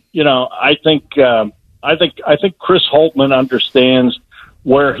I think Chris Holtmann understands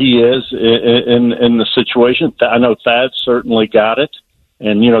where he is in the situation. I know Thad certainly got it,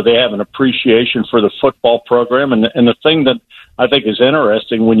 and they have an appreciation for the football program. And the thing that I think is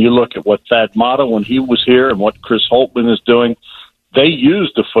interesting when you look at what Thad Matta, when he was here, and what Chris Holtmann is doing, they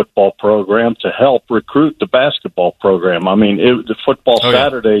used the football program to help recruit the basketball program. I mean, the football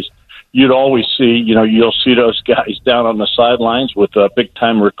Saturdays, you'd always see, you'll see those guys down on the sidelines with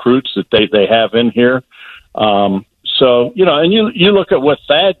big-time recruits that they have in here. So, and you look at what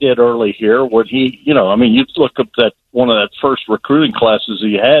Thad did early here, what he, you look up that one of that first recruiting classes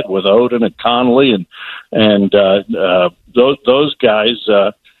he had with Odin and Conley and those guys,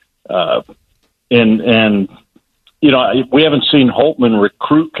 we haven't seen Holtmann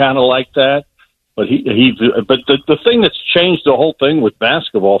recruit kind of like that, but the thing that's changed the whole thing with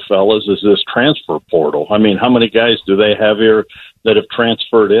basketball, fellas, is this transfer portal. I mean, how many guys do they have here that have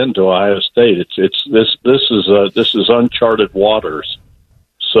transferred into Ohio State? This is uncharted waters.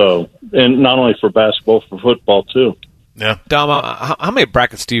 So, and not only for basketball, for football too. Yeah. Dom, how many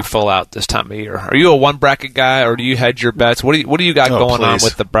brackets do you fill out this time of year? Are you a one bracket guy, or do you hedge your bets? What do you got going on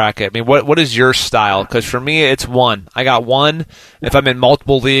with the bracket? I mean, what is your style? Because for me, it's one. I got one. If I'm in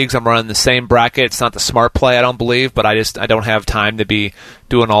multiple leagues, I'm running the same bracket. It's not the smart play, I don't believe, but I don't have time to be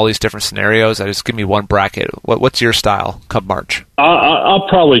doing all these different scenarios. I just give me one bracket. What's your style come March? I'll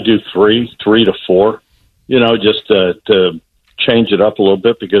probably do three to four. Just to change it up a little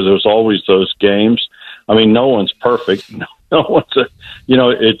bit, because there's always those games. I mean, no one's perfect. No one's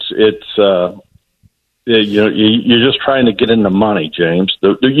you're just trying to get in the money, James.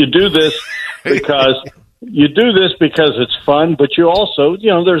 You do this because it's fun, but you also,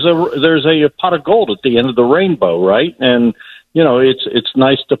 there's a pot of gold at the end of the rainbow, right? And it's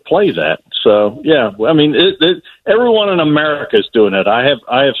nice to play that. So yeah, I mean, everyone in America is doing it. I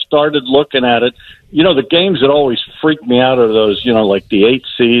have started looking at it. The games that always freak me out are those, like the 8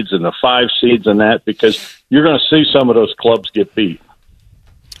 seeds and the 5 seeds and that, because you're going to see some of those clubs get beat.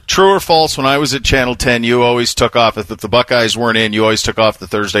 True or false, when I was at Channel 10, you always took off. If the Buckeyes weren't in, you always took off the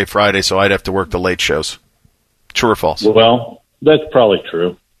Thursday, Friday, so I'd have to work the late shows. True or false? Well, that's probably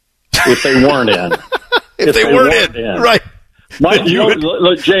true. If they weren't in. if they weren't in. Right. James, you and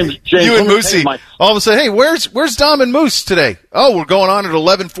Moosey all of a sudden, hey, where's Dom and Moose today? Oh, we're going on at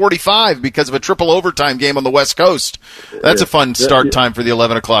 11:45 because of a triple overtime game on the West Coast. That's a fun start time for the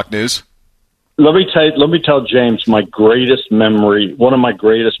 11 o'clock news. Let me tell James one of my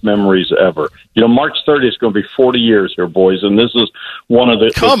greatest memories ever. March 30th is going to be 40 years here, boys, and this is one of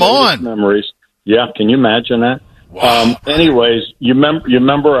the greatest memories. Yeah, can you imagine that? Wow. Anyways, you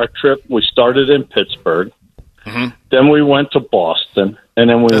remember our trip? We started in Pittsburgh. Mm-hmm. Then we went to Boston, and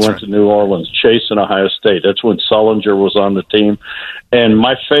then we went to New Orleans, chasing Ohio State. That's when Sullinger was on the team. And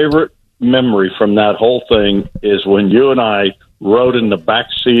my favorite memory from that whole thing is when you and I rode in the back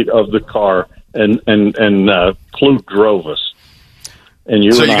seat of the car, and Klug drove us. And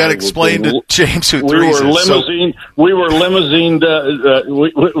you got to explain to James who we were limousine. We were limousine. It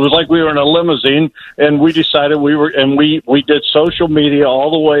was like we were in a limousine, and we decided we did social media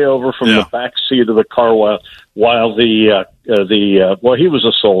all the way over from the back seat of the car while he was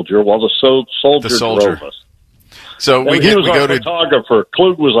a soldier while the soldier drove us. So we go to photographer.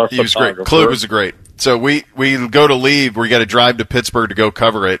 Klug was our photographer. Great. Klug was great. So we go to leave. We got to drive to Pittsburgh to go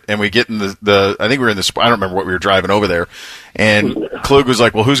cover it, and we get in the I think we were in the. I don't remember what we were driving over there, and Klug was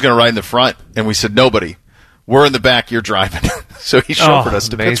like, "Well, who's going to ride in the front?" And we said, "Nobody. We're in the back. You're driving." So he chauffeured us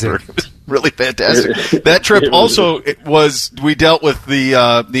to Pittsburgh. It was really fantastic. That trip also we dealt with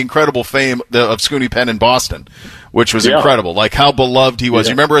the incredible fame of Scooney Penn in Boston, which was incredible. Like how beloved he was.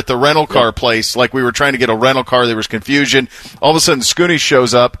 You remember at the rental car place, like we were trying to get a rental car, there was confusion. All of a sudden, Scooney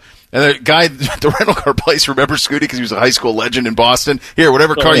shows up. And the guy at the rental car place remembers Scooty because he was a high school legend in Boston. Here,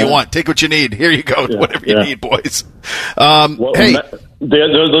 whatever car you want, take what you need. Here you go, whatever you need, boys. Hey,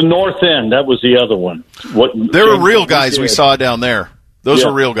 the North End, that was the other one. There were real guys we saw down there. Those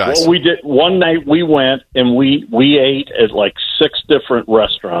were real guys. Well, we did one night. We went and we ate at like 6 different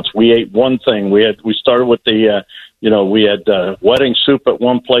restaurants. We ate one thing. We started with the. We had wedding soup at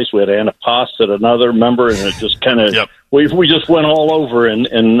one place. We had antipasto at another, remember? And it just kind of, we just went all over in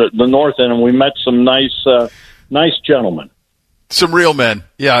the North End, and we met some nice gentlemen. Some real men.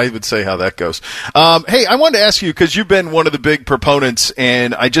 Yeah, I would say how that goes. Hey, I wanted to ask you, because you've been one of the big proponents,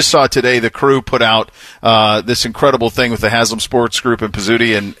 and I just saw today the Crew put out this incredible thing with the Haslam Sports Group in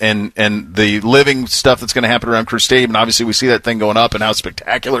Pizzuti and the living stuff that's going to happen around Crew Stadium, and obviously we see that thing going up and how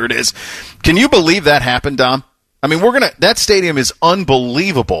spectacular it is. Can you believe that happened, Dom? I mean, that stadium is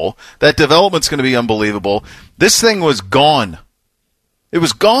unbelievable. That development's going to be unbelievable. This thing was gone. It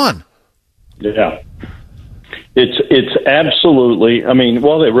was gone. Yeah. It's absolutely, I mean,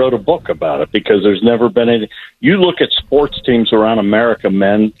 well, they wrote a book about it because there's never been any. You look at sports teams around America,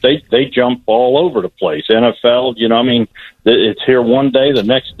 men, they jump all over the place. NFL, I mean, it's here one day, the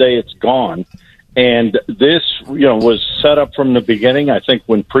next day it's gone. And this, was set up from the beginning. I think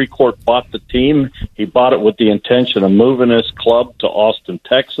when Precourt bought the team, he bought it with the intention of moving his club to Austin,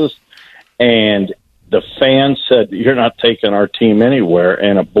 Texas. And the fans said, you're not taking our team anywhere,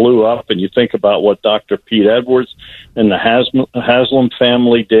 and it blew up. And you think about what Dr. Pete Edwards and the Haslam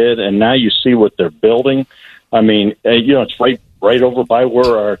family did, and now you see what they're building. I mean, it's right over by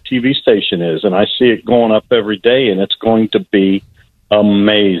where our TV station is, and I see it going up every day, and it's going to be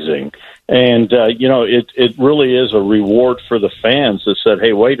amazing. And, it really is a reward for the fans that said,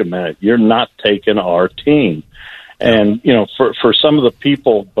 hey, wait a minute, you're not taking our team. And, for some of the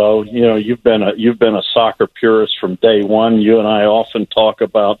people, Bo, you've been a soccer purist from day one. You and I often talk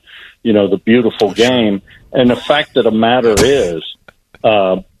about, the beautiful game. And the fact of the matter is,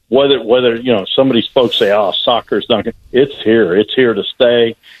 whether some of these folks say, oh, soccer's not good. It's here to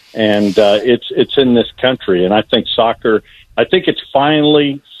stay. And, it's in this country. And I think it's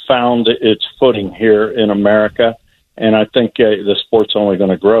finally found its footing here in America. And I think the sport's only going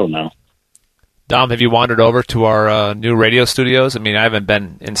to grow now. Dom, have you wandered over to our new radio studios? I mean, I haven't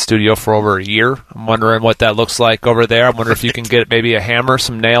been in studio for over a year. I'm wondering what that looks like over there. I wonder if you can get maybe a hammer,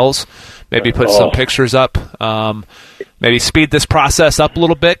 some nails, maybe put some pictures up, maybe speed this process up a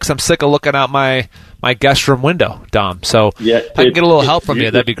little bit, because I'm sick of looking out my guest room window, Dom. So if I can get a little help from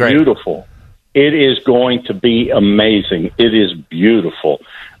you, that'd be great. Beautiful. It is going to be amazing. It is beautiful.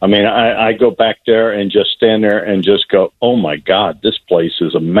 I mean, I go back there and just stand there and just go, oh, my God, this place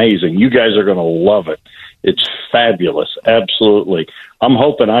is amazing. You guys are going to love it. It's fabulous. Absolutely. I'm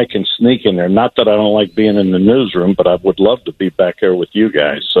hoping I can sneak in there. Not that I don't like being in the newsroom, but I would love to be back there with you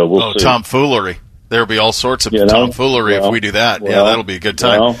guys. So we'll see. Tomfoolery. There'll be all sorts of tomfoolery if we do that. Yeah, that'll be a good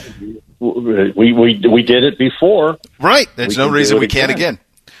time. We did it before. Right. There's no reason we can't again.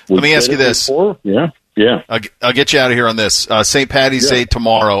 Let me ask you this. Before. Yeah. I'll get you out of here on this. St. Paddy's Day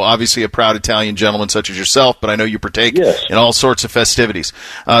tomorrow. Obviously, a proud Italian gentleman such as yourself, but I know you partake in all sorts of festivities.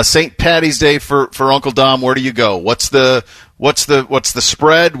 St. Paddy's Day for Uncle Dom. Where do you go? What's the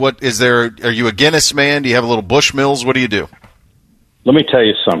spread? What is there? Are you a Guinness man? Do you have a little Bushmills? What do you do? Let me tell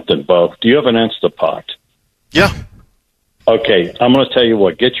you something, Bo. Do you have an Instapot? Yeah. Okay, I'm going to tell you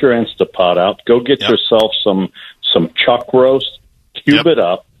what. Get your Instapot out. Go get yourself some chuck roast. Cube it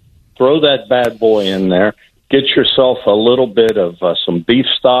up. Throw that bad boy in there. Get yourself a little bit of some beef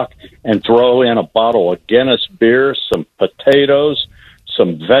stock and throw in a bottle of Guinness beer, some potatoes,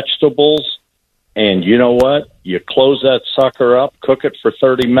 some vegetables, and you know what? You close that sucker up, cook it for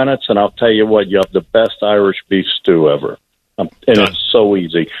 30 minutes, and I'll tell you what, you have the best Irish beef stew ever. And it's so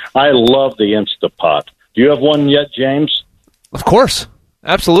easy. I love the Instapot. Do you have one yet, James? Of course.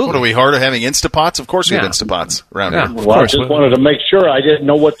 Absolutely. What, are we hard at having Instapots? Of course we have Instapots around here. Well, I just wanted to make sure. I didn't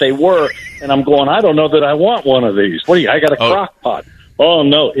know what they were, and I'm going, I don't know that I want one of these. What do you, I got a crock pot. Oh,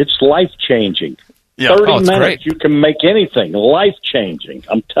 no, it's life-changing. Yeah. 30 minutes, you can make anything. Life-changing,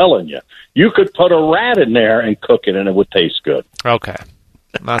 I'm telling you. You could put a rat in there and cook it, and it would taste good. Okay.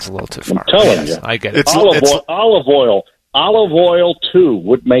 That's a little too far. I'm telling you. I get it. Olive oil, too,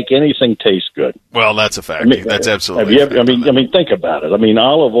 would make anything taste good. Well, that's a fact. That's absolutely. Think about it. I mean,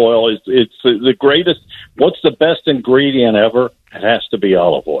 olive oil it's the greatest. What's the best ingredient ever? It has to be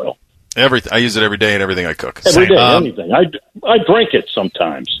olive oil. Everything. I use it every day in everything I cook. Every day, anything. I drink it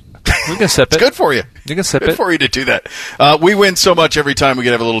sometimes. You can sip it. It's good for you. You can sip it. Good for you to do that. We win so much every time we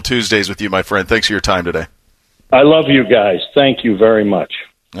get to have a little Tuesdays with you, my friend. Thanks for your time today. I love you guys. Thank you very much.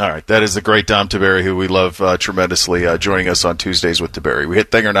 All right, that is the great Dom Tiberi, who we love tremendously, joining us on Tuesdays with Tiberi. We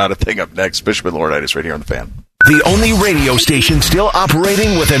hit Thing or Not a Thing up next. Bishop and Laurinaitis right here on The Fan. The only radio station still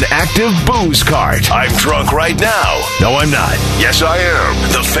operating with an active booze cart. I'm drunk right now. No, I'm not. Yes, I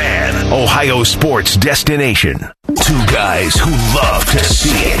am. The Fan, Ohio sports destination. Two guys who love to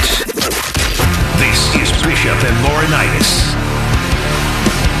see it. This is Bishop and Laurinaitis.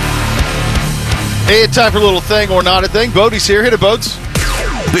 Hey, it's time for a little Thing or Not a Thing. Bodie's here. Hit it, Bodes.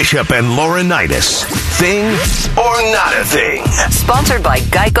 Bishop and Laurinaitis. Thing or Not a Thing? Sponsored by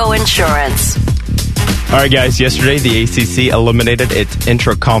Geico Insurance. All right, guys. Yesterday, the ACC eliminated its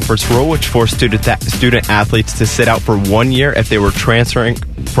intra-conference rule, which forced student athletes to sit out for 1 year if they were transferring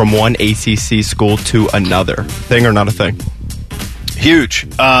from one ACC school to another. Thing or not a thing? Huge.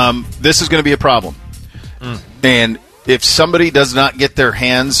 This is going to be a problem. And if somebody does not get their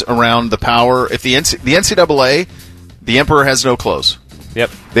hands around the power, if the NCAA, the emperor has no clothes. Yep.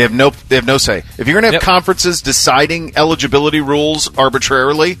 They have no say. If you're going to have conferences deciding eligibility rules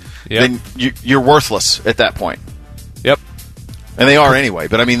arbitrarily, then you're worthless at that point. Yep. And they are anyway.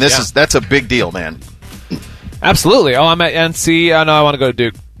 But I mean, that's a big deal, man. Absolutely. Oh, I'm at NC. Oh, no, I want to go to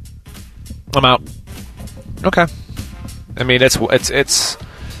Duke. I'm out. Okay. I mean, it's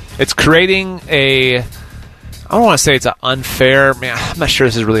creating a. I don't want to say it's an unfair. Man, I'm not sure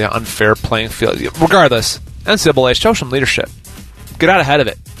this is really an unfair playing field. Regardless, NCAA, show some leadership. Get out ahead of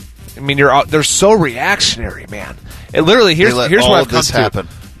it. I mean, they're so reactionary, man. It literally here's what I've come to. Happen.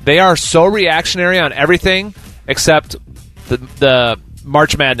 They are so reactionary on everything except the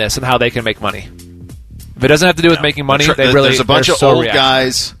March Madness and how they can make money. If it doesn't have to do with making money, there's a bunch of old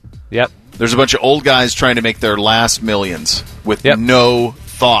guys. Yep. There's a bunch of old guys trying to make their last millions with no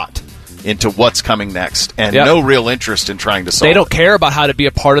thought into what's coming next and no real interest in trying to solve They don't care about how to be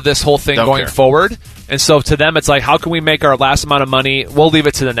a part of this whole thing going forward. And so to them, it's like, how can we make our last amount of money? We'll leave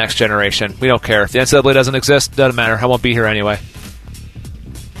it to the next generation. We don't care. If the NCAA doesn't exist, doesn't matter. I won't be here anyway.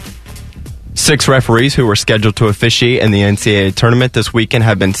 6 referees who were scheduled to officiate in the NCAA tournament this weekend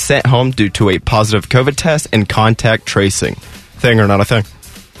have been sent home due to a positive COVID test and contact tracing. Thing or not a thing?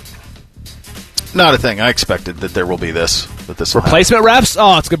 Not a thing. I expected that there will be this. Replacement refs?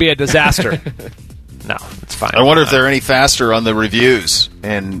 Oh, it's going to be a disaster. No, it's fine. I wonder if they're any faster on the reviews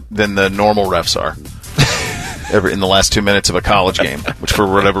than the normal refs are. In the last 2 minutes of a college game, which for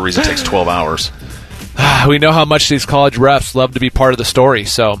whatever reason takes 12 hours. We know how much these college refs love to be part of the story,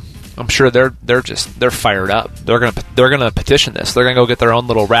 so I'm sure they're fired up. They're gonna petition this. They're gonna go get their own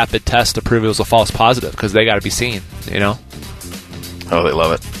little rapid test to prove it was a false positive because they got to be seen. You know. Oh, they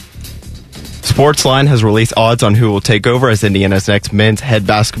love it. Sportsline has released odds on who will take over as Indiana's next men's head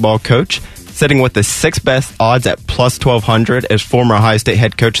basketball coach. Sitting with the 6th best odds at plus 1,200 is former Ohio State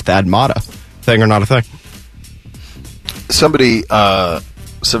head coach Thad Matta. Thing or not a thing? Somebody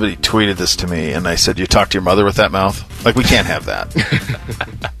tweeted this to me, and I said, "You talk to your mother with that mouth? Like, we can't have that,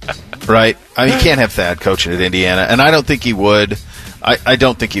 right? I mean, you can't have Thad coaching at Indiana, and I don't think he would. I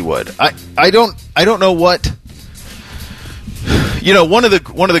don't think he would. I don't know what. You know, one of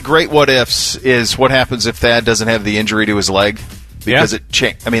the great what ifs is what happens if Thad doesn't have the injury to his leg, because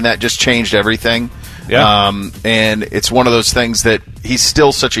that just changed everything. Yeah. And it's one of those things that he's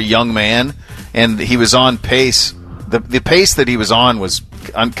still such a young man, and he was on pace. The pace that he was on was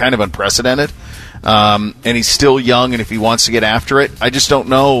kind of unprecedented, and he's still young, and if he wants to get after it, I just don't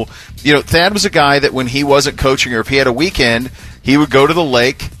know. You know, Thad was a guy that when he wasn't coaching or if he had a weekend, he would go to the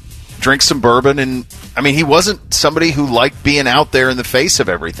lake, drink some bourbon, and I mean, he wasn't somebody who liked being out there in the face of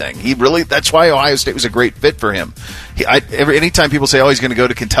everything. That's why Ohio State was a great fit for him. Anytime people say, oh, he's going to go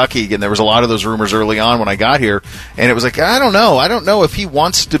to Kentucky, and there was a lot of those rumors early on when I got here, and it was like, I don't know if he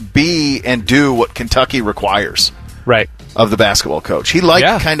wants to be and do what Kentucky requires. Right. Of the basketball coach. He liked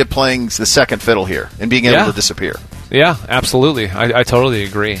kind of playing the second fiddle here and being able to disappear. Yeah, absolutely. I totally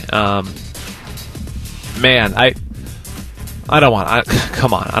agree. Man, I don't want.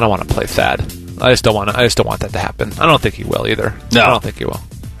 Come on, I don't want to play Thad. I just don't want that to happen. I don't think he will either. No, I don't think he will.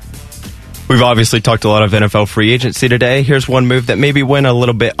 We've obviously talked a lot of NFL free agency today. Here's one move that maybe went a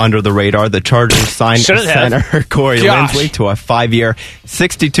little bit under the radar. The Chargers signed center Corey Linsley to a 5-year,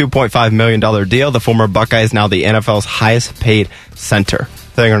 $62.5 million deal. The former Buckeye is now the NFL's highest paid center.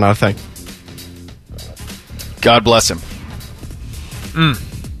 Thing or not a thing? God bless him.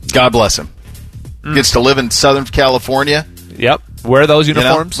 God bless him. Gets to live in Southern California. Yep. Wear those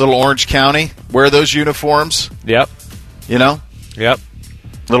uniforms. Little Orange County. Wear those uniforms. Yep. Yep.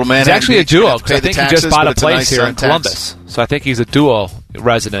 Little man. He's actually a duo because I think he just bought a place here in Columbus. So I think he's a dual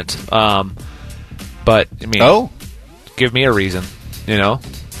resident. But I mean, give me a reason, you know.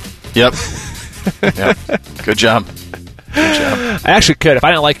 Yep. Good job. I actually could. If I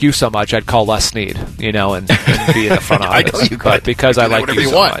didn't like you so much, I'd call Les Snead, you know, and be in the front office. I know you could. But because I like you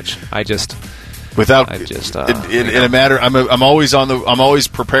so much, I just. In a matter, I'm always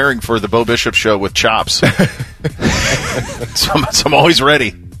preparing for the Bo Bishop show with chops, so I'm always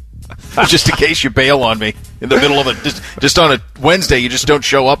ready, just in case you bail on me in the middle of just on a Wednesday. You just don't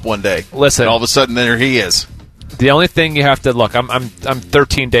show up one day. Listen, and all of a sudden there he is. The only thing you have to look, I'm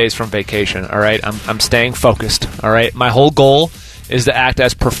 13 days from vacation. All right, I'm staying focused. All right, my whole goal is to act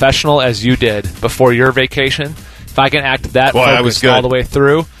as professional as you did before your vacation. If I can act that focused all the way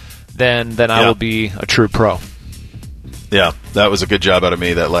through. then I will be a true pro. Yeah, that was a good job out of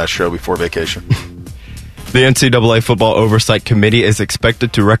me, that last show before vacation. The NCAA Football Oversight Committee is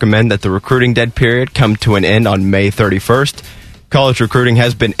expected to recommend that the recruiting dead period come to an end on May 31st. College recruiting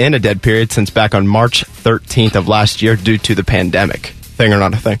has been in a dead period since back on March 13th of last year due to the pandemic. Thing or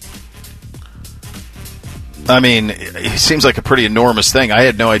not a thing? I mean, it seems like a pretty enormous thing. I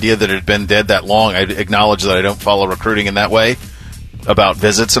had no idea that it had been dead that long. I acknowledge that I don't follow recruiting in that way, about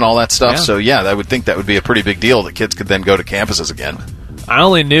visits and all that stuff. Yeah. So, yeah, I would think that would be a pretty big deal that kids could then go to campuses again. I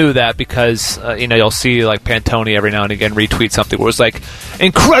only knew that because, you'll see like Pantone every now and again retweet something where it's like,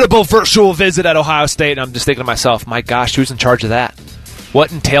 incredible virtual visit at Ohio State. And I'm just thinking to myself, my gosh, who's in charge of that?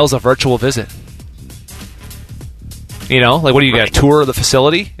 What entails a virtual visit? Like what do you get, a tour of the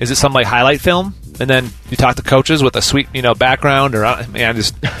facility? Is it some like highlight film? And then you talk to coaches with a sweet, background, or I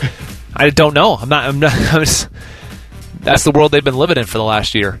don't know. I'm just, that's the world they've been living in for the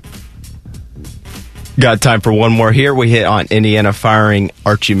last year. Got time for one more here. We hit on Indiana firing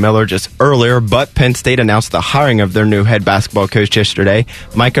Archie Miller just earlier, but Penn State announced the hiring of their new head basketball coach yesterday.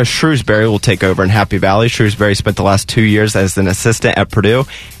 Micah Shrewsbury will take over in Happy Valley. Shrewsbury spent the last 2 years as an assistant at Purdue,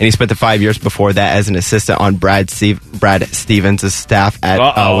 and he spent the 5 years before that as an assistant on Brad Stevens' staff at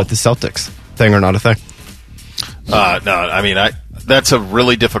with the Celtics. Thing or not a thing? No, I mean, that's a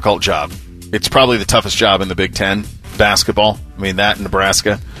really difficult job. It's probably the toughest job in the Big Ten, basketball. I mean, that in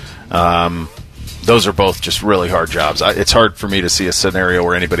Nebraska. Those are both just really hard jobs. It's hard for me to see a scenario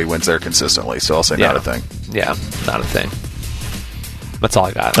where anybody wins there consistently, so I'll say not a thing. Yeah, not a thing. That's all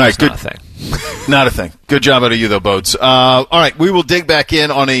I got. All right, good. Not a thing. Not a thing. Good job out of you, though, Bodes. All right, we will dig back in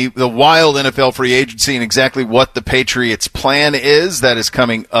on the wild NFL free agency and exactly what the Patriots' plan is. That is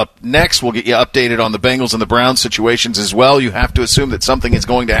coming up next. We'll get you updated on the Bengals and the Browns situations as well. You have to assume that something is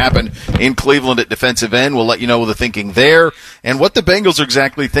going to happen in Cleveland at defensive end. We'll let you know the thinking there and what the Bengals are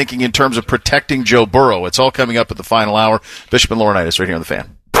exactly thinking in terms of protecting Joe Burrow. It's all coming up at the final hour. Bishop and Laurinaitis right here on The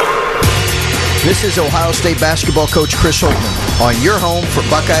Fan. This is Ohio State basketball coach Chris Holtmann on your home for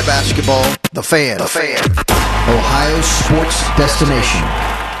Buckeye basketball, The Fan. The Fan. Ohio's sports destination.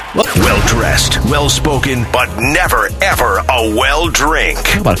 Well-dressed, well-spoken, but never, ever a well-drink.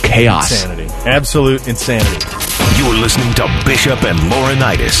 How about chaos? Insanity. Absolute insanity. You are listening to Bishop and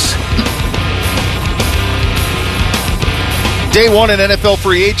Laurinaitis. Day one in NFL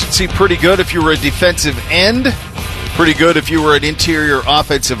free agency, pretty good if you were a defensive end. Pretty good if you were an interior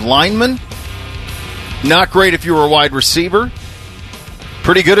offensive lineman. Not great if you were a wide receiver.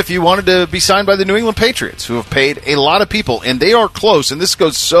 Pretty good if you wanted to be signed by the New England Patriots, who have paid a lot of people, and they are close, and this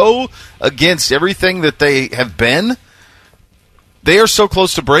goes so against everything that they have been. They are so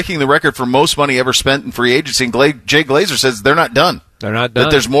close to breaking the record for most money ever spent in free agency, and Jay Glazer says they're not done. They're not done.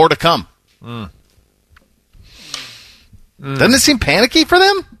 That there's more to come. Doesn't it seem panicky for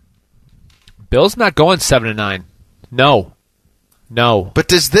them? Bill's not going 7-9. No. But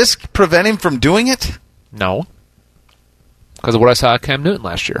does this prevent him from doing it? No. Because of what I saw at Cam Newton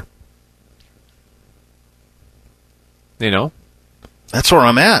last year. That's where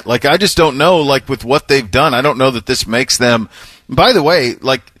I'm at. Like, I just don't know, like, with what they've done, I don't know that this makes them... By the way,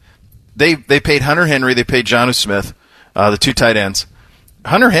 like, they paid Hunter Henry, they paid Jonnu Smith, the two tight ends.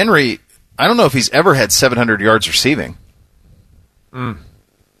 Hunter Henry, I don't know if he's ever had 700 yards receiving. And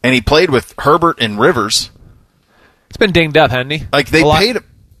he played with Herbert and Rivers. It's been dinged up, hasn't he? Like, they paid him.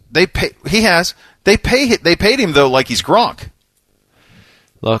 He has. They paid him, though, like he's Gronk.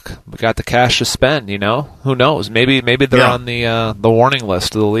 Look, we got the cash to spend, Who knows? Maybe they're on the warning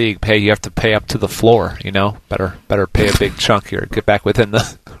list of the league. You have to pay up to the floor, Better pay a big chunk here. Get back within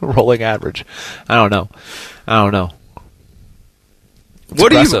the rolling average. I don't know.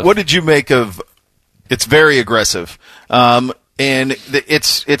 What did you make of... It's very aggressive. And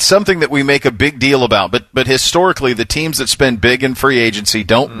it's something that we make a big deal about. But historically, the teams that spend big in free agency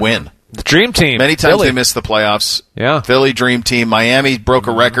don't win. The Dream Team. Many times Philly. they miss the playoffs. Yeah. Philly, Dream Team. Miami broke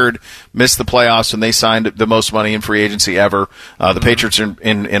a record, missed the playoffs, and they signed the most money in free agency ever. The Patriots are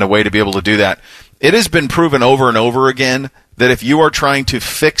in a way to be able to do that. It has been proven over and over again that if you are trying to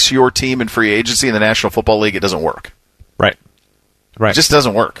fix your team in free agency in the National Football League, it doesn't work. Right. It just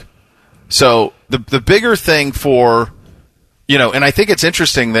doesn't work. So the bigger thing for... and I think it's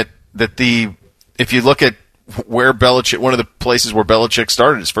interesting that if you look at where Belichick, one of the places where Belichick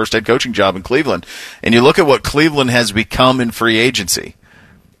started his first head coaching job in Cleveland, and you look at what Cleveland has become in free agency,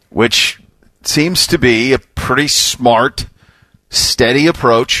 which seems to be a pretty smart, steady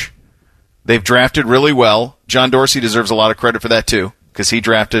approach. They've drafted really well. John Dorsey deserves a lot of credit for that too, because he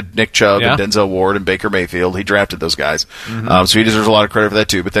drafted Nick Chubb and Denzel Ward and Baker Mayfield. He drafted those guys. So he deserves a lot of credit for that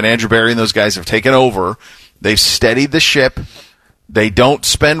too. But then Andrew Berry and those guys have taken over. They've steadied the ship. They don't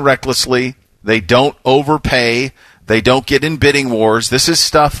spend recklessly. They don't overpay. They don't get in bidding wars. This is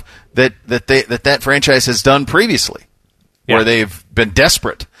stuff that franchise has done previously, where they've been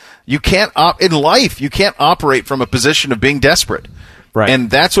desperate. You can't in life. You can't operate from a position of being desperate, right? And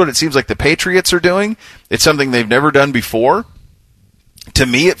that's what it seems like the Patriots are doing. It's something they've never done before. To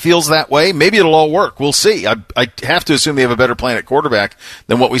me, it feels that way. Maybe it'll all work. We'll see. I have to assume they have a better plan at quarterback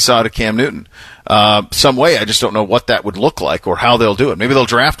than what we saw to Cam Newton. Some way, I just don't know what that would look like or how they'll do it. Maybe they'll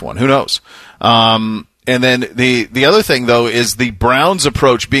draft one. Who knows? And then the other thing, though, is the Browns'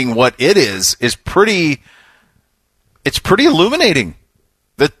 approach being what it is pretty. It's pretty illuminating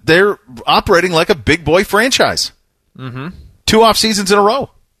that they're operating like a big boy franchise. Mm-hmm. 2 off seasons in a row.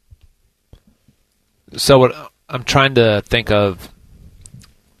 So what I'm trying to think of.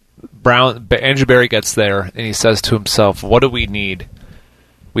 Andrew Berry gets there, and he says to himself, what do we need?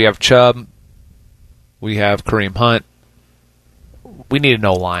 We have Chubb. We have Kareem Hunt. We need an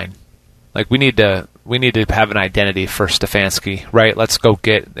O-line. Like, we need to have an identity for Stefanski, right? Let's go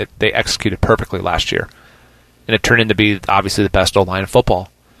get it. They executed perfectly last year. And it turned into be, obviously, the best O-line in football.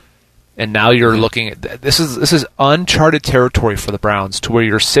 And now you're looking at this is uncharted territory for the Browns, to where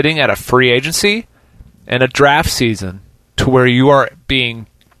you're sitting at a free agency and a draft season to where you are being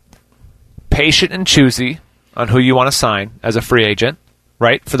patient and choosy on who you want to sign as a free agent,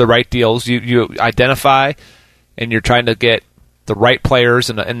 right? For the right deals. You identify, and you're trying to get the right players,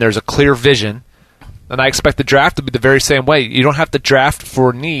 and there's a clear vision. And I expect the draft to be the very same way. You don't have to draft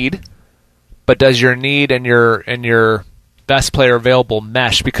for need, but does your need and your best player available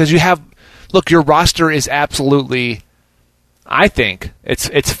mesh? Because your roster is absolutely, I think,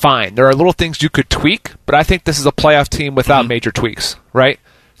 it's fine. There are little things you could tweak, but I think this is a playoff team without major tweaks, right?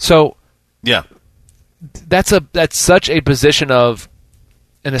 So yeah, that's such a position of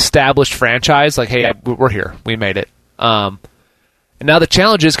an established franchise. Like, hey, we're here, we made it. And now the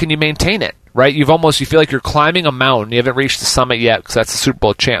challenge is, can you maintain it? Right? You feel like you're climbing a mountain. You haven't reached the summit yet because that's the Super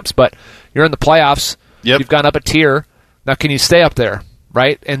Bowl champs, but you're in the playoffs. Yep. You've gone up a tier. Now, can you stay up there?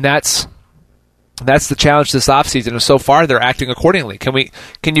 Right? And that's the challenge this offseason. And so far, they're acting accordingly.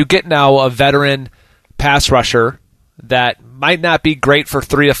 Can you get now a veteran pass rusher that might not be great for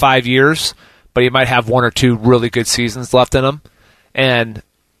 3 to 5 years, but he might have 1 or 2 really good seasons left in him, and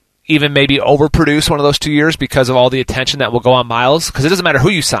even maybe overproduce one of those 2 years because of all the attention that will go on Miles? Because it doesn't matter who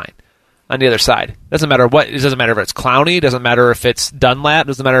you sign on the other side. It doesn't matter if it's Clowney, it doesn't matter if it's Dunlap, it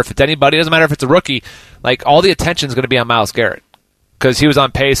doesn't matter if it's anybody, it doesn't matter if it's a rookie. Like, all the attention is going to be on Myles Garrett because he was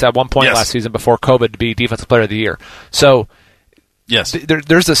on pace at one point last season before COVID to be Defensive Player of the Year. So yes,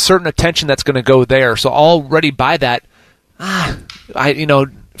 there's a certain attention that's going to go there. So already by that,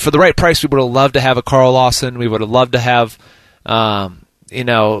 for the right price, we would have loved to have a Carl Lawson. We would have loved to have, Von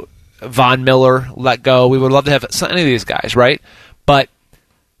Miller let go. We would love to have any of these guys, right? But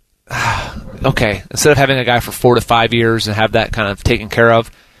okay, instead of having a guy for 4 to 5 years and have that kind of taken care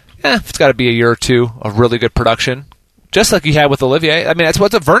of, if it's got to be a year or 2 of really good production, just like you had with Olivier. I mean, that's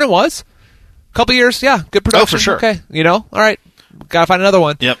what Vernon was. A couple years, good production. Oh, for sure. Okay, all right, got to find another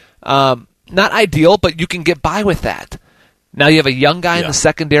one. Yep. Not ideal, but you can get by with that. Now you have a young guy in the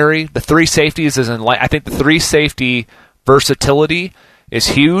secondary. The 3 safeties I think the 3 safety versatility is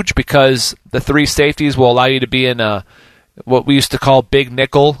huge because the 3 safeties will allow you to be in what we used to call big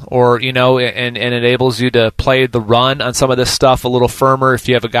nickel, or and enables you to play the run on some of this stuff a little firmer if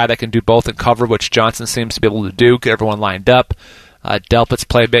you have a guy that can do both and cover, which Johnson seems to be able to do. Get everyone lined up. Delpit's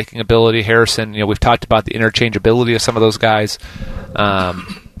playmaking ability, Harrison. We've talked about the interchangeability of some of those guys.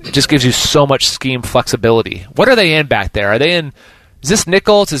 It just gives you so much scheme flexibility. What are they in back there? Are they in? Is this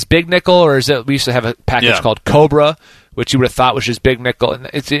nickel? Is this big nickel, or is it? We used to have a package called Cobra, which you would have thought was just big nickel. And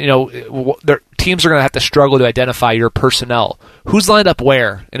it's their teams are going to have to struggle to identify your personnel. Who's lined up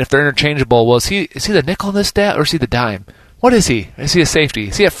where, and if they're interchangeable. Well, is he the nickel in this stat, or is he the dime? What is he? Is he a safety?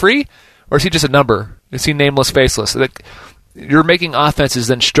 Is he a free, or is he just a number? Is he nameless, faceless? Like, you're making offenses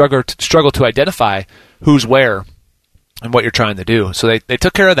then struggle to identify who's where and what you're trying to do. So they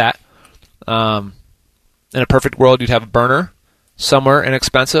took care of that. In a perfect world, you'd have a burner somewhere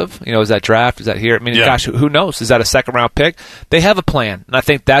inexpensive. Is that draft? Is that here? I mean, gosh, who knows? Is that a second-round pick? They have a plan, and I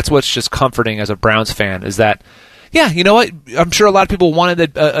think that's what's just comforting as a Browns fan is that, you know what? I'm sure a lot of people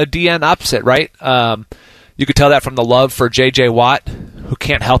wanted a DN opposite, right? You could tell that from the love for J.J. Watt, who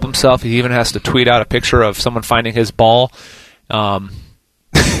can't help himself. He even has to tweet out a picture of someone finding his ball.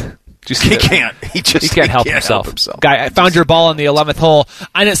 He can't. He can't help himself. Guy, I found your ball on the 11th hole.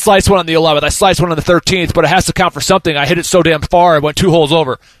 I didn't slice one on the 11th. I sliced one on the 13th, but it has to count for something. I hit it so damn far, I went 2 holes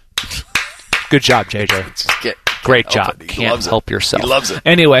over. Good job, JJ. Great job. Can't help yourself. He loves it.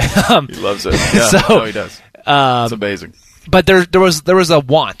 Anyway. He loves it. Yeah, he does. It's amazing. But there was a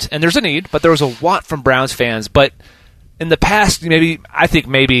want, and there's a need, but there was a want from Browns fans. But in the past, I think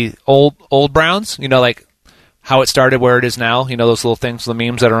maybe old Browns, like how it started, where it is now, those little things, the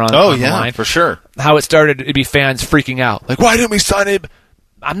memes that are on online. For sure. How it started, it'd be fans freaking out. Like, why didn't we sign him?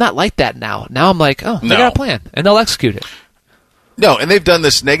 I'm not like that now. Now I'm like, they got a plan, and they'll execute it. No, and they've done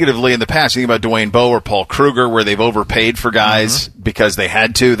this negatively in the past. Think about Dwayne Bowe or Paul Kruger, where they've overpaid for guys because they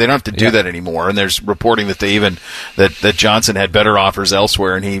had to. They don't have to do that anymore. And there's reporting that that Johnson had better offers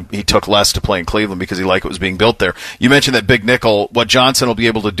elsewhere, and he took less to play in Cleveland because he liked what was being built there. You mentioned that big nickel, what Johnson will be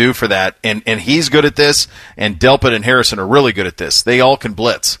able to do for that, and he's good at this, and Delpit and Harrison are really good at this. They all can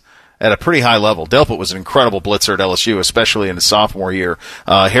blitz at a pretty high level. Delpit was an incredible blitzer at LSU, especially in his sophomore year.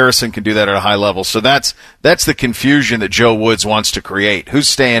 Harrison can do that at a high level. So that's the confusion that Joe Woods wants to create. Who's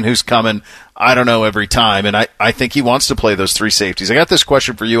staying? Who's coming? I don't know every time, and I think he wants to play those three safeties. I got this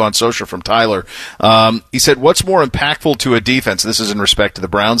question for you on social from Tyler. He said, what's more impactful to a defense? This is in respect to the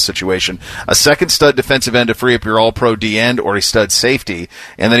Browns situation. A second stud defensive end to free up your all-pro D-end or a stud safety?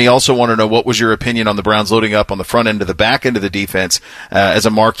 And then he also wanted to know, what was your opinion on the Browns loading up on the front end to the back end of the defense as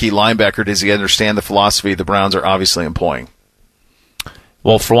a marquee linebacker? Does he understand the philosophy the Browns are obviously employing?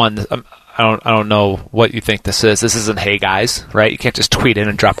 Well, for one, I don't know what you think this is. This isn't Hey Guys, right? You can't just tweet in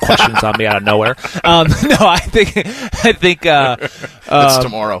and drop questions on me out of nowhere. No, I think it's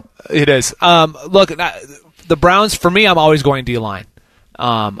tomorrow. It is. Look, the Browns, for me, I'm always going D-line.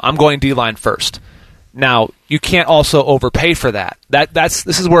 I'm going D-line first. Now, you can't also overpay for that. This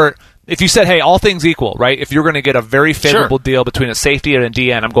is where, if you said, hey, all things equal, right? If you're going to get a very favorable deal between a safety and a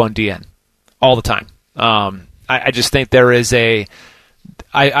DN, I'm going DN all the time. I just think there is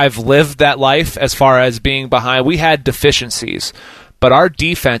I've lived that life as far as being behind. We had deficiencies, but our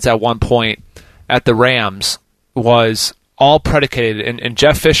defense at one point at the Rams was all predicated, and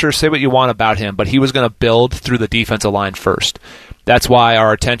Jeff Fisher, say what you want about him, but he was going to build through the defensive line first. That's why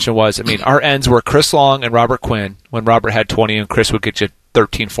our attention was, our ends were Chris Long and Robert Quinn. When Robert had 20 and Chris would get you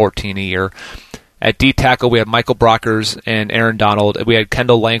 13, 14 a year. At D-tackle, we had Michael Brockers and Aaron Donald. We had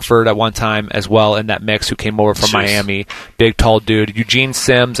Kendall Langford at one time as well in that mix, who came over from Miami. Big, tall dude. Eugene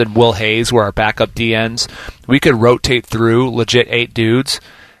Sims and Will Hayes were our backup DNs. We could rotate through legit 8 dudes.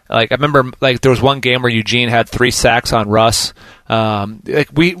 I remember, there was one game where Eugene had 3 sacks on Russ.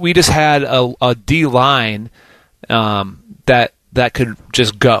 We just had a D-line that could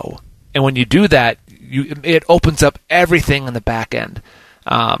just go. And when you do that, it opens up everything in the back end.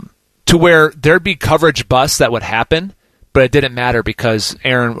 To where there'd be coverage busts that would happen, but it didn't matter because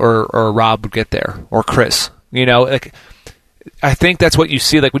Aaron or Rob would get there, or Chris. I think that's what you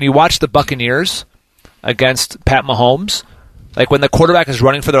see. When you watch the Buccaneers against Pat Mahomes, when the quarterback is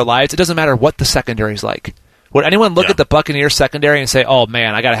running for their lives, it doesn't matter what the secondary is like. Would anyone look at the Buccaneers secondary and say, "Oh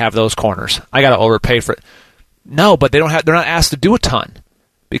man, I got to have those corners. I got to overpay for it"? No, but they're not asked to do a ton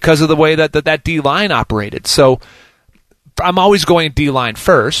because of the way that D line operated. So I'm always going D line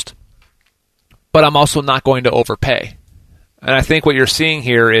first. But I'm also not going to overpay. And I think what you're seeing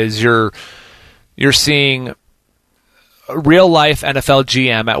here is you're seeing a real-life NFL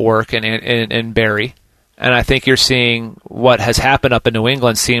GM at work in Barry. And I think you're seeing what has happened up in New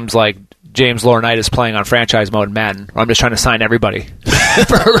England seems like James Laurinaitis is playing on franchise mode in Madden. I'm just trying to sign everybody.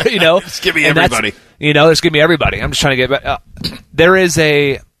 Just give me everybody. Just give me everybody. I'm just trying to get there is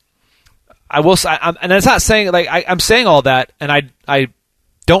and it's not saying, I'm saying all that, and I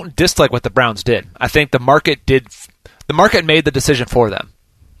don't dislike what the Browns did. I think the market made the decision for them.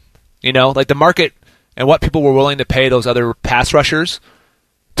 The market and what people were willing to pay those other pass rushers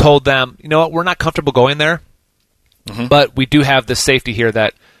told them, you know what, we're not comfortable going there, but we do have this safety here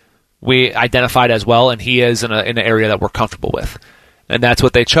that we identified as well, and he is in an area that we're comfortable with. And that's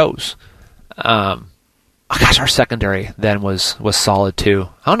what they chose. Our secondary then was solid too.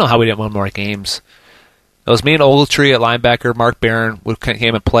 I don't know how we didn't win more games. It was me and Ogletree at linebacker. Mark Barron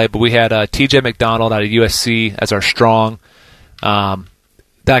came and played, but we had T.J. McDonald out of USC as our strong.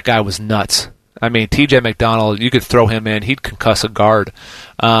 That guy was nuts. T.J. McDonald, you could throw him in. He'd concuss a guard.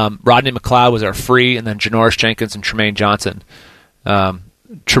 Rodney McLeod was our free, and then Janoris Jenkins and Tremaine Johnson.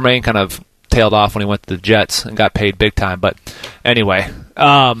 Tremaine kind of tailed off when he went to the Jets and got paid big time. But anyway.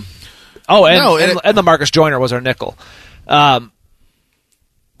 And the Marcus Joyner was our nickel.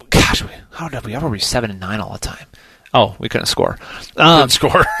 How did we ever be 7-9 all the time? Oh, we couldn't score. Couldn't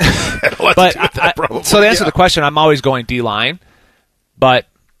score. So to answer the question, I'm always going D-line, but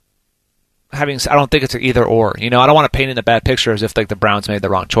I don't think it's an either or. I don't want to paint in a bad picture as if the Browns made the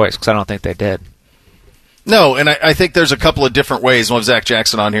wrong choice, because I don't think they did. No, and I think there's a couple of different ways. We'll have Zach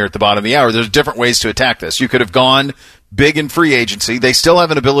Jackson on here at the bottom of the hour. There's different ways to attack this. You could have gone big in free agency. They still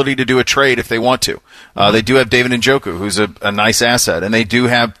have an ability to do a trade if they want to. They do have David Njoku, who's a nice asset, and they do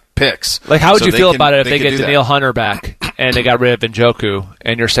have picks. Like, how would you feel about it if they get Danielle Hunter back and they got rid of Njoku,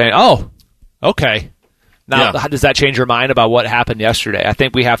 and you're saying, oh, okay. Now, how does that change your mind about what happened yesterday? I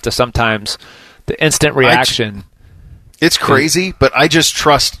think we have to sometimes, the instant reaction. It's crazy, but I just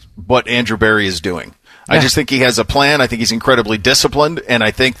trust what Andrew Berry is doing. I just think he has a plan. I think he's incredibly disciplined, and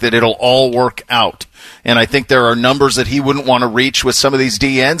I think that it'll all work out. And I think there are numbers that he wouldn't want to reach with some of these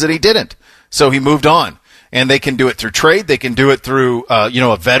DNs, and he didn't. So he moved on. And they can do it through trade. They can do it through,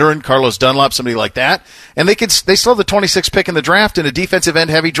 a veteran, Carlos Dunlap, somebody like that. And they still have the 26th pick in the draft in a defensive end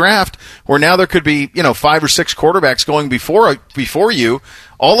heavy draft where now there could be, 5 or 6 quarterbacks going before you.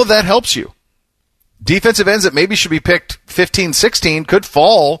 All of that helps you. Defensive ends that maybe should be picked 15, 16 could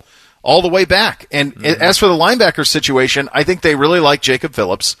fall all the way back. And as for the linebacker situation, I think they really like Jacob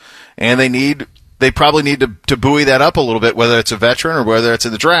Phillips, and they probably need to buoy that up a little bit, whether it's a veteran or whether it's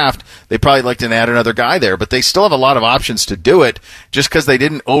in the draft. They probably like to add another guy there, but they still have a lot of options to do it just because they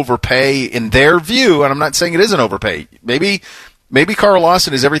didn't overpay in their view, and I'm not saying it isn't overpay. Maybe Carl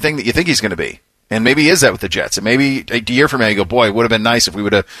Lawson is everything that you think he's going to be. And maybe he is that with the Jets. And maybe a year from now you go, boy, it would have been nice if we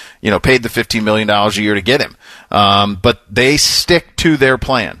would have, paid the $15 million a year to get him. But they stick to their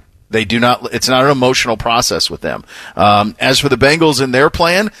plan. They do not. It's not an emotional process with them. As for the Bengals and their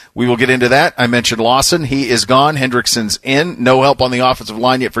plan, we will get into that. I mentioned Lawson. He is gone. Hendrickson's in. No help on the offensive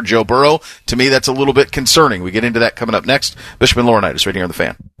line yet for Joe Burrow. To me, that's a little bit concerning. We get into that coming up next. Bishop and Laurinaitis right here on The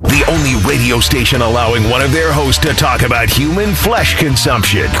Fan. The only radio station allowing one of their hosts to talk about human flesh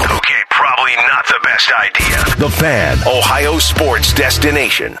consumption. Okay, probably not the best idea. The Fan, Ohio sports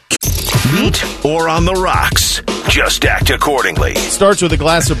destination. Meat or on the rocks? Just act accordingly. Starts with a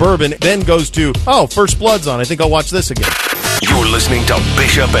glass of bourbon, then goes to, First Blood's on. I think I'll watch this again. You're listening to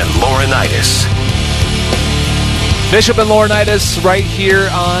Bishop and Laurinaitis. Bishop and Laurinaitis right here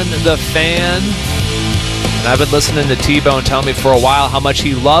on The Fan. And I've been listening to T-Bone tell me for a while how much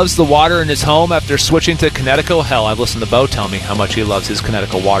he loves the water in his home after switching to Connecticut. Hell, I've listened to Bo tell me how much he loves his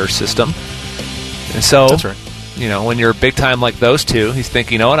Connecticut water system. And so, that's right. When you're big time like those two, he's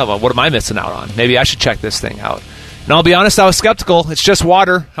thinking, what am I missing out on? Maybe I should check this thing out. And I'll be honest, I was skeptical. It's just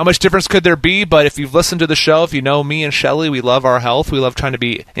water. How much difference could there be? But if you've listened to the show, if you know me and Shelly, we love our health. We love trying to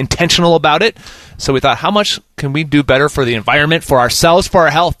be intentional about it. So we thought, how much can we do better for the environment, for ourselves, for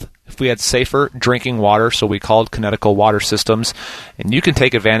our health, if we had safer drinking water? So we called Connecticut Water Systems. And you can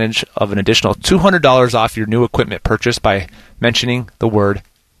take advantage of an additional $200 off your new equipment purchase by mentioning the word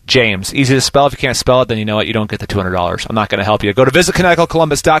James. Easy to spell. If you can't spell it, then you know what? You don't get the $200. I'm not going to help you. Go to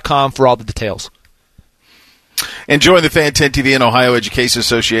visitconnecticutcolumbus.com for all the details. And join the Fan 10 TV and Ohio Education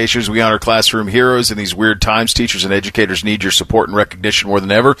Associations. We honor classroom heroes in these weird times. Teachers and educators need your support and recognition more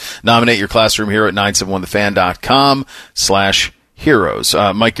than ever. Nominate your classroom hero at 971thefan.com/heroes.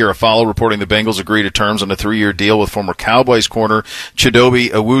 Mike Garafalo reporting the Bengals agree to terms on a 3-year deal with former Cowboys corner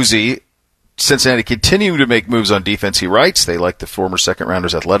Chidobe Awuzie. Cincinnati continuing to make moves on defense, he writes. They like the former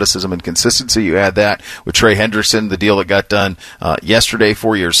second-rounder's athleticism and consistency. You add that with Trey Hendrickson, the deal that got done yesterday,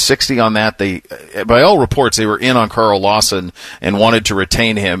 4 years, $60 on that. They, by all reports, they were in on Carl Lawson and wanted to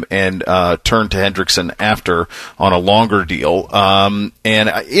retain him and turn to Hendrickson after on a longer deal. I'm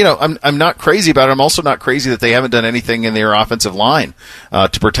not crazy about it. I'm also not crazy that they haven't done anything in their offensive line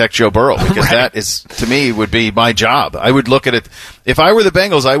to protect Joe Burrow, because that is, to me, would be my job. I would look at it. If I were the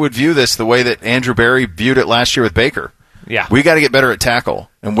Bengals, I would view this the way that Andrew Berry viewed it last year with Baker. Yeah. We got to get better at tackle.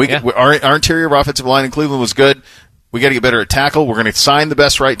 And our interior offensive line in Cleveland was good. We got to get better at tackle. We're going to sign the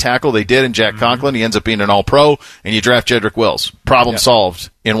best right tackle. They did in Jack Conklin. He ends up being an all-pro, and you draft Jedrick Wills. Problem solved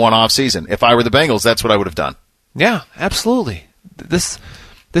in one offseason. If I were the Bengals, that's what I would have done. Yeah, absolutely. This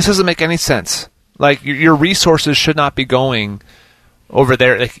doesn't make any sense. Like, your resources should not be going over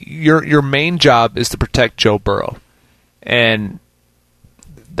there. Like, your main job is to protect Joe Burrow. And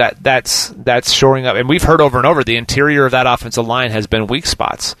that's shoring up. And we've heard over and over the interior of that offensive line has been weak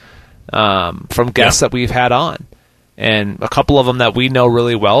spots from guests that we've had on. And a couple of them that we know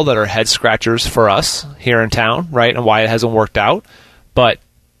really well that are head scratchers for us here in town, right, and why it hasn't worked out. But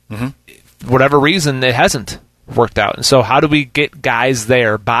for whatever reason, it hasn't worked out. And so how do we get guys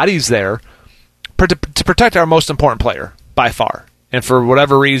there, bodies there, to protect our most important player by far? And for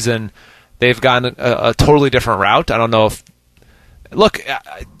whatever reason, they've gone a totally different route. I don't know if... Look,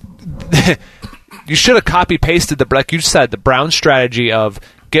 you should have copy-pasted, like you said, the Browns strategy of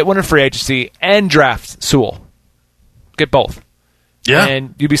get one in free agency and draft Sewell. Get both. Yeah.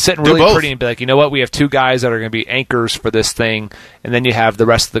 And you'd be sitting really pretty and be like, you know what, we have two guys that are going to be anchors for this thing, and then you have the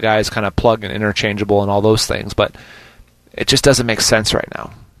rest of the guys kind of plug and interchangeable and all those things. But it just doesn't make sense right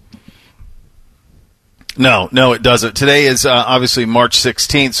now. No, it doesn't. Today is obviously March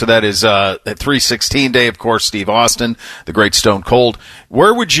 16th, so that is at 316 Day, of course, Steve Austin, the great Stone Cold.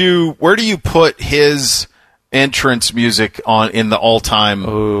 Where do you put his entrance music in the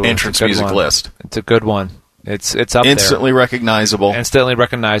all-time entrance music list? It's a good one. It's up there. Instantly recognizable.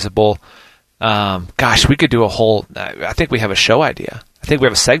 Gosh, we could do a whole. I think we have a show idea. I think we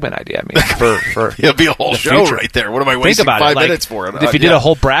have a segment idea. I mean, for it'll be a whole show future. Right there. What am I wasting 5 minutes for? If you did a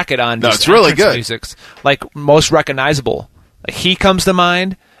whole bracket on just it's really good. Musics, like most recognizable, like he comes to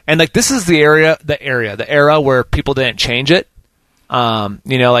mind, and like this is the era where people didn't change it.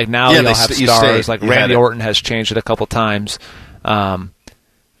 Like now you'll have stars like Randy Orton has changed it a couple times.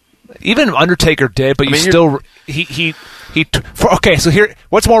 Even Undertaker did, but so here,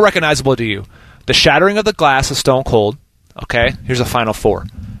 what's more recognizable to you? The shattering of the glass of Stone Cold. Okay, here's a final four.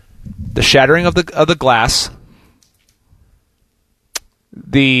 The shattering of the glass.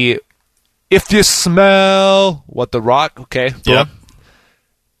 If you smell what the Rock. Okay. Yep.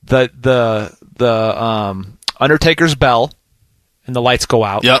 The Undertaker's bell, and the lights go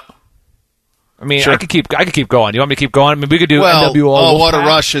out. Yep. I mean, sure. I could keep going. You want me to keep going? I mean, we could do NWO. Oh, What a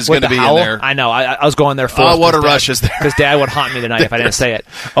Rush is going to be in there. I know. I was going there first. Oh, What a Rush is there. Because Dad would haunt me tonight if I didn't say it.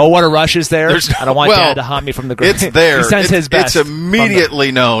 Oh, What a Rush is there. I don't want Dad to haunt me from the grave. It's there. He sends his best. It's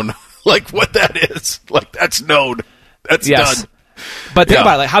immediately known. Like what that is. Like that's known. That's done. But think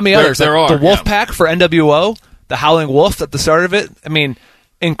about it. Like how many others? There are. The Wolfpack for NWO, the Howling Wolf at the start of it. I mean,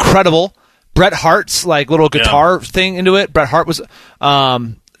 incredible. Bret Hart's like little guitar thing into it. Bret Hart was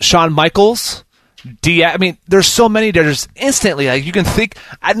Shawn Michaels. I mean, there's so many. There's instantly like you can think.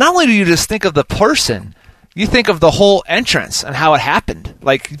 Not only do you just think of the person, you think of the whole entrance and how it happened.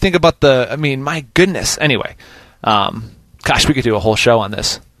 Like you think about my goodness. Anyway, gosh, we could do a whole show on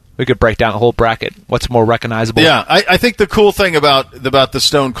this. We could break down a whole bracket. What's more recognizable? Yeah, I think the cool thing about the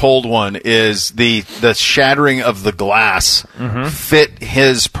Stone Cold one is the shattering of the glass fit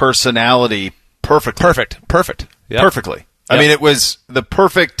his personality perfectly. Perfect. Yep. Perfectly. Yep. I mean, it was the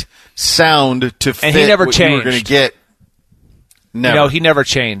perfect sound to fit and he never what changed. You were going to get. Never. No, he never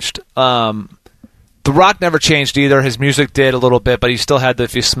changed. The Rock never changed either. His music did a little bit, but he still had the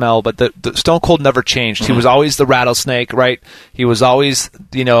If You Smell. But the Stone Cold never changed. He was always the rattlesnake, right? He was always,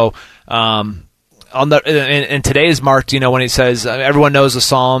 on the in today's marked, when he says everyone knows the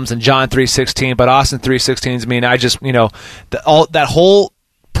Psalms and John 3:16, but Austin 3:16. I mean, I just that whole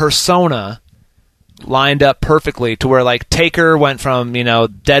persona lined up perfectly to where like Taker went from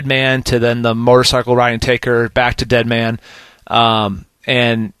Dead Man to then the motorcycle riding Taker back to Dead Man.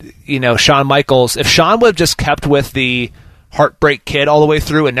 And, Shawn Michaels, if Shawn would have just kept with the Heartbreak Kid all the way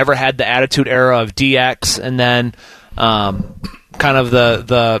through and never had the Attitude Era of DX and then kind of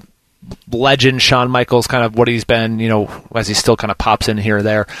the legend Shawn Michaels, kind of what he's been, as he still kind of pops in here or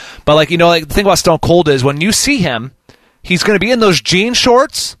there. But, the thing about Stone Cold is when you see him, he's going to be in those jean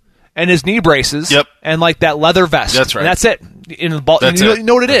shorts and his knee braces and, that leather vest. That's right. And that's it. You know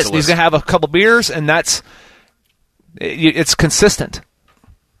what it is. He's going to have a couple beers, and it's consistent.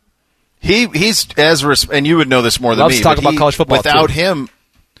 He's and you would know this more than me. Loves to talk about college football. Without him,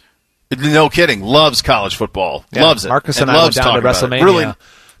 no kidding, loves college football. Yeah, loves it. Marcus and I went down to WrestleMania really, a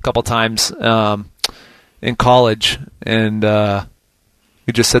couple times in college, and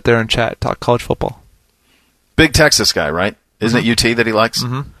we just sit there and chat, talk college football. Big Texas guy, right? Isn't it UT that he likes?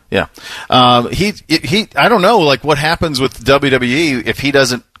 Mm-hmm. Yeah. He. I don't know, what happens with WWE if he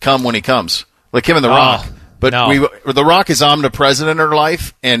doesn't come when he comes, like him and The Rock. But The Rock is omnipresent in her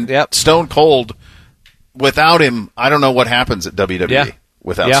life, and Stone Cold, without him, I don't know what happens at WWE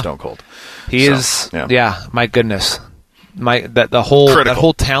without Stone Cold. He is, my goodness. That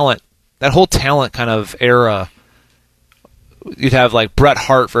whole talent kind of era, you'd have like Bret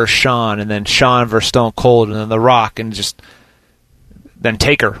Hart versus Shawn, and then Shawn versus Stone Cold, and then The Rock, and then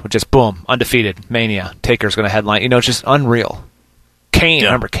Taker, which is boom, undefeated, Mania. Taker's going to headline. It's just unreal. Kane,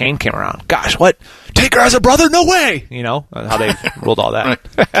 remember Kane came around. Gosh, what? Taker has a brother? No way! How they ruled all that.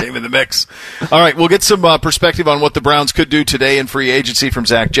 Came in the mix. All right, we'll get some perspective on what the Browns could do today in free agency from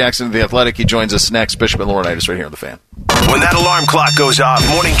Zach Jackson of The Athletic. He joins us next. Bishop and Laurinaitis right here on The Fan. When that alarm clock goes off,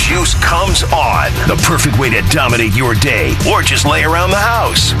 Morning Juice comes on. The perfect way to dominate your day or just lay around the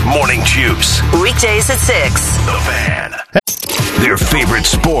house. Morning Juice. Weekdays at 6. The Fan. Their favorite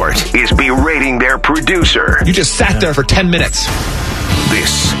sport is berating their producer. You just sat there for 10 minutes.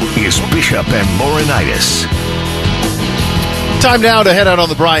 This is Bishop and Laurinaitis. Time now to head out on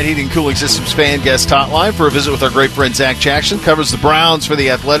the Bryant Heating Cooling Systems fan guest hotline for a visit with our great friend Zach Jackson. Covers the Browns for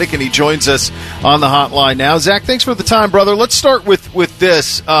The Athletic, and he joins us on the hotline now. Zach, thanks for the time, brother. Let's start with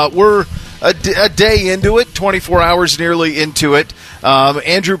this. We're a day into it, 24 hours nearly into it.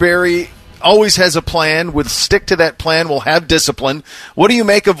 Andrew Berry always has a plan, would stick to that plan, will have discipline. What do you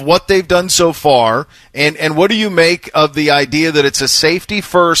make of what they've done so far, and what do you make of the idea that it's a safety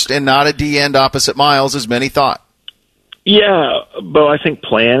first and not a D-end opposite Miles, as many thought? Yeah, Bo, I think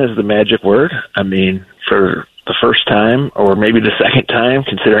plan is the magic word. I mean, for the first time, or maybe the second time,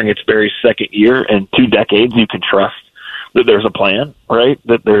 considering it's Barry's second year in 2 decades, you can trust that there's a plan, right?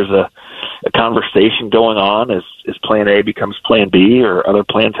 That there's a conversation going on as plan A becomes plan B, or other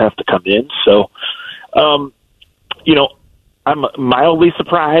plans have to come in. So, I'm mildly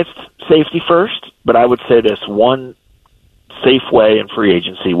surprised safety first, but I would say this one safe way in free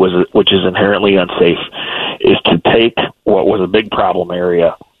agency, which is inherently unsafe, is to take what was a big problem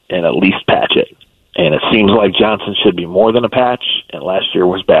area and at least patch it. And it seems like Johnson should be more than a patch, and last year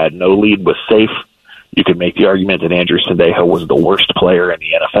was bad. No lead was safe. You could make the argument that Andrew Sendejo was the worst player in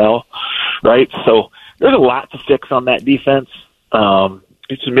the NFL, right? So there's a lot to fix on that defense.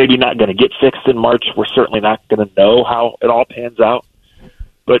 It's maybe not going to get fixed in March. We're certainly not going to know how it all pans out.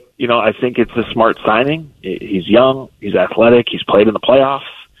 But, I think it's a smart signing. He's young. He's athletic. He's played in the playoffs.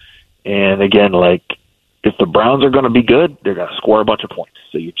 And, again, if the Browns are going to be good, they're going to score a bunch of points.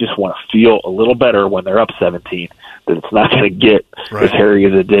 So you just want to feel a little better when they're up 17 that it's not going to get as hairy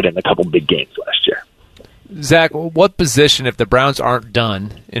as it did in a couple big games last year. Zach, what position, if the Browns aren't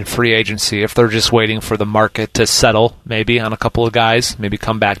done in free agency, if they're just waiting for the market to settle maybe on a couple of guys, maybe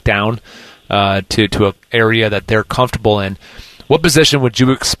come back down to an area that they're comfortable in, what position would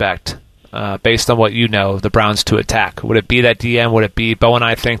you expect, based on what you know, the Browns to attack? Would it be that DM? Would it be, Bo and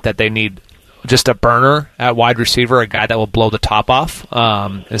I think that they need just a burner at wide receiver, a guy that will blow the top off,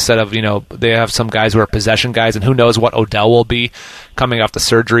 instead of, they have some guys who are possession guys, and who knows what Odell will be coming off the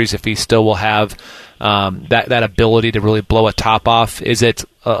surgeries, if he still will have that ability to really blow a top off. Is it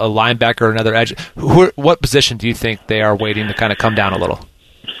a linebacker or another edge? What position do you think they are waiting to kind of come down a little?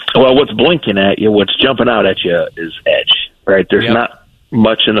 Well, what's blinking at you, what's jumping out at you is edge, right? There's not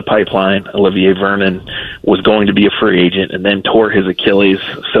much in the pipeline. Olivier Vernon was going to be a free agent and then tore his Achilles,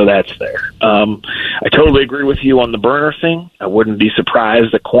 so that's there. I totally agree with you on the burner thing. I wouldn't be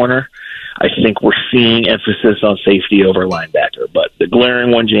surprised at corner. I think we're seeing emphasis on safety over linebacker, but the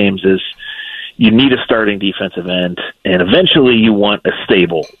glaring one, James, is you need a starting defensive end, and eventually you want a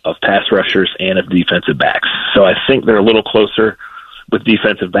stable of pass rushers and of defensive backs. So I think they're a little closer with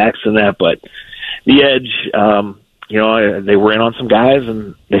defensive backs than that, but the edge, they were in on some guys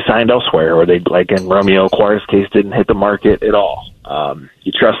and they signed elsewhere, or they, like in Romeo Okwara's case, didn't hit the market at all.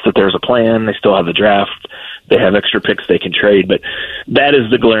 You trust that there's a plan. They still have the draft. They have extra picks they can trade, but that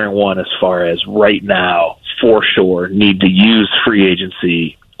is the glaring one as far as right now, for sure, need to use free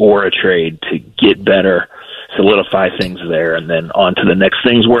agency or a trade to get better, solidify things there, and then on to the next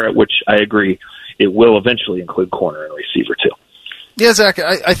things, which I agree, it will eventually include corner and receiver too. Yeah, Zach,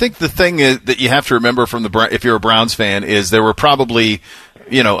 I think the thing that you have to remember from if you're a Browns fan, is there were probably,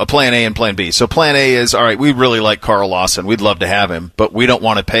 a plan A and plan B. So plan A is, all right, we really like Carl Lawson. We'd love to have him, but we don't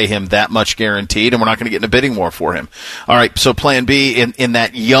want to pay him that much guaranteed, and we're not going to get in a bidding war for him. All right, so plan B, in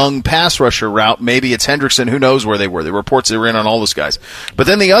that young pass rusher route, maybe it's Hendrickson. Who knows where they were? The reports they were in on all those guys. But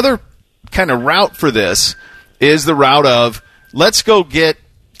then the other kind of route for this is the route of, let's go get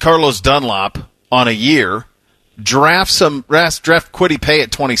Carlos Dunlap on a year, draft Kwity Paye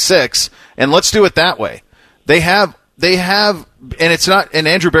at 26, and let's do it that way. They have, and it's not, and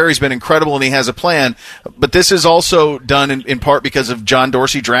Andrew Berry's been incredible and he has a plan, but this is also done in part because of John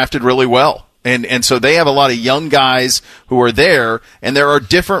Dorsey drafted really well. And so they have a lot of young guys who are there, and there are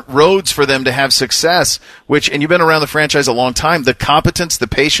different roads for them to have success, and you've been around the franchise a long time, the competence, the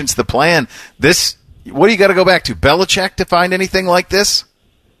patience, the plan, what do you got to go back to? Belichick to find anything like this?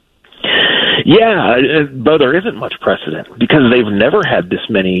 Yeah, but there isn't much precedent because they've never had this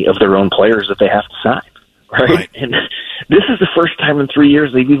many of their own players that they have to sign, right? And this is the first time in 3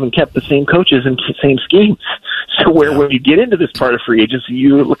 years they've even kept the same coaches and same schemes. So when you get into this part of free agency,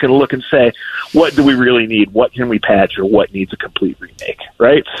 you look and say, what do we really need? What can we patch, or what needs a complete remake,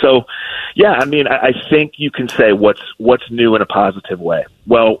 right? So, yeah, I mean, I think you can say what's new in a positive way.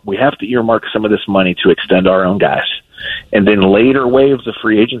 Well, we have to earmark some of this money to extend our own guys. And then later waves of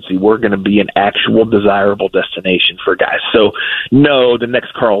free agency, we're going to be an actual desirable destination for guys. So, no, the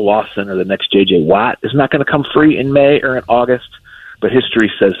next Carl Lawson or the next J.J. Watt is not going to come free in May or in August, but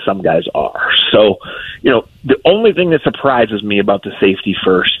history says some guys are. So, the only thing that surprises me about the safety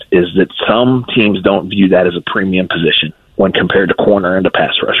first is that some teams don't view that as a premium position when compared to corner and to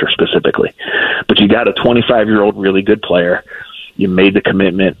pass rusher specifically. But you got a 25-year-old really good player. You made the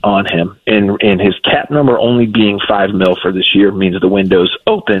commitment on him, and his cap number only being $5 million for this year means the window's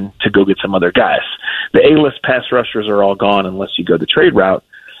open to go get some other guys. The A-list pass rushers are all gone unless you go the trade route,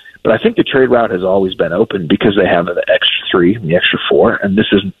 But I think the trade route has always been open because they have the extra 3 and the extra 4, and this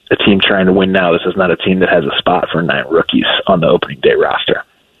is a team trying to win now. This is not a team that has a spot for 9 rookies on the opening day roster.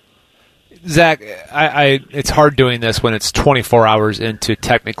 Zach, it's hard doing this when it's 24 hours into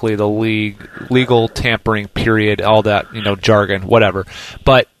technically the legal tampering period, all that, jargon, whatever.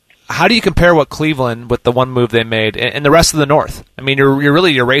 But how do you compare what Cleveland, with the one move they made, and the rest of the North? I mean, you're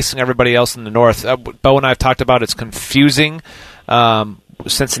really erasing everybody else in the North. Bo and I have talked about it's confusing.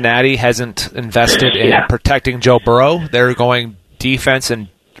 Cincinnati hasn't invested in protecting Joe Burrow. They're going defense, and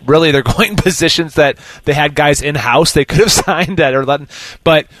really they're going positions that they had guys in-house they could have signed that or letting.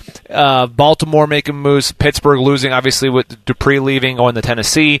 But Baltimore making moves, Pittsburgh losing, obviously, with Dupree leaving, going to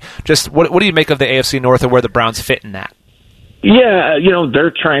Tennessee. Just what do you make of the AFC North and where the Browns fit in that? Yeah,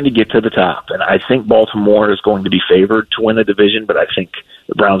 they're trying to get to the top, and I think Baltimore is going to be favored to win the division, but I think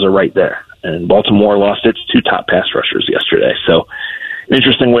the Browns are right there. And Baltimore lost its 2 top pass rushers yesterday, so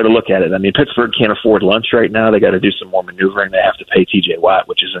interesting way to look at it. I mean, Pittsburgh can't afford lunch right now. They got to do some more maneuvering. They have to pay T.J. Watt,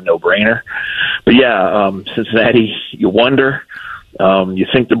 which is a no-brainer. But Cincinnati, you wonder. You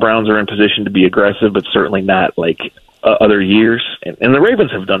think the Browns are in position to be aggressive, but certainly not like other years. And the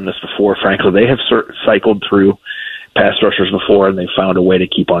Ravens have done this before, frankly. They have cycled through pass rushers before, and they found a way to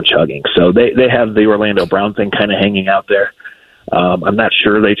keep on chugging. So they have the Orlando Brown thing kind of hanging out there. I'm not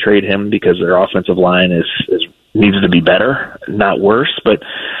sure they trade him because their offensive line needs to be better, not worse. But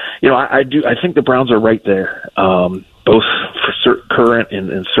I think the Browns are right there, both for current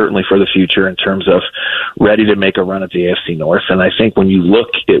and certainly for the future in terms of ready to make a run at the AFC North. And I think when you look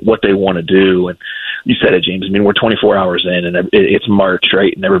at what they want to do, and you said it, James. I mean, we're 24 hours in, and it's March,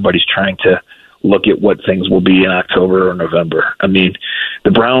 right? And everybody's trying to look at what things will be in October or November. I mean,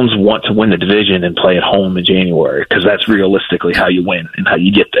 the Browns want to win the division and play at home in January because that's realistically how you win and how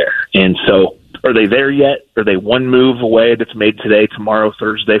you get there. And so, are they there yet? Are they one move away that's made today, tomorrow,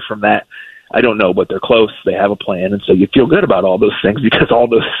 Thursday from that? I don't know, but they're close. They have a plan, and so you feel good about all those things because all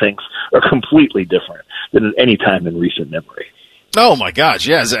those things are completely different than at any time in recent memory. Oh, my gosh.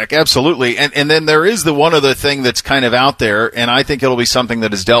 Yeah, Zach, absolutely. And then there is the one other thing that's kind of out there, and I think it'll be something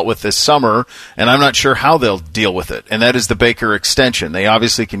that is dealt with this summer, and I'm not sure how they'll deal with it, and that is the Baker extension. They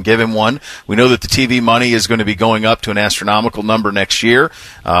obviously can give him one. We know that the TV money is going to be going up to an astronomical number next year.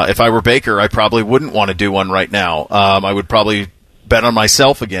 If I were Baker, I probably wouldn't want to do one right now. I would probably bet on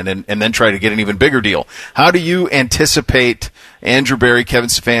myself again and then try to get an even bigger deal. How do you anticipate Andrew Berry, Kevin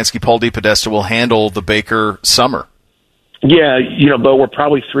Stefanski, Paul DePodesta will handle the Baker summer? Yeah, Bo, we're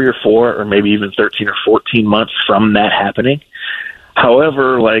probably 3 or 4 or maybe even 13 or 14 months from that happening.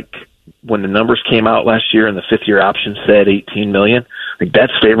 However, like when the numbers came out last year and the 5th-year option said $18 million, like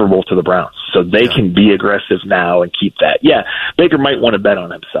that's favorable to the Browns. So they can be aggressive now and keep that. Yeah, Baker might want to bet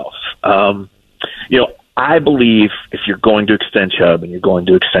on himself. I believe if you're going to extend Chubb and you're going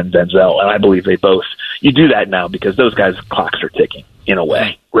to extend Denzel, and I believe you do that now because those guys' clocks are ticking in a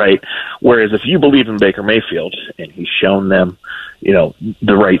way, right? Whereas if you believe in Baker Mayfield and he's shown them,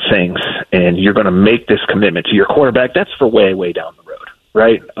 the right things, and you're going to make this commitment to your quarterback, that's for way, way down the road,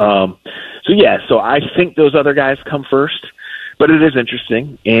 right? So I think those other guys come first. But it is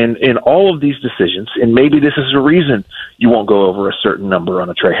interesting, and in all of these decisions, and maybe this is a reason you won't go over a certain number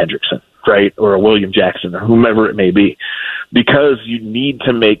on a Trey Hendrickson, right, or a William Jackson, or whomever it may be, because you need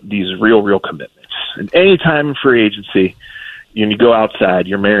to make these real commitments. And any time in free agency, you go outside,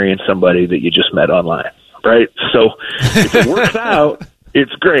 you're marrying somebody that you just met online, right? So if it works out,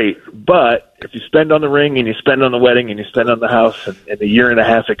 it's great. But if you spend on the ring and you spend on the wedding and you spend on the house, and in a year and a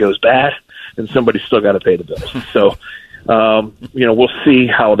half it goes bad, then somebody's still got to pay the bills. So. We'll see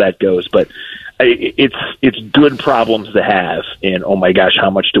how that goes, but it's good problems to have. And oh my gosh, how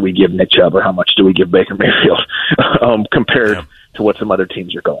much do we give Nick Chubb or how much do we give Baker Mayfield compared to what some other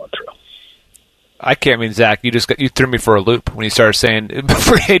teams are going through? I can't mean, Zach, you threw me for a loop when you started saying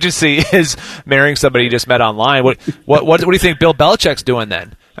free agency is marrying somebody you just met online. What do you think Bill Belichick's doing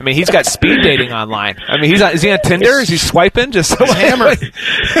then? I mean, he's got speed dating online. I mean, is he on Tinder? Is he swiping? Just so hammered.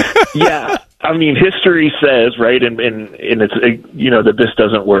 Yeah. I mean, history says, right, and it's that this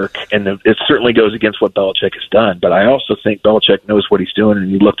doesn't work, and it certainly goes against what Belichick has done. But I also think Belichick knows what he's doing,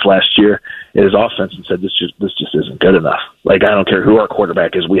 and he looked last year at his offense and said, "This just isn't good enough. Like, I don't care who our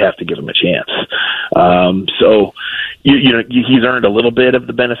quarterback is, we have to give him a chance." So, he's earned a little bit of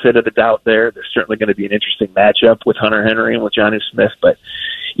the benefit of the doubt there. There's certainly going to be an interesting matchup with Hunter Henry and with Jonnu Smith, but.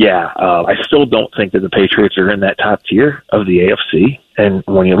 Yeah, I still don't think that the Patriots are in that top tier of the AFC. And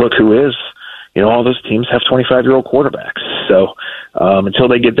when you look who is, all those teams have 25-year-old quarterbacks. So until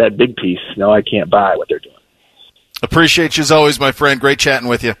they get that big piece, no, I can't buy what they're doing. Appreciate you as always, my friend. Great chatting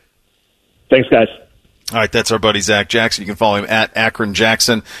with you. Thanks, guys. All right, that's our buddy Zach Jackson. You can follow him at Akron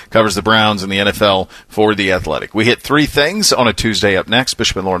Jackson. Covers the Browns and the NFL for The Athletic. We hit 3 things on a Tuesday. Up next,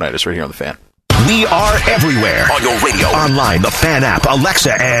 Bishop and Laurinaitis right here on The Fan. We are everywhere. On your radio, online, the Fan app,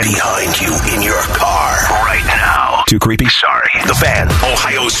 Alexa, and behind you in your car right now. Too creepy? Sorry. The Fan,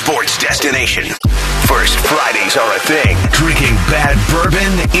 Ohio sports destination. First Fridays are a thing. Drinking bad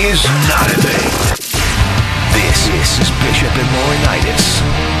bourbon is not a thing. This is Bishop and Laurinaitis.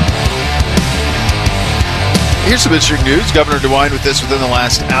 Here's some interesting news. Governor DeWine with this within the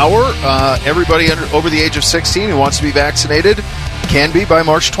last hour. Everybody over the age of 16 who wants to be vaccinated can be by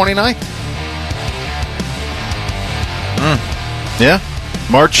March 29th. Yeah.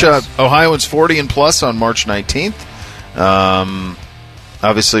 March, Ohioans 40 and plus on March 19th.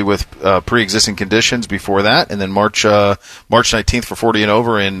 Obviously with pre-existing conditions before that. And then March 19th for 40 and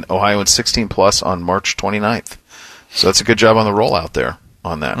over in Ohioans 16 plus on March 29th. So that's a good job on the rollout there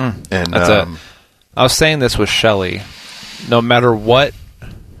on that. And I was saying this with Shelley. No matter what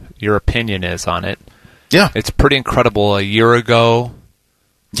your opinion is on it, it's pretty incredible. A year ago,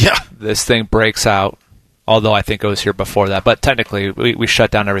 this thing breaks out. Although I think it was here before that. But technically, we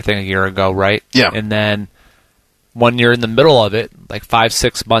shut down everything a year ago, right? Yeah. And then when you're in the middle of it, like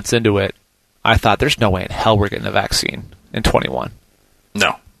 5-6 months into it, I thought, there's no way in hell we're getting a vaccine in 21.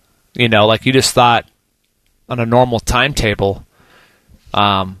 No. You know, like you just thought on a normal timetable.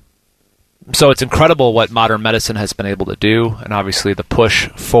 So it's incredible what modern medicine has been able to do. And obviously the push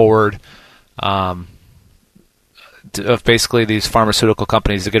forward of basically these pharmaceutical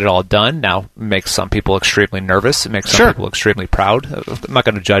companies to get it all done now makes some people extremely nervous. It makes some people extremely proud. I'm not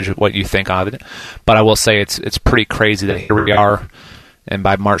going to judge what you think of it, but I will say it's pretty crazy that here we are, and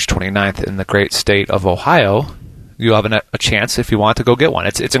by March 29th in the great state of Ohio, you have a chance if you want to go get one.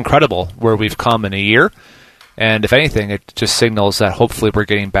 It's incredible where we've come in a year, and if anything, it just signals that hopefully we're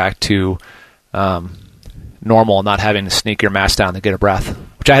getting back to normal, not having to sneak your mask down to get a breath,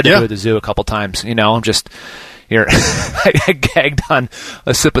 which I had to do at the zoo a couple times. You know, I'm just... Here, I gagged on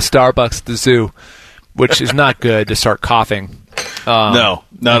a sip of Starbucks at the zoo, which is not good to start coughing. No,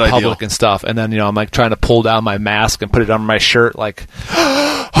 not in ideal. Public and stuff. And then, I'm like trying to pull down my mask and put it on my shirt like,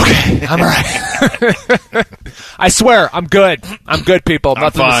 okay, I'm all right. I swear, I'm good. I'm good, people.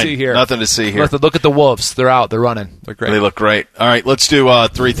 Nothing to see here. Nothing to see here. Look at the wolves. They're out. They're running. They're great. They look great. All right, let's do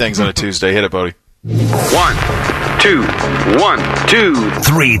 3 things on a Tuesday. Hit it, Bodie. 1, 2, 1, 2,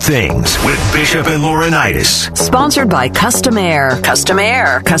 3 things with Bishop and Laurinaitis. Sponsored by Custom Air. Custom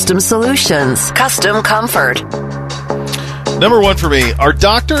Air. Custom Solutions. Custom Comfort. Number 1 for me, are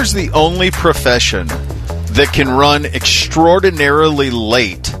doctors the only profession that can run extraordinarily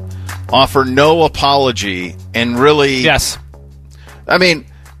late, offer no apology, and really... Yes. I mean,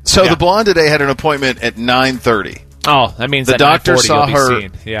 so the blonde today had an appointment at 9:30. Oh, that means the doctor saw her.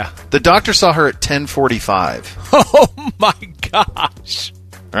 Seen. Yeah, the doctor saw her at 10:45. Oh my gosh!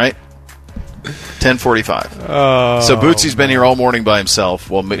 Right, 10:45. Oh, so Bootsy's been here all morning by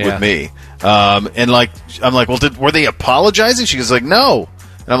himself. Well, with me, and I'm like, well, were they apologizing? She goes like, no,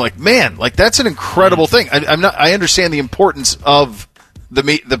 and I'm like, man, like that's an incredible thing. I understand the importance of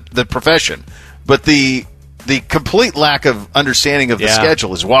the profession, but the complete lack of understanding of the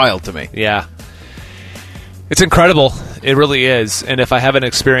schedule is wild to me. Yeah. It's incredible. It really is. And if I haven't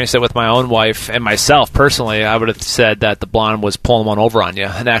experienced it with my own wife and myself personally, I would have said that the blonde was pulling one over on you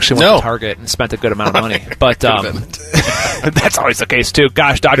and actually went to Target and spent a good amount of money. But that's always the case, too.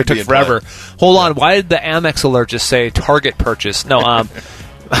 Gosh, doctor took forever. Hold on. Why did the Amex alert just say Target purchase? No,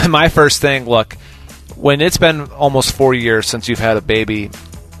 my first thing, look, when it's been almost 4 years since you've had a baby,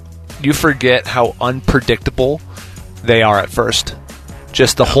 you forget how unpredictable they are at first.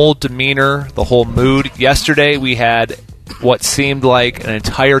 Just the whole demeanor, the whole mood. Yesterday we had what seemed like an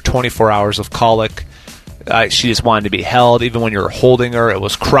entire 24 hours of colic. She just wanted to be held. Even when you were holding her, it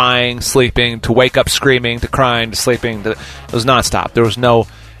was crying, sleeping, to wake up screaming, to crying, to sleeping. It was nonstop. There was no...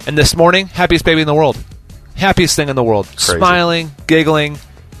 And this morning, happiest baby in the world. Happiest thing in the world. Crazy. Smiling, giggling.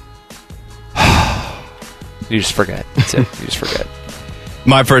 You just forget. That's it. You just forget.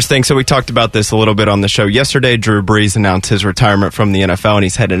 My first thing, so we talked about this a little bit on the show yesterday. Drew Brees announced his retirement from the NFL, and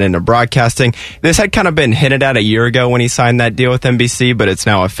he's headed into broadcasting. This had kind of been hinted at a year ago when he signed that deal with NBC, but it's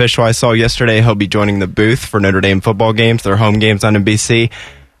now official. I saw yesterday he'll be joining the booth for Notre Dame football games, their home games on NBC.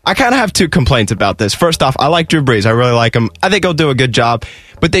 I kind of have 2 complaints about this. First off, I like Drew Brees. I really like him. I think he'll do a good job.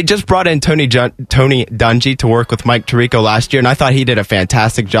 But they just brought in Tony Dungy to work with Mike Tirico last year, and I thought he did a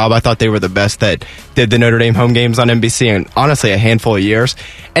fantastic job. I thought they were the best that did the Notre Dame home games on NBC in, honestly, a handful of years.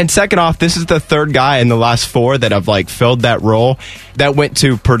 And second off, this is the 3rd guy in the last 4 that have filled that role that went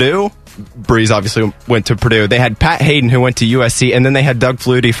to Purdue, Breeze obviously went to Purdue. They had Pat Hayden, who went to USC, and then they had Doug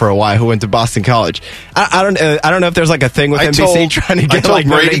Flutie for a while, who went to Boston College. I don't know if there's like a thing with NBC trying to get like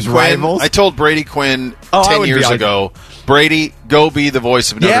Brady rivals. I told Brady Quinn 10 years ago, Brady, go be the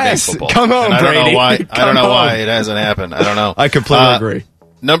voice of Notre Dame football. Come on, and Brady. I don't know why it hasn't happened. I don't know. I completely agree.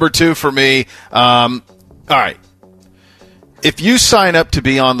 Number 2 for me. All right. If you sign up to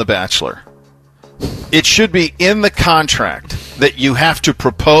be on The Bachelor, it should be in the contract that you have to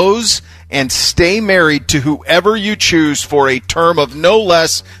propose and stay married to whoever you choose for a term of no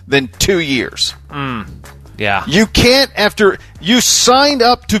less than 2 years. Yeah. You can't, after you signed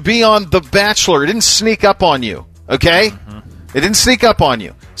up to be on The Bachelor, it didn't sneak up on you, okay? It didn't sneak up on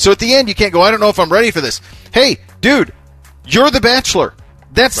you. So at the end, you can't go, I don't know if I'm ready for this. Hey, dude, you're The Bachelor.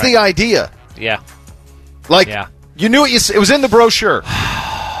 That's the idea. Yeah. You knew it was in the brochure.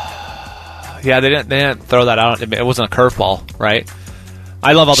 Yeah, they didn't throw that out. It wasn't a curveball, right?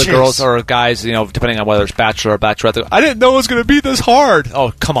 I love all the girls or guys, depending on whether it's Bachelor or Bachelorette. I didn't know it was going to be this hard.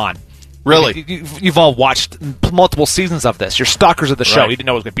 Oh, come on. Really? You've all watched multiple seasons of this. You're stalkers of the show. Right. You didn't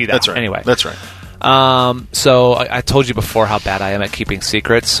know it was going to be that. That's right. Anyway. That's right. So I told you before how bad I am at keeping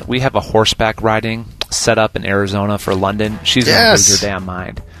secrets. We have a horseback riding set up in Arizona for London. She's going to lose her damn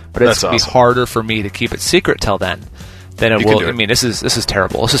mind. But it's going to be harder for me to keep it secret till then than it will. I mean, this is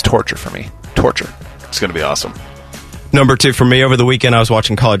terrible. This is torture for me. Torture. It's going to be awesome. Number 2 for me, over the weekend I was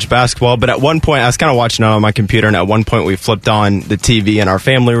watching college basketball, but at one point I was kind of watching it on my computer, and at one point we flipped on the TV in our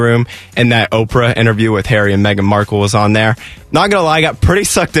family room, and that Oprah interview with Harry and Meghan Markle was on there. Not gonna lie, I got pretty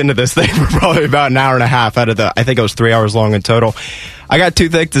sucked into this thing for probably about an hour and a half out of I think it was 3 hours long in total. I got 2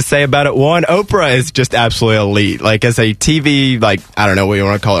 things to say about it. One, Oprah is just absolutely elite. Like, as a TV, I don't know what you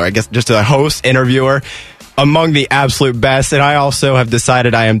want to call her, I guess just a host, interviewer, among the absolute best. And I also have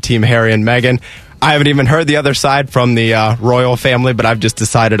decided I am Team Harry and Meghan. I haven't even heard the other side from the royal family, but I've just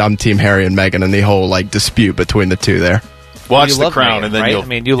decided I'm Team Harry and Meghan and the whole dispute between the two there. Watch The Crown, Meghan, and then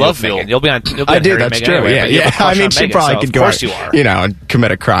right? You love Meghan. You'll be on. I do. That's Meghan true. Anyway, yeah. I mean, she Meghan, probably could go, and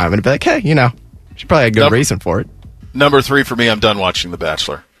commit a crime and be like, hey, she probably had a good reason for it. Number 3 for me, I'm done watching The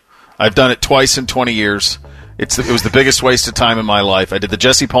Bachelor. I've done it twice in 20 years. It was the biggest waste of time in my life. I did the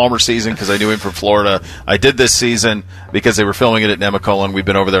Jesse Palmer season because I knew him from Florida. I did this season because they were filming it at Nemacolin. We've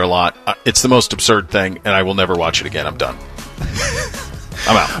been over there a lot. It's the most absurd thing, and I will never watch it again. I'm done.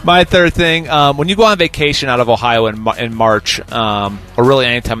 I'm out. My third thing, when you go on vacation out of Ohio in March, or really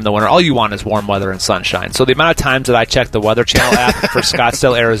any time in the winter, all you want is warm weather and sunshine. So the amount of times that I check the Weather Channel app for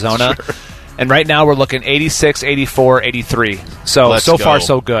Scottsdale, Arizona, and right now we're looking 86, 84, 83. So far,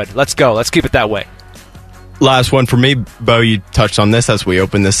 so good. Let's go. Let's keep it that way. Last one for me, Bo, you touched on this as we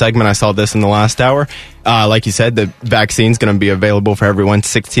opened this segment. I saw this in the last hour. Like you said, the vaccine's going to be available for everyone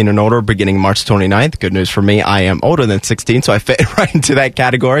 16 and older beginning March 29th. Good news for me, I am older than 16, so I fit right into that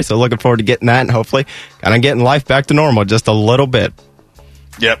category. So looking forward to getting that and hopefully kind of getting life back to normal just a little bit.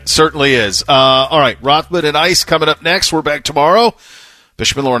 Yep, certainly is. All right, Rothman and Ice coming up next. We're back tomorrow.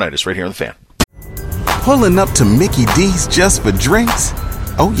 Bishop and Laurinaitis right here on The Fan. Pulling up to Mickey D's just for drinks?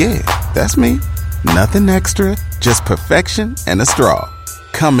 Oh, yeah, that's me. Nothing extra, just perfection and a straw.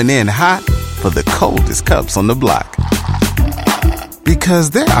 Coming in hot for the coldest cups on the block.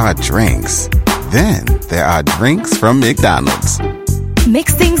 Because there are drinks. Then there are drinks from McDonald's.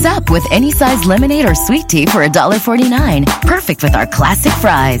 Mix things up with any size lemonade or sweet tea for $1.49. Perfect with our classic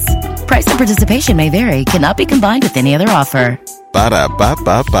fries. Price and participation may vary. Cannot be combined with any other offer.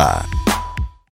 Ba-da-ba-ba-ba.